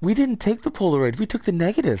 We didn't take the Polaroid. We took the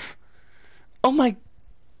negative. Oh my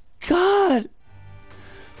god!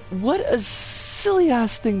 What a silly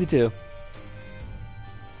ass thing to do.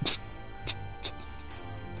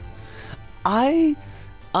 I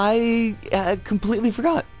completely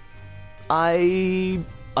forgot. I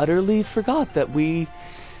utterly forgot that we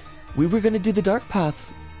were going to do the dark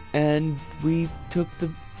path, and we took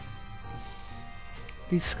the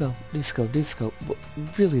disco.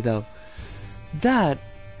 Really though, that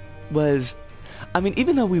was, I mean,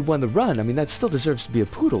 even though we won the run, I mean, that still deserves to be a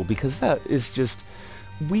poodle, because that is just,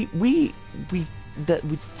 we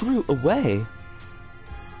threw away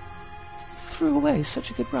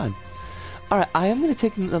such a good run. Alright, I am going to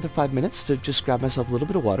take another 5 minutes to just grab myself a little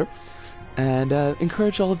bit of water, and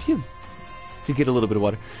encourage all of you to get a little bit of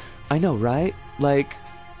water. I know, right? Like,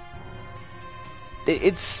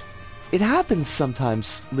 it happens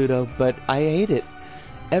sometimes, Ludo, but I hate it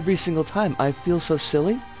every single time. I feel so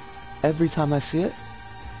silly every time I see it.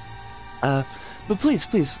 But please,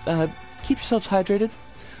 keep yourselves hydrated.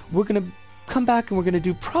 We're gonna come back and we're gonna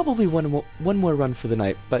do probably one more run for the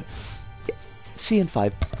night. But yeah, see you in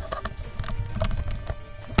 5.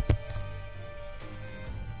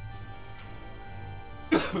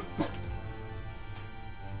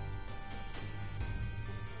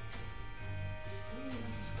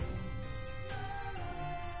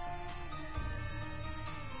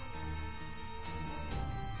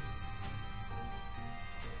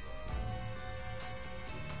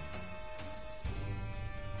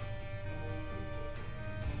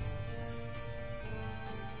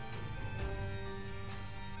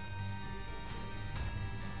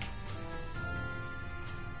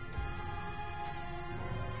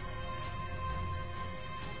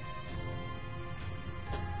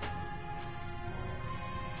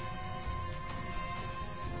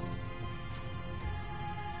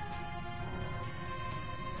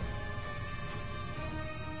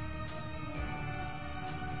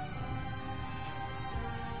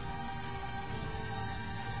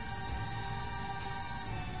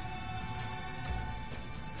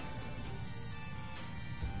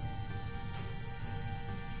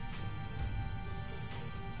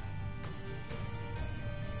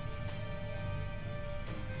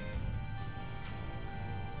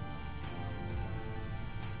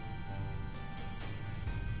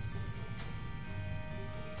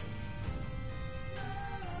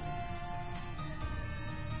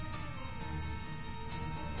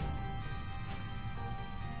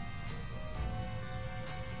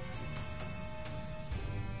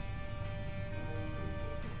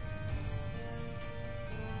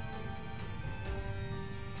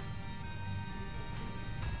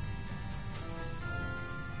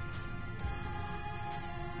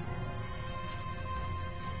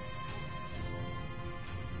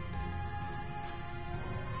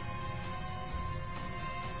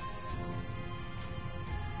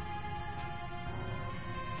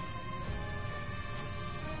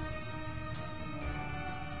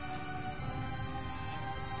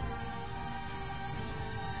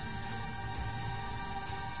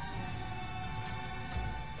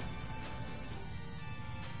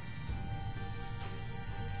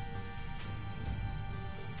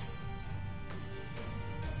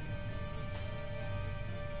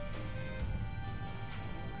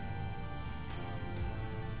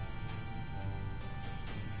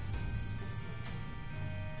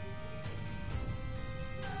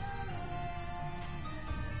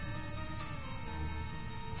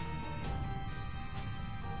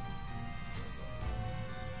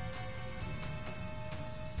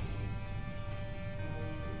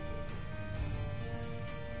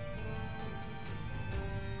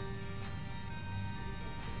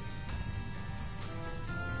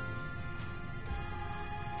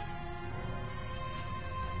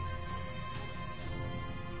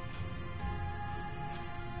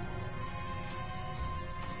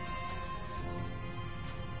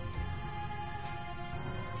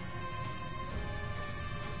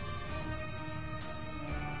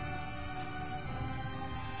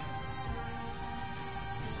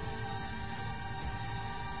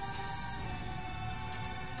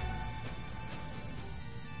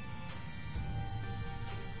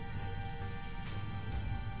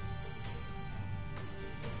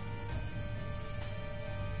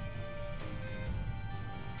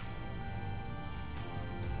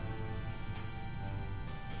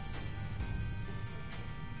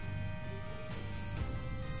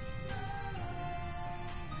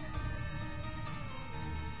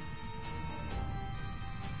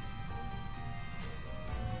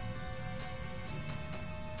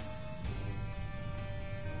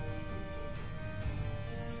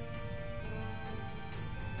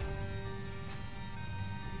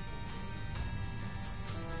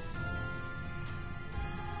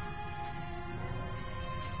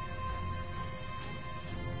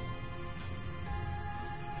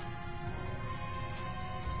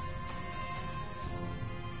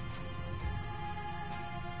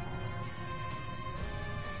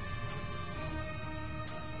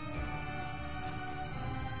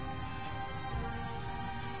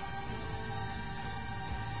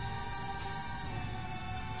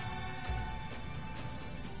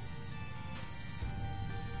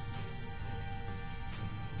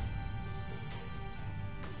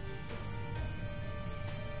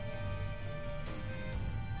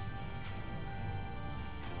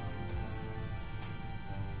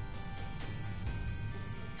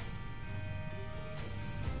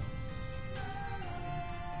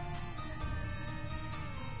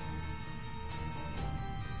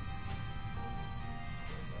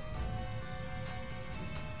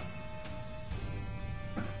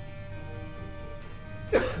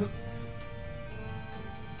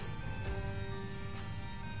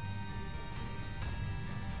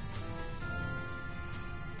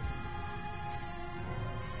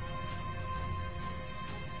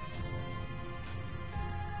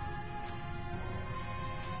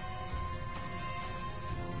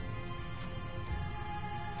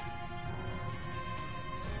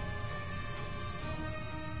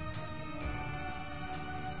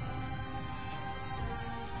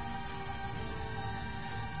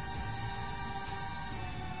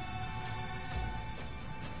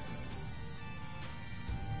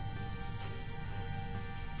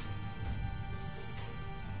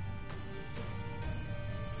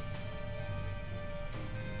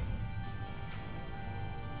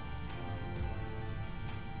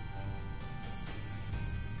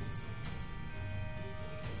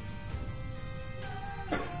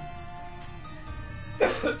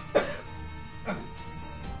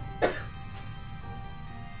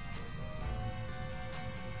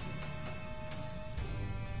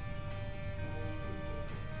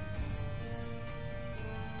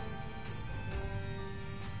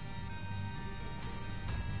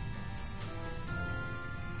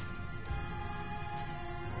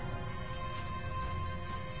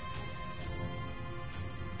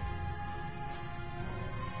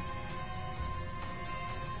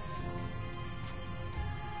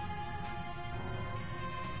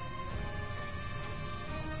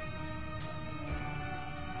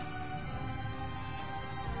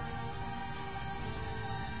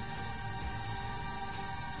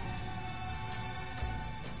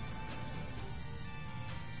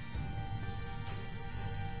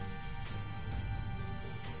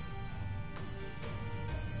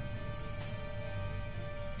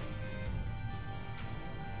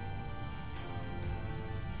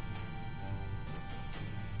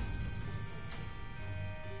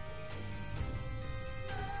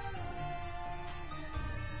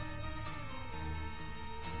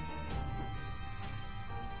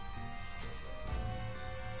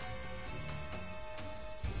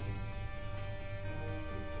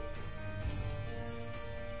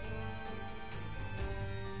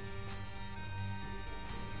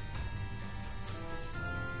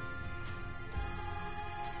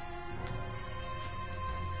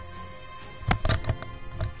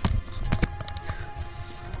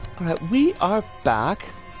 Alright, we are back.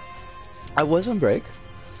 I was on break.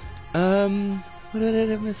 What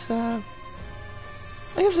did I miss? I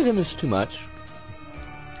guess I didn't miss too much.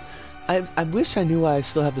 I wish I knew I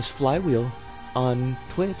still have this flywheel on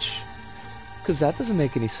Twitch, because that doesn't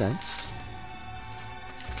make any sense.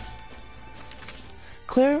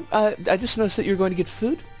 Claire, I just noticed that you're going to get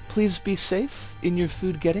food. Please be safe in your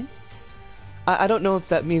food getting. I don't know if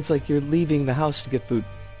that means like you're leaving the house to get food,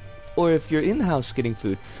 or if you're in the house getting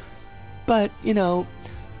food. But, you know,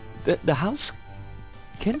 the house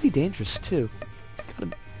can be dangerous too.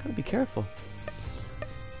 Gotta be careful.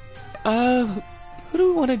 Who do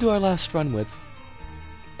we want to do our last run with?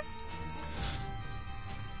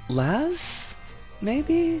 Laz?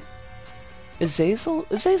 Maybe? Azazel?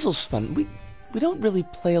 Azazel's fun. We don't really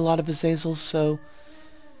play a lot of Azazel, so...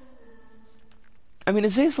 I mean,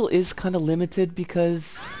 Azazel is kind of limited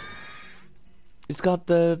because... it's got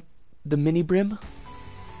the mini brim.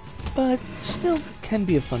 But still can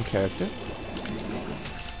be a fun character.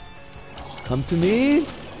 Come to me!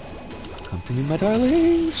 Come to me, my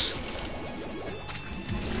darlings!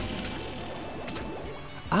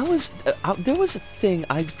 There was a thing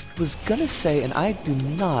I was gonna say, and I do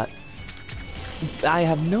not... I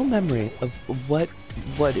have no memory of what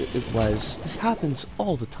it was. This happens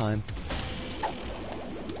all the time.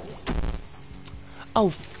 Oh,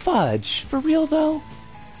 fudge! For real, though?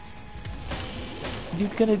 You're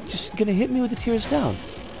gonna hit me with the tears down.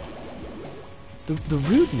 The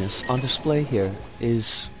rudeness on display here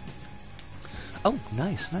is... Oh,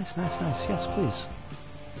 nice. Yes, please.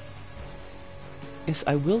 Yes,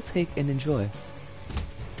 I will take and enjoy.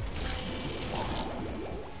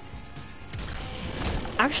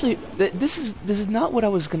 Actually, this is not what I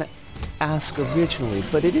was gonna ask originally,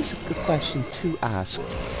 but it is a good question to ask.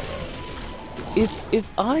 If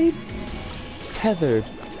I tethered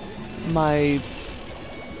my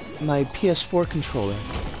PS4 controller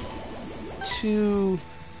to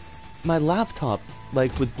my laptop,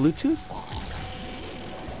 like with Bluetooth,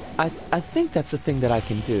 I think that's a thing that I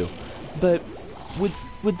can do. But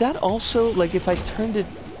would that also, like, if I turned it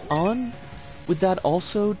on, would that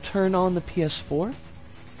also turn on the PS4?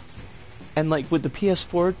 And like, would the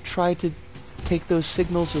PS4 try to take those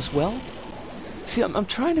signals as well? See, I'm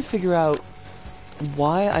trying to figure out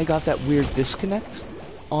why I got that weird disconnect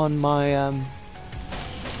on my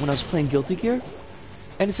when I was playing Guilty Gear,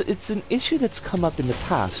 And it's an issue that's come up in the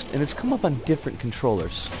past, and it's come up on different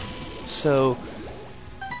controllers. So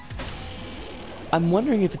I'm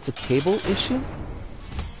wondering if it's a cable issue.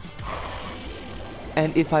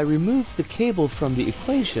 And if I remove the cable from the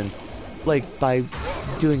equation, like by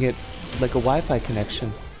doing it like a Wi-Fi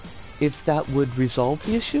connection, if that would resolve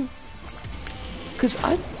the issue. Because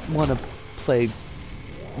I want to play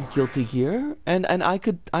Guilty Gear, and I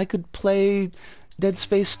could play Dead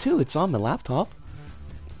Space 2. It's on my laptop.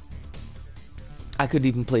 I could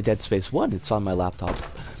even play Dead Space 1. It's on my laptop.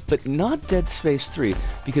 But not Dead Space 3,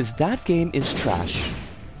 because that game is trash.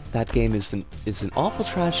 That game is an awful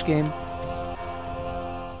trash game.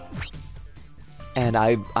 And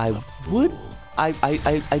I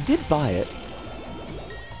did buy it,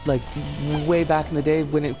 like way back in the day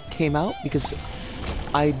when it came out, because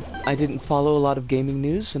I didn't follow a lot of gaming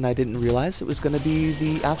news, and I didn't realize it was going to be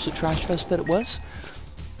the absolute trash fest that it was.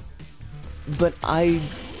 But I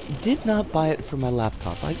did not buy it for my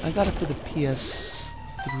laptop. I got it for the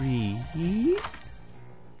PS3.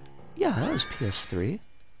 Yeah, that was PS3.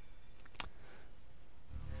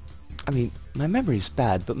 I mean, my memory's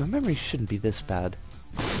bad, but my memory shouldn't be this bad.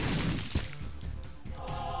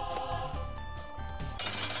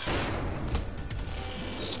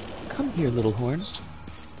 Come here, little horn.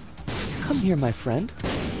 Come here, my friend.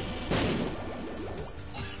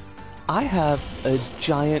 I have a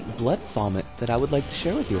giant blood vomit that I would like to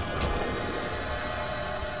share with you.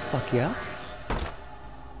 Fuck yeah.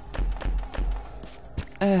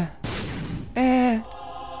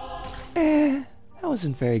 That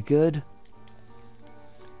wasn't very good.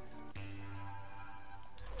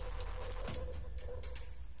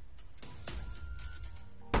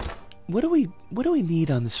 What do we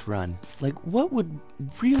need on this run? Like, what would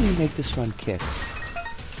really make this run kick?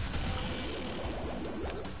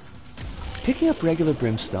 Picking up regular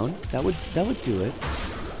brimstone, that would do it.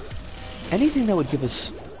 Anything that would give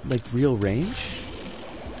us like real range,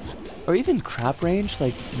 or even crap range,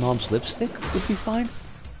 like Mom's lipstick, would be fine.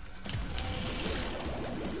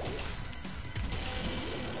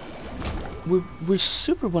 We're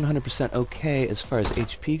super 100% okay as far as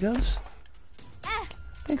HP goes.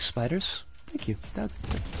 Thanks, spiders. Thank you.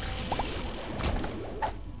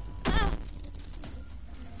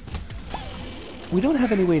 We don't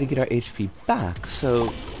have any way to get our HP back,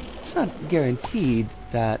 so it's not guaranteed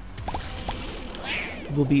that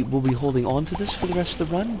we'll be holding on to this for the rest of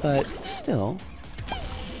the run, but still,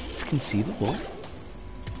 it's conceivable.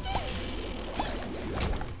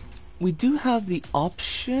 We do have the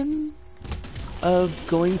option of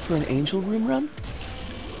going for an Angel Room run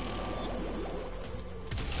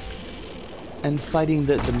and fighting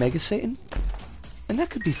the Mega Satan, and that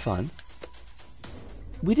could be fun.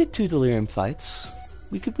 We did 2 Delirium fights.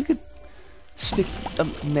 We could stick a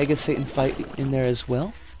Mega Satan fight in there as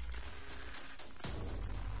well.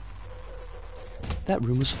 That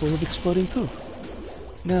room was full of exploding poop.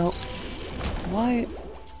 Now, why?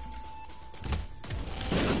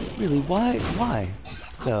 Really, why?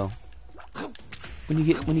 Though, when you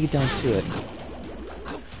get down to it,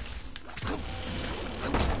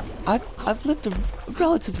 I've lived a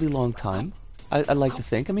relatively long time. I like to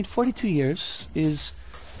think. I mean, 42 years is,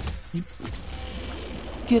 you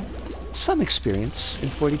get some experience in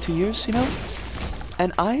 42 years, you know?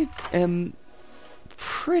 And I am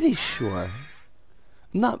pretty sure,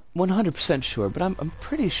 not 100% sure, but I'm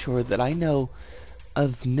pretty sure that I know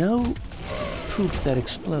of no poop that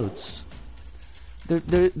explodes.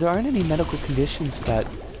 There aren't any medical conditions that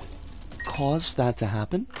cause that to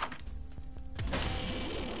happen.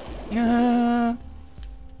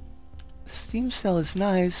 Steam Cell is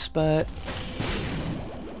nice, but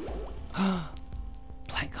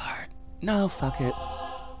blank heart. No, fuck it.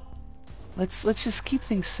 Let's just keep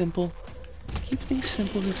things simple. Keep things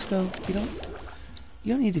simple, Risco.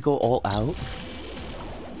 You don't need to go all out.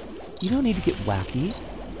 You don't need to get wacky.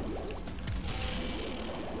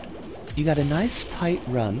 You got a nice tight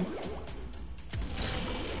run.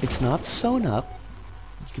 It's not sewn up.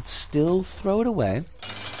 You could still throw it away.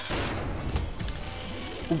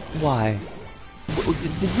 Why?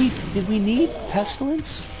 Did we need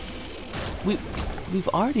pestilence? We've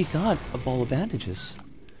already got a ball of bandages.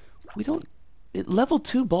 We don't. Level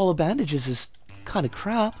 2 ball of bandages is kind of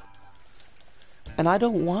crap. And I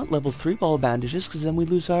don't want level 3 ball of bandages, because then we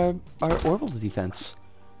lose our orbital defense.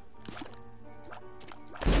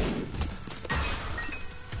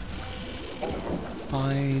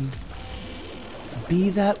 Fine. Be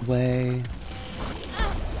that way.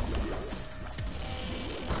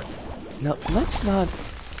 Now, let's not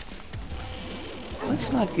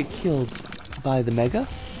get killed by the Mega,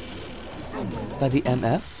 by the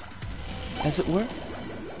MF, as it were.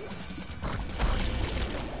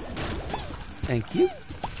 Thank you.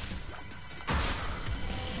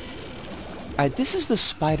 Alright, this is the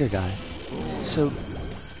spider guy. So,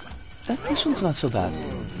 this one's not so bad.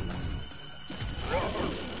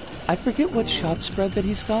 I forget what shot spread that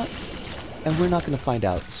he's got, and we're not going to find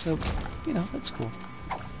out. So, you know, that's cool.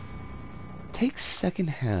 Take second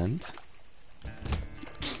hand.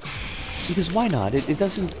 Because why not? It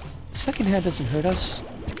doesn't... Second hand doesn't hurt us.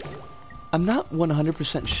 I'm not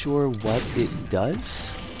 100% sure what it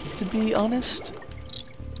does, to be honest.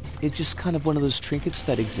 It's just kind of one of those trinkets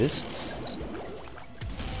that exists.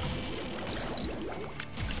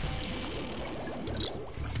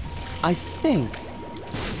 I think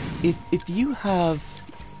if you have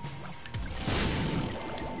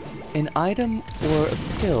an item or a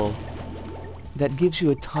pill that gives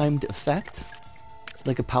you a timed effect,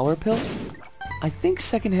 like a power pill, I think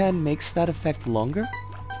secondhand makes that effect longer,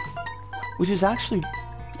 which is actually,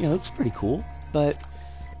 you know, it's pretty cool, but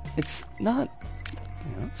it's not,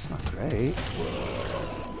 you know, it's not great.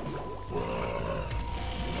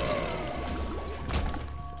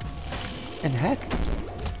 And heck,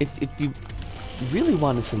 if you really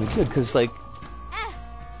wanted something good, because, like,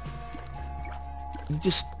 you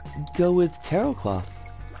just go with tarot cloth,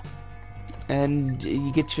 and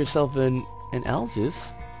you get yourself an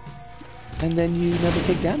Algius, and then you never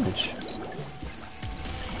take damage.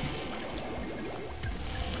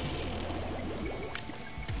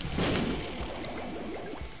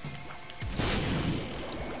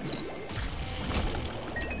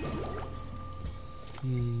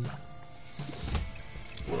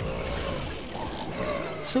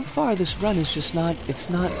 So far, this run is just not, it's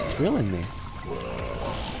not thrilling me.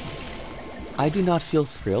 I do not feel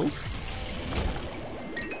thrilled.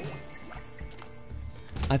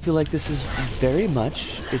 I feel like this is very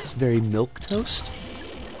much, it's very milquetoast.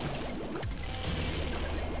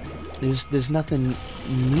 There's nothing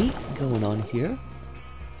neat going on here.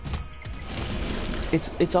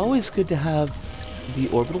 It's always good to have the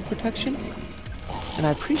orbital protection, and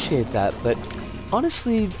I appreciate that, but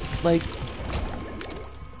honestly, like,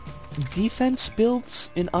 defense builds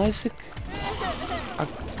in Isaac are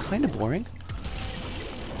kind of boring.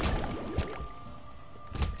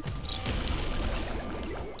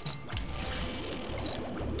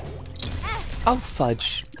 Oh,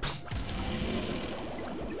 fudge.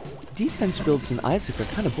 Defense builds in Isaac are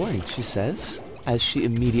kind of boring, she says, as she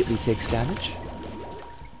immediately takes damage.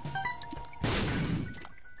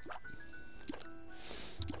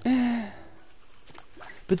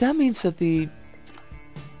 But that means that the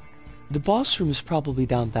boss room is probably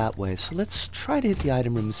down that way, so let's try to hit the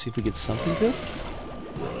item room and see if we get something good.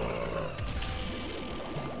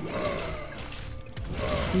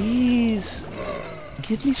 Please,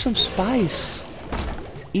 give me some spice.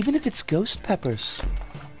 Even if it's ghost peppers,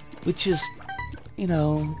 which is, you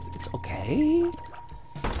know, it's okay.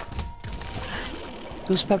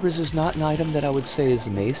 Ghost peppers is not an item that I would say is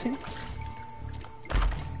amazing.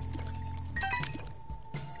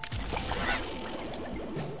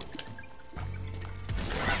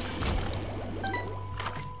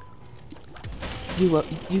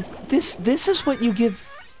 This is what you give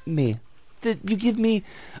me. You give me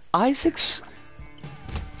Isaac's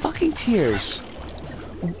fucking tears.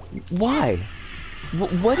 Why?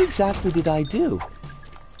 What exactly did I do?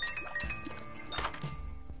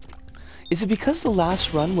 Is it because the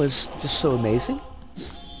last run was just so amazing?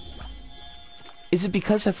 Is it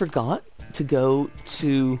because I forgot to go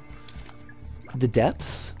to the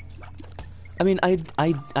depths? I mean,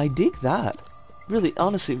 I dig that. Really,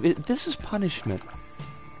 honestly, this is punishment.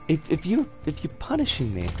 If you're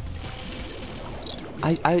punishing me,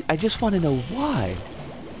 I just want to know why.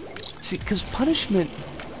 See, because punishment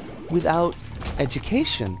without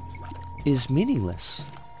education is meaningless.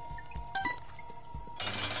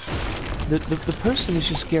 The person is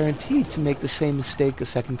just guaranteed to make the same mistake a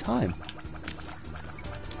second time.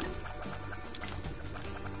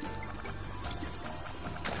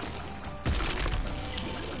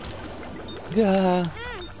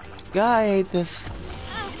 I hate this.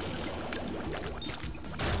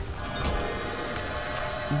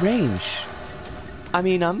 Range. I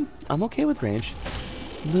mean, I'm okay with range.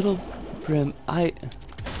 Little Brim,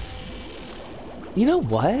 you know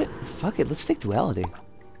what? Fuck it, let's take duality.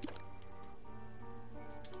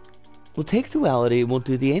 We'll take duality and we'll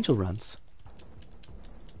do the angel runs.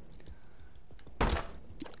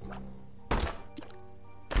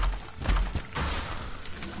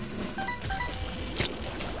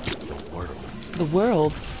 The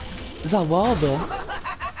world? Zawaldo.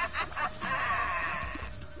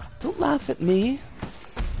 Don't laugh at me.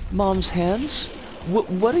 Mom's hands.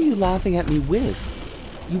 What are you laughing at me with?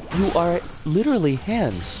 You are literally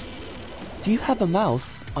hands. Do you have a mouth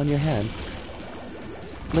on your hand?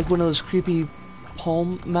 Like one of those creepy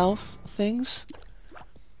palm mouth things?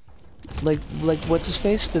 Like what's his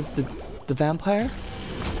face? The vampire?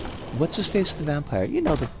 What's his face? The vampire? You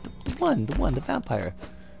know, the vampire.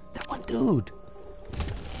 That one dude.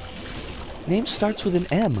 Name starts with an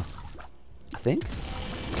M, I think.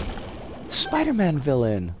 Spider-Man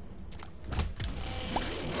villain.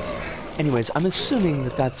 Anyways, I'm assuming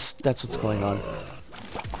that that's what's going on.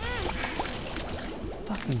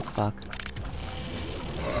 Fucking fuck.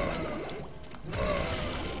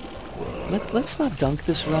 Let's not dunk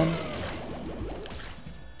this run.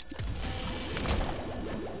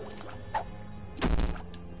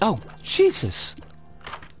 Oh, Jesus!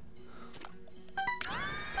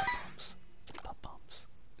 Butt bombs.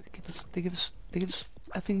 They give us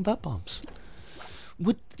effing butt bombs.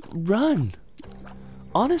 What? Run!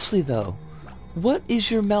 Honestly, though, what is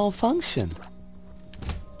your malfunction?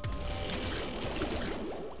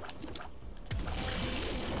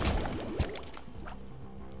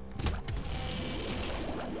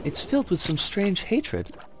 It's filled with some strange hatred.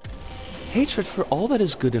 Hatred for all that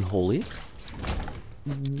is good and holy,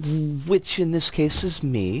 which in this case is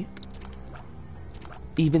me,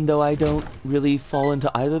 even though I don't really fall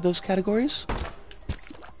into either of those categories.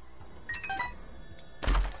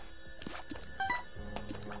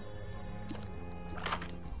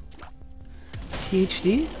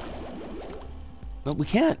 PhD? Well, we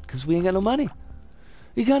can't, because we ain't got no money.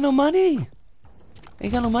 We got no money!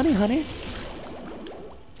 Ain't got no money, honey.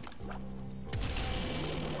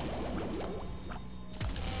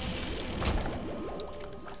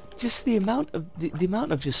 Just the amount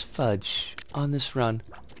of just fudge on this run.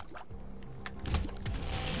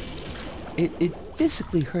 It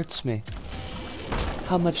physically hurts me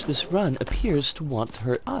how much this run appears to want to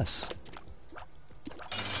hurt us.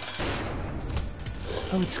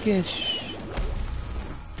 Oh, it's Gish.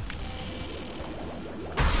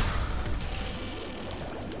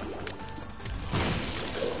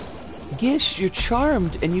 Gish, you're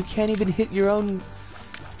charmed and you can't even hit your own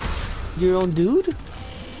dude?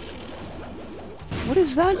 What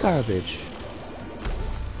is that garbage?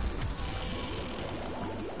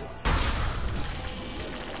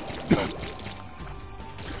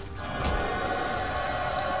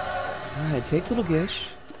 Alright, take little Gish.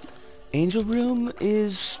 Angel Room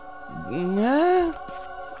is...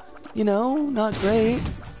 you know, not great.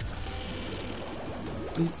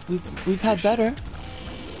 We've had better.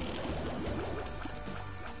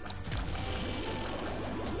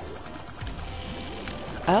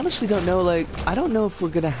 I honestly don't know, like, I don't know if we're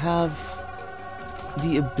gonna have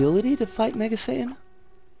the ability to fight Mega Satan.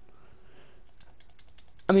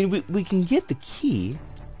 I mean, we can get the key.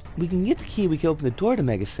 We can get the key, we can open the door to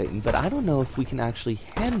Mega Satan, but I don't know if we can actually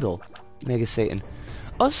handle Mega Satan.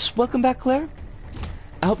 Us, welcome back, Claire.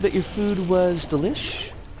 I hope that your food was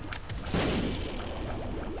delish.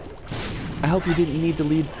 I hope you didn't need to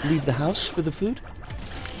leave the house for the food.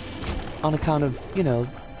 On account of, you know,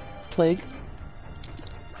 plague.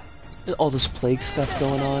 All this plague stuff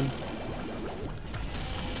going on.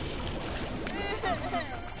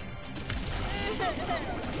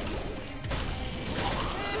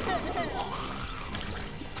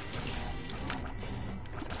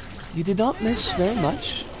 You did not miss very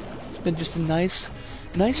much. It's been just a nice,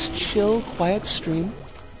 chill, quiet stream.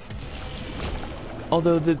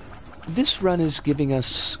 Although this run is giving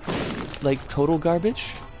us, like, total garbage.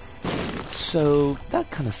 So, that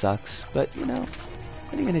kind of sucks. But, you know,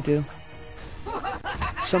 what are you gonna do?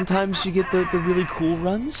 Sometimes you get the really cool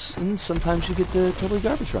runs, and sometimes you get the totally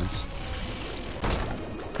garbage runs.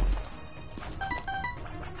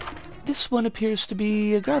 This one appears to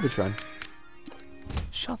be a garbage run.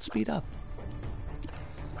 Shot speed up.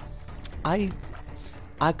 I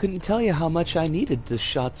couldn't tell you how much I needed the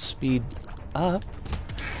shot speed up.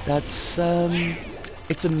 That's,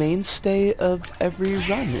 it's a mainstay of every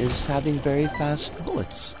run, is having very fast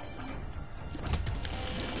bullets.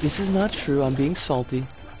 This is not true. I'm being salty.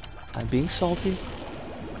 I'm being salty.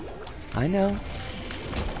 I know.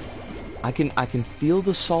 I can feel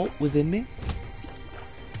the salt within me.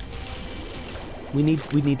 We need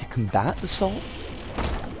to combat the salt.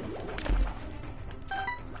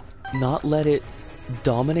 Not let it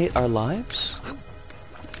dominate our lives.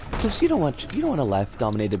 Because you don't want a life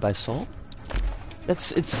dominated by salt.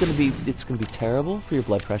 It's gonna be terrible for your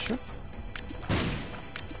blood pressure.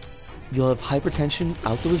 You'll have hypertension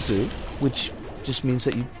out the wazoo, which just means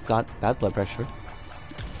that you've got bad blood pressure.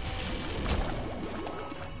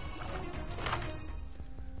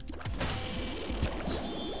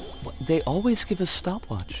 They always give us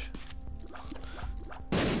stopwatch.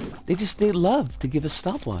 They love to give us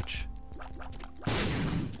stopwatch.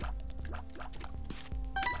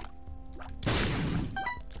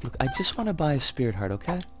 Look, I just want to buy a spirit heart,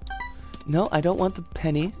 okay? No, I don't want the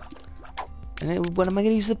penny. And then what am I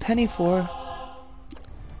going to use the penny for?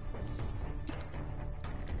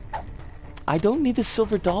 I don't need the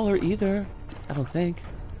silver dollar either. I don't think.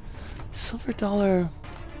 Silver dollar...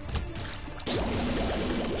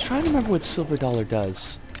 I'm trying to remember what silver dollar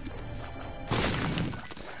does.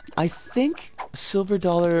 I think silver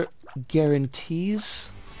dollar guarantees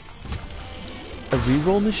a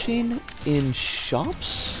reroll machine in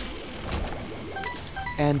shops,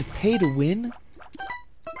 and pay to win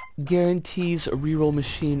guarantees a reroll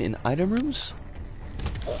machine in item rooms.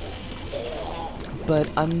 But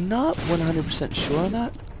I'm not 100% sure on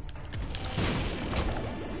that.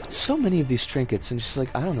 So many of these trinkets, and it's just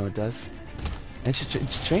like, I don't know what it does. And it's just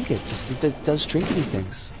it's trinket, it does trinkety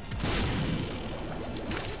things.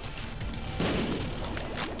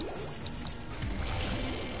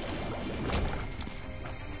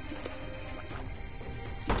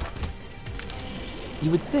 You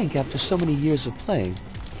would think after so many years of playing,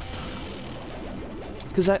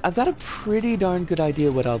 because I've got a pretty darn good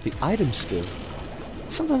idea what all the items do.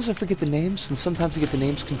 Sometimes I forget the names, and sometimes I get the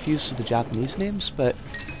names confused with the Japanese names, but,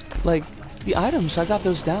 like, the items, I got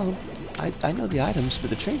those down. I know the items, but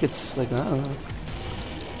the trinkets, like,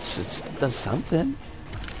 it does something.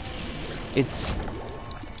 It's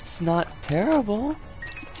not terrible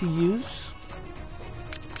to use.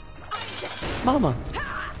 Mama!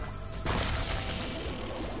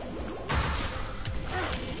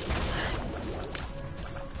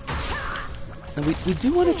 And we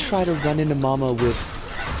do want to try to run into Mama with...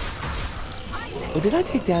 Oh, did I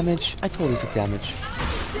take damage? I totally took damage.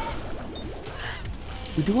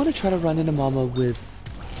 We do want to try to run into Mama with...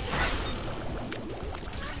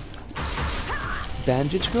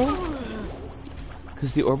 Bandage Girl?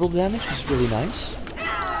 Because the orbital damage is really nice.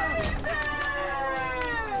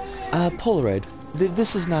 Polaroid.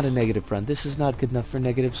 This is not a negative run. This is not good enough for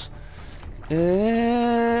negatives.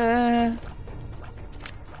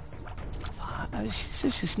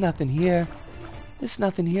 There's just nothing here. There's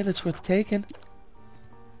nothing here that's worth taking.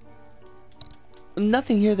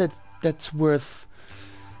 Nothing here that's worth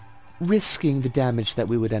risking the damage that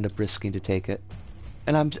we would end up risking to take it.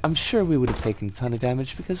 And I'm sure we would have taken a ton of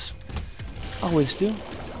damage because always do.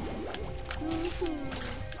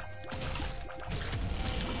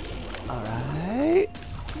 Alright.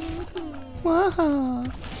 Wow.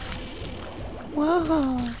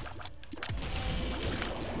 Wow.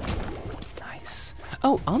 Nice.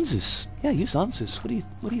 Oh, Anzus. Yeah, use Anzus. What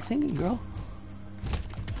are you thinking, girl?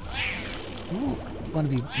 You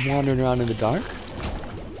want to be wandering around in the dark?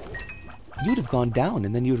 You would have gone down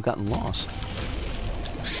and then you would have gotten lost.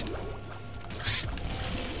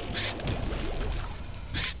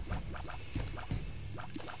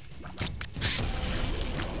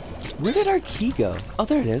 Where did our key go? Oh,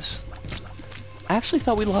 there it is. I actually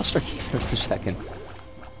thought we lost our key there for a second.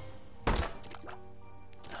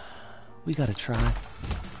 We gotta try.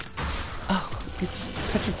 Oh, it's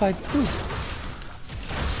petrified poop.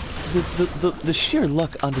 The sheer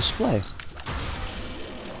luck on display.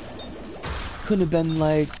 Couldn't have been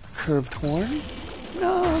like curved horn?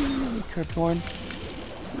 No, no need curved horn.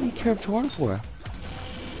 What do you need curved horn for?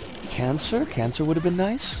 Cancer? Cancer would have been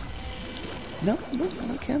nice. No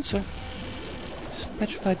cancer. Just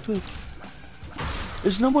petrified poop.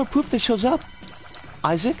 There's no more poop that shows up.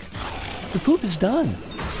 Isaac, the poop is done.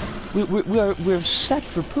 We're set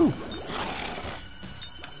for poop.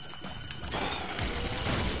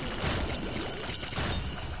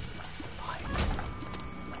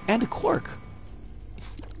 And a cork.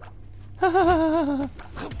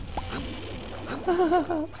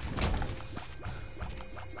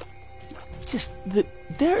 Just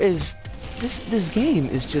this game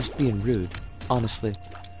is just being rude, honestly.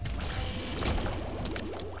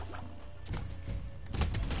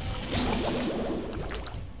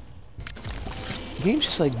 The game's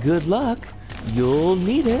just like, good luck, you'll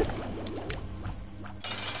need it.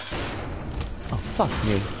 Oh, fuck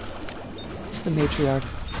me. It's the matriarch.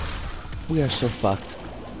 We are so fucked.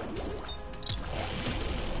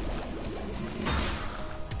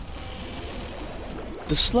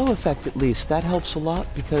 The slow effect, at least, that helps a lot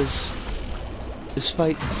because this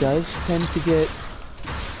fight does tend to get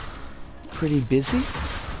pretty busy.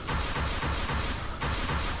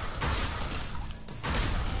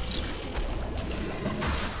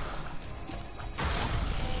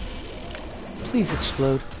 Please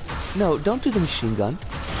explode. No, don't do the machine gun.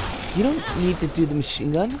 You don't need to do the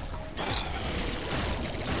machine gun.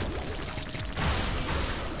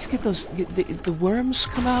 Let's get those... the worms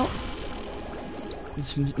come out.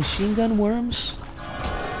 These machine gun worms.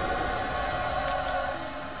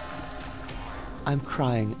 I'm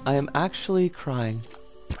crying. I am actually crying.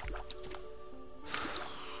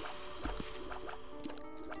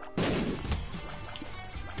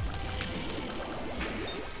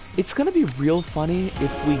 It's gonna be real funny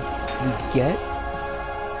if we get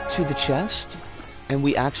to the chest and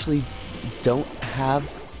we actually don't have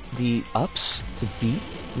the ups to beat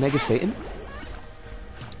Mega Satan.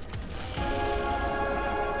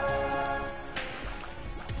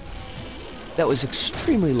 That was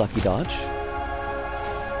extremely lucky dodge.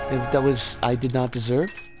 That was... I did not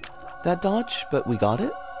deserve that dodge, but we got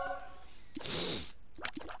it.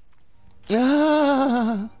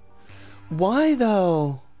 Ah! Why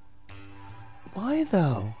though? Why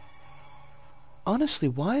though? Honestly,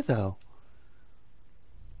 why though?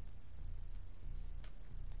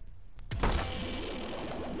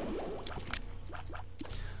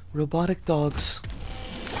 Robotic dogs.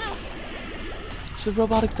 It's the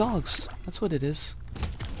robotic dogs. That's what it is.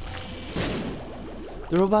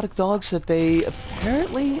 The robotic dogs that they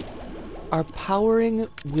apparently are powering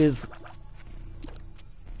with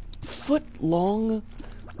foot-long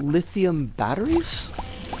lithium batteries,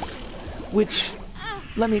 which,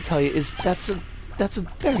 let me tell you, that's a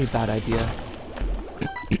very bad idea.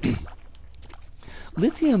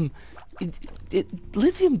 Lithium,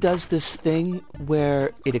 lithium does this thing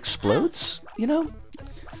where it explodes, you know?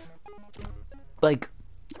 Like,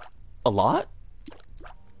 a lot?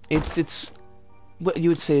 It's what you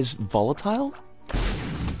would say is volatile.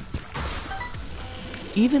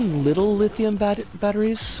 Even little lithium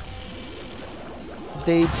batteries,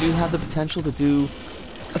 they do have the potential to do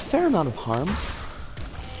a fair amount of harm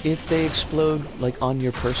if they explode, like, on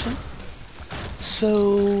your person.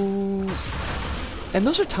 So... and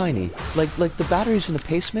those are tiny. Like the batteries in a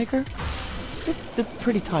pacemaker, they're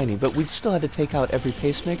pretty tiny, but we still had to take out every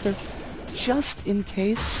pacemaker just in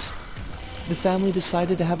case the family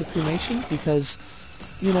decided to have a cremation, because,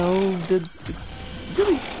 you know, the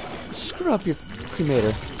really screw up your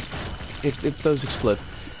cremator if those explode.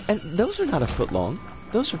 And those are not a foot long.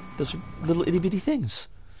 Those are little itty bitty things.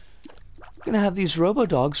 We're gonna have these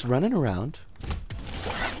robo-dogs running around.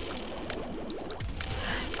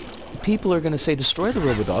 People are gonna say destroy the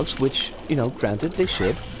robo-dogs, which, you know, granted, they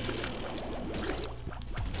should.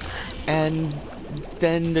 And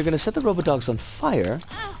then they're gonna set the robo-dogs on fire.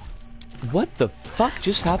 What the fuck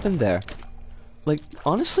just happened there? Like,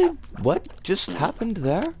 honestly, what just happened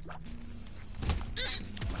there?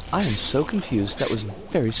 I am so confused. That was a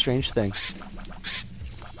very strange thing.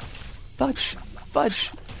 Fudge!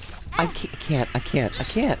 Fudge! I can't.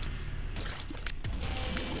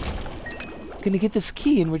 Gonna get this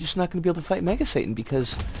key and we're just not gonna be able to fight Mega Satan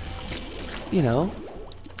because, you know.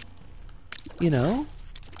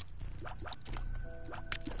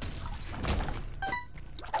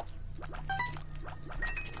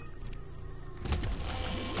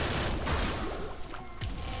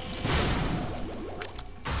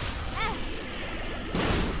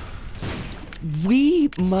 We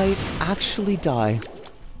might actually die.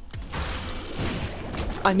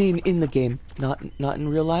 I mean, in the game, not in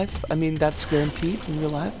real life. I mean, that's guaranteed in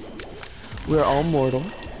real life. We're all mortal.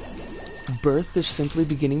 Birth is simply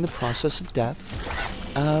beginning the process of death.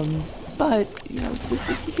 But, you know,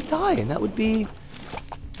 we could die, and that would be...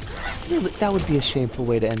 really, that would be a shameful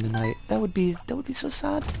way to end the night. That would be so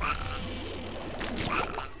sad.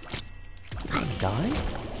 We want to die?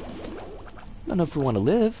 I don't know if we want to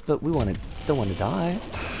live, but we don't want to die.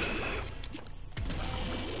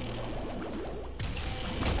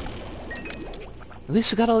 At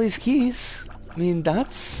least we got all these keys. I mean,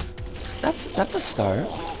 that's a start.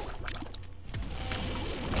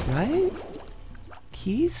 Right?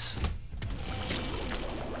 Keys?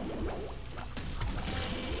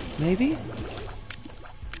 Maybe?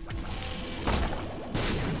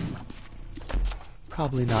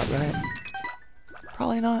 Probably not, right?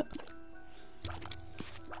 Probably not.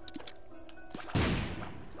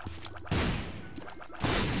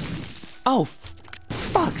 Oh,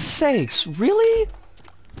 fuck's sakes, really?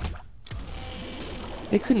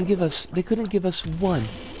 They couldn't give us one,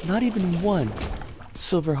 not even one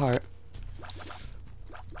silver heart.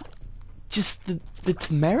 Just the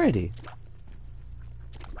temerity.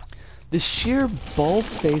 The sheer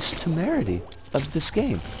bald-faced temerity of this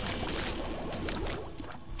game.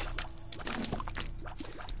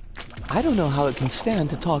 I don't know how it can stand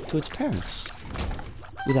to talk to its parents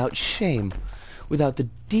without shame, without the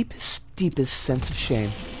deepest sense of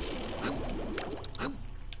shame.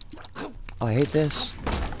 Oh, I hate this.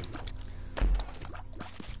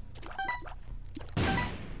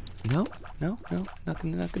 No, not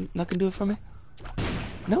gonna do it for me.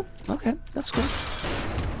 No, okay, that's good.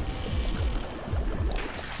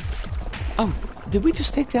 Oh, Did we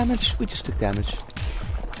just take damage? We just took damage.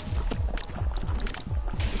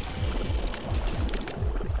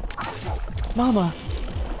 Mama!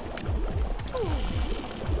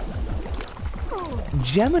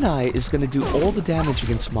 Gemini is gonna do all the damage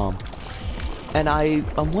against Mom. And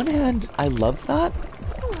on one hand, I love that.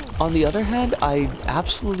 On the other hand, I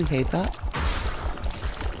absolutely hate that.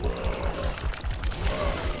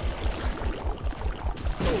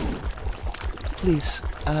 Please,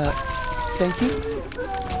 thank you.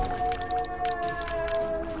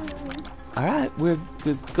 Alright, we're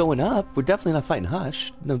going up. We're definitely not fighting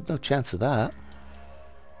Hush. No chance of that.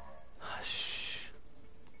 Hush.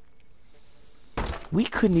 We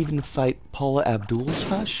couldn't even fight Paula Abdul's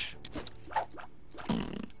Hush.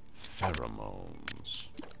 Pheromones.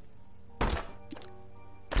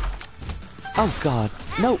 Oh god.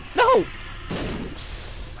 No! No!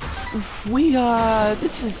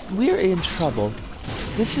 We're in trouble.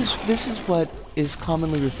 This is what is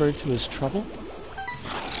commonly referred to as trouble.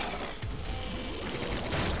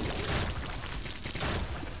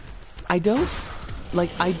 I don't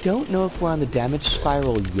know if we're on the damage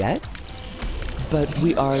spiral yet, but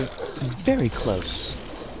we are very close.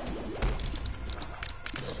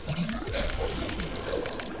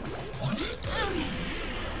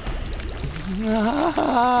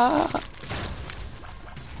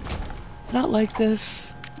 Not like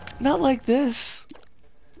this. Not like this.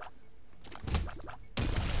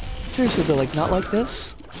 Seriously though, like, not like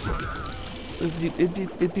this.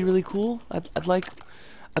 It'd be really cool. I'd like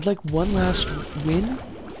one last win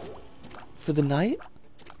for the night.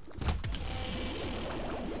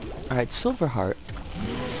 Alright, Silverheart.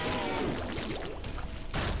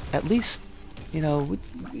 At least, you know,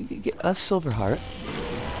 we get us Silverheart.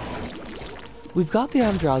 We've got the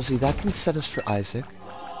I'm Drowsy. That can set us for Isaac.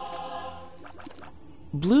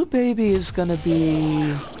 Blue Baby's gonna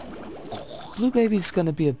be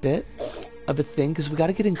a bit of a thing, because we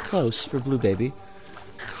gotta get in close for Blue Baby.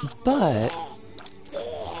 But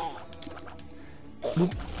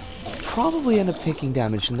we'll probably end up taking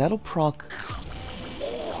damage, and that'll proc...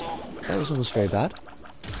 That was almost very bad.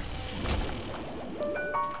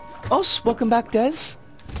 Oh, welcome back, Des.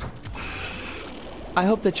 I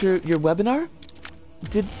hope that your webinar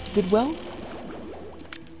did well.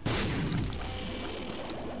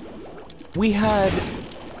 We had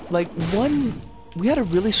we had a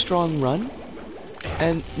really strong run,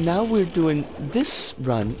 and now we're doing this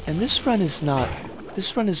run, and this run is not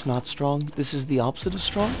strong. This is the opposite of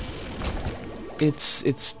strong.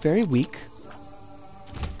 It's very weak,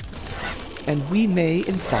 and we may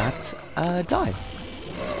in fact die.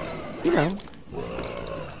 You know,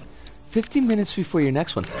 15 minutes before your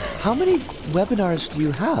next one. How many webinars do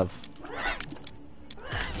you have?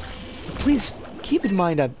 Please keep in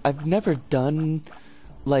mind, I've never done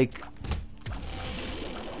like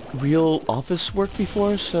real office work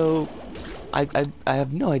before, so I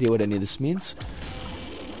have no idea what any of this means.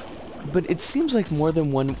 But it seems like more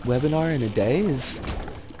than one webinar in a day is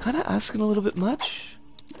kind of asking a little bit much.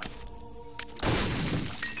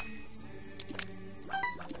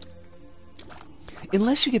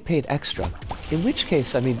 Unless you get paid extra. In which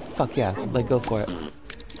case, I mean, fuck yeah, like, go for it.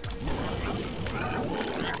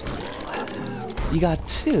 You got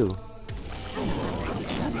 2.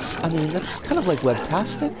 That's kind of like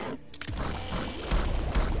webtastic.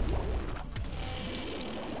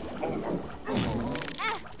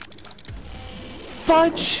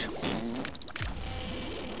 Fudge!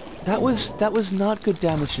 That was not good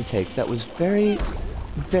damage to take. That was very,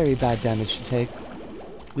 very bad damage to take.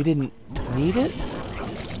 We didn't need it.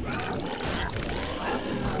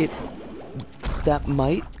 That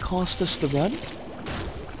might cost us the run.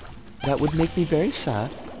 That would make me very sad,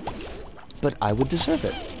 but I would deserve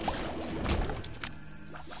it.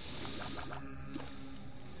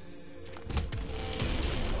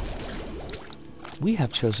 We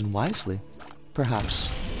have chosen wisely, perhaps.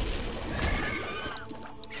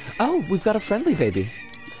 Oh, we've got a friendly baby.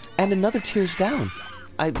 And another Tears Down.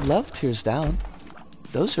 I love Tears Down.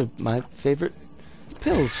 Those are my favorite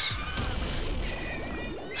pills.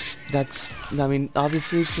 That's, I mean,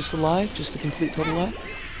 obviously it's just a lie, just a complete total lie.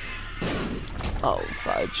 Oh,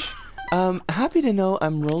 fudge. Happy to know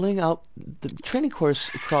I'm rolling out the training course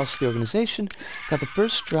across the organization. Got the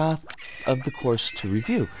first draft of the course to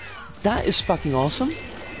review. That is fucking awesome.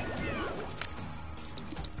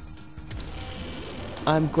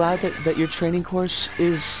 I'm glad that your training course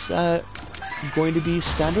is going to be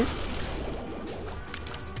standard.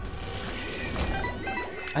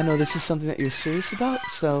 I know this is something that you're serious about,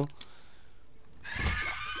 so...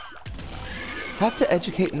 Have to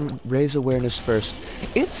educate and raise awareness first.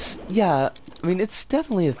 It's, yeah, I mean, it's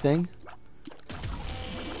definitely a thing.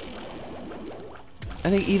 I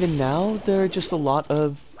think even now there are just a lot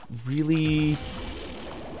of really,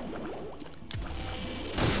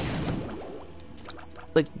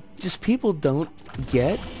 like, just people don't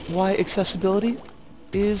get why accessibility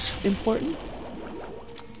is important.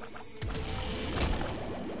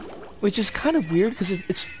 Which is kind of weird because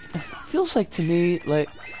it feels like to me like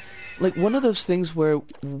one of those things where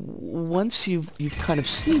once you've kind of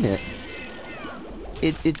seen it,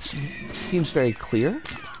 it seems very clear.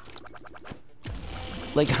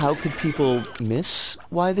 Like, how could people miss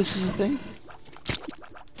why this is a thing?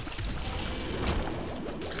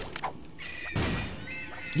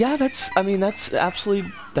 Yeah, that's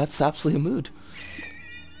absolutely a mood.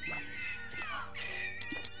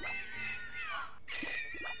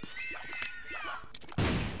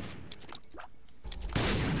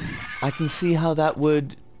 I can see how that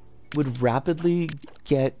would rapidly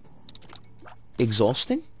get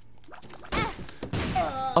exhausting.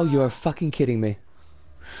 Oh, you are fucking kidding me.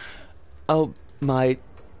 Oh, my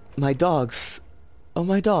dogs. Oh,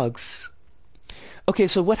 my dogs. Okay,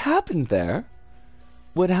 so what happened there?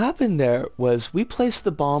 What happened there was we placed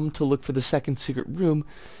the bomb to look for the second secret room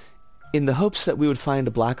in the hopes that we would find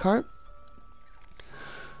a black heart.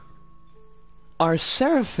 Our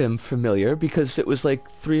Seraphim familiar, because it was like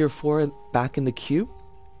 3 or 4 back in the queue,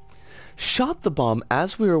 shot the bomb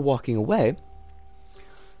as we were walking away,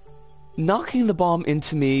 knocking the bomb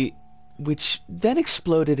into me, which then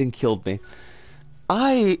exploded and killed me.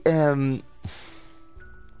 I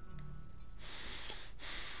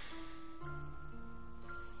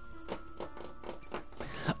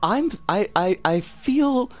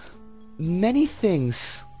feel many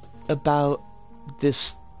things about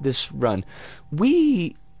this run.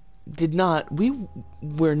 We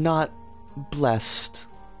were not blessed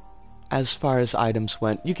as far as items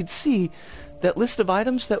went. You could see that list of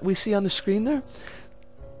items that we see on the screen there.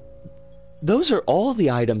 Those are all the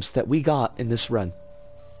items that we got in this run.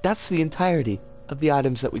 That's the entirety of the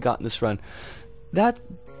items that we got in this run. That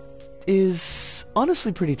is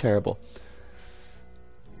honestly pretty terrible.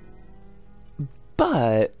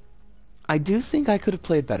 But I do think I could have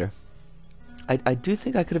played better. I do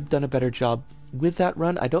think I could have done a better job with that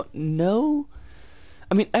run. I don't know.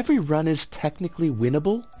 I mean, every run is technically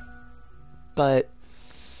winnable, but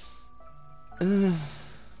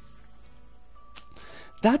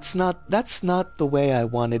that's not the way I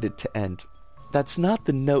wanted it to end. That's not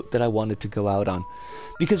the note that I wanted to go out on,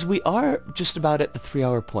 because we are just about at the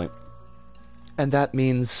 3-hour point, and that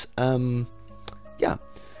means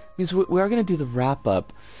means we are going to do the wrap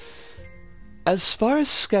up. As far as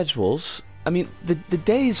schedules, I mean, the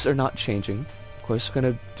days are not changing. Of course, we're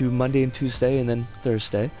going to do Monday and Tuesday and then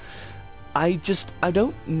Thursday. I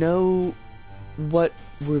don't know what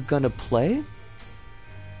we're going to play,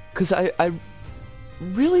 because I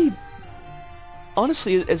really,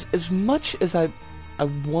 honestly, as much as I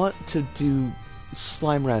want to do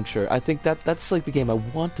Slime Rancher, I think that's like the game I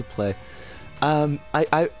want to play.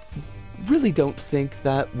 I really don't think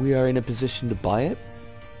that we are in a position to buy it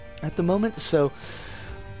at the moment, so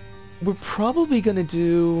we're probably gonna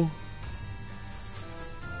do,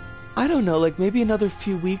 I don't know, like maybe another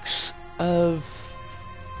few weeks of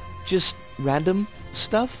just random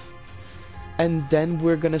stuff, and then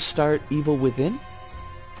we're gonna start Evil Within.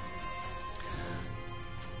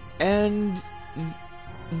 And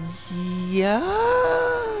yeah,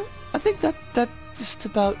 I think that just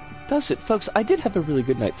about does it, folks. I did have a really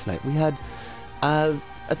good night tonight. We had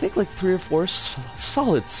I think like 3 or 4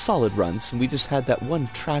 solid runs, and we just had that one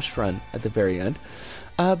trash run at the very end.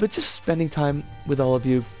 But just spending time with all of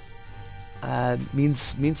you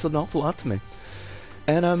means an awful lot to me.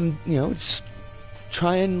 And I'm, just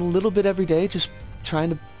trying a little bit every day, just trying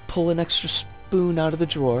to pull an extra spoon out of the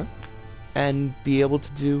drawer and be able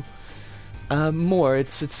to do more.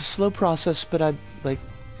 It's a slow process, but I'm like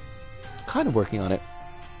kind of working on it.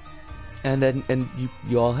 And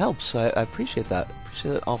you all help, so I appreciate that. I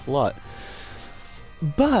appreciate that an awful lot.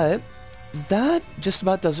 But that just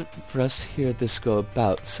about does it for us here at This Go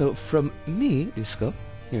About. So from me, Disco,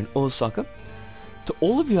 here in Osaka, to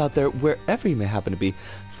all of you out there, wherever you may happen to be,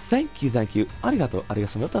 thank you,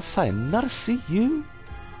 arigato, sayonara, see you,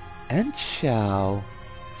 and ciao.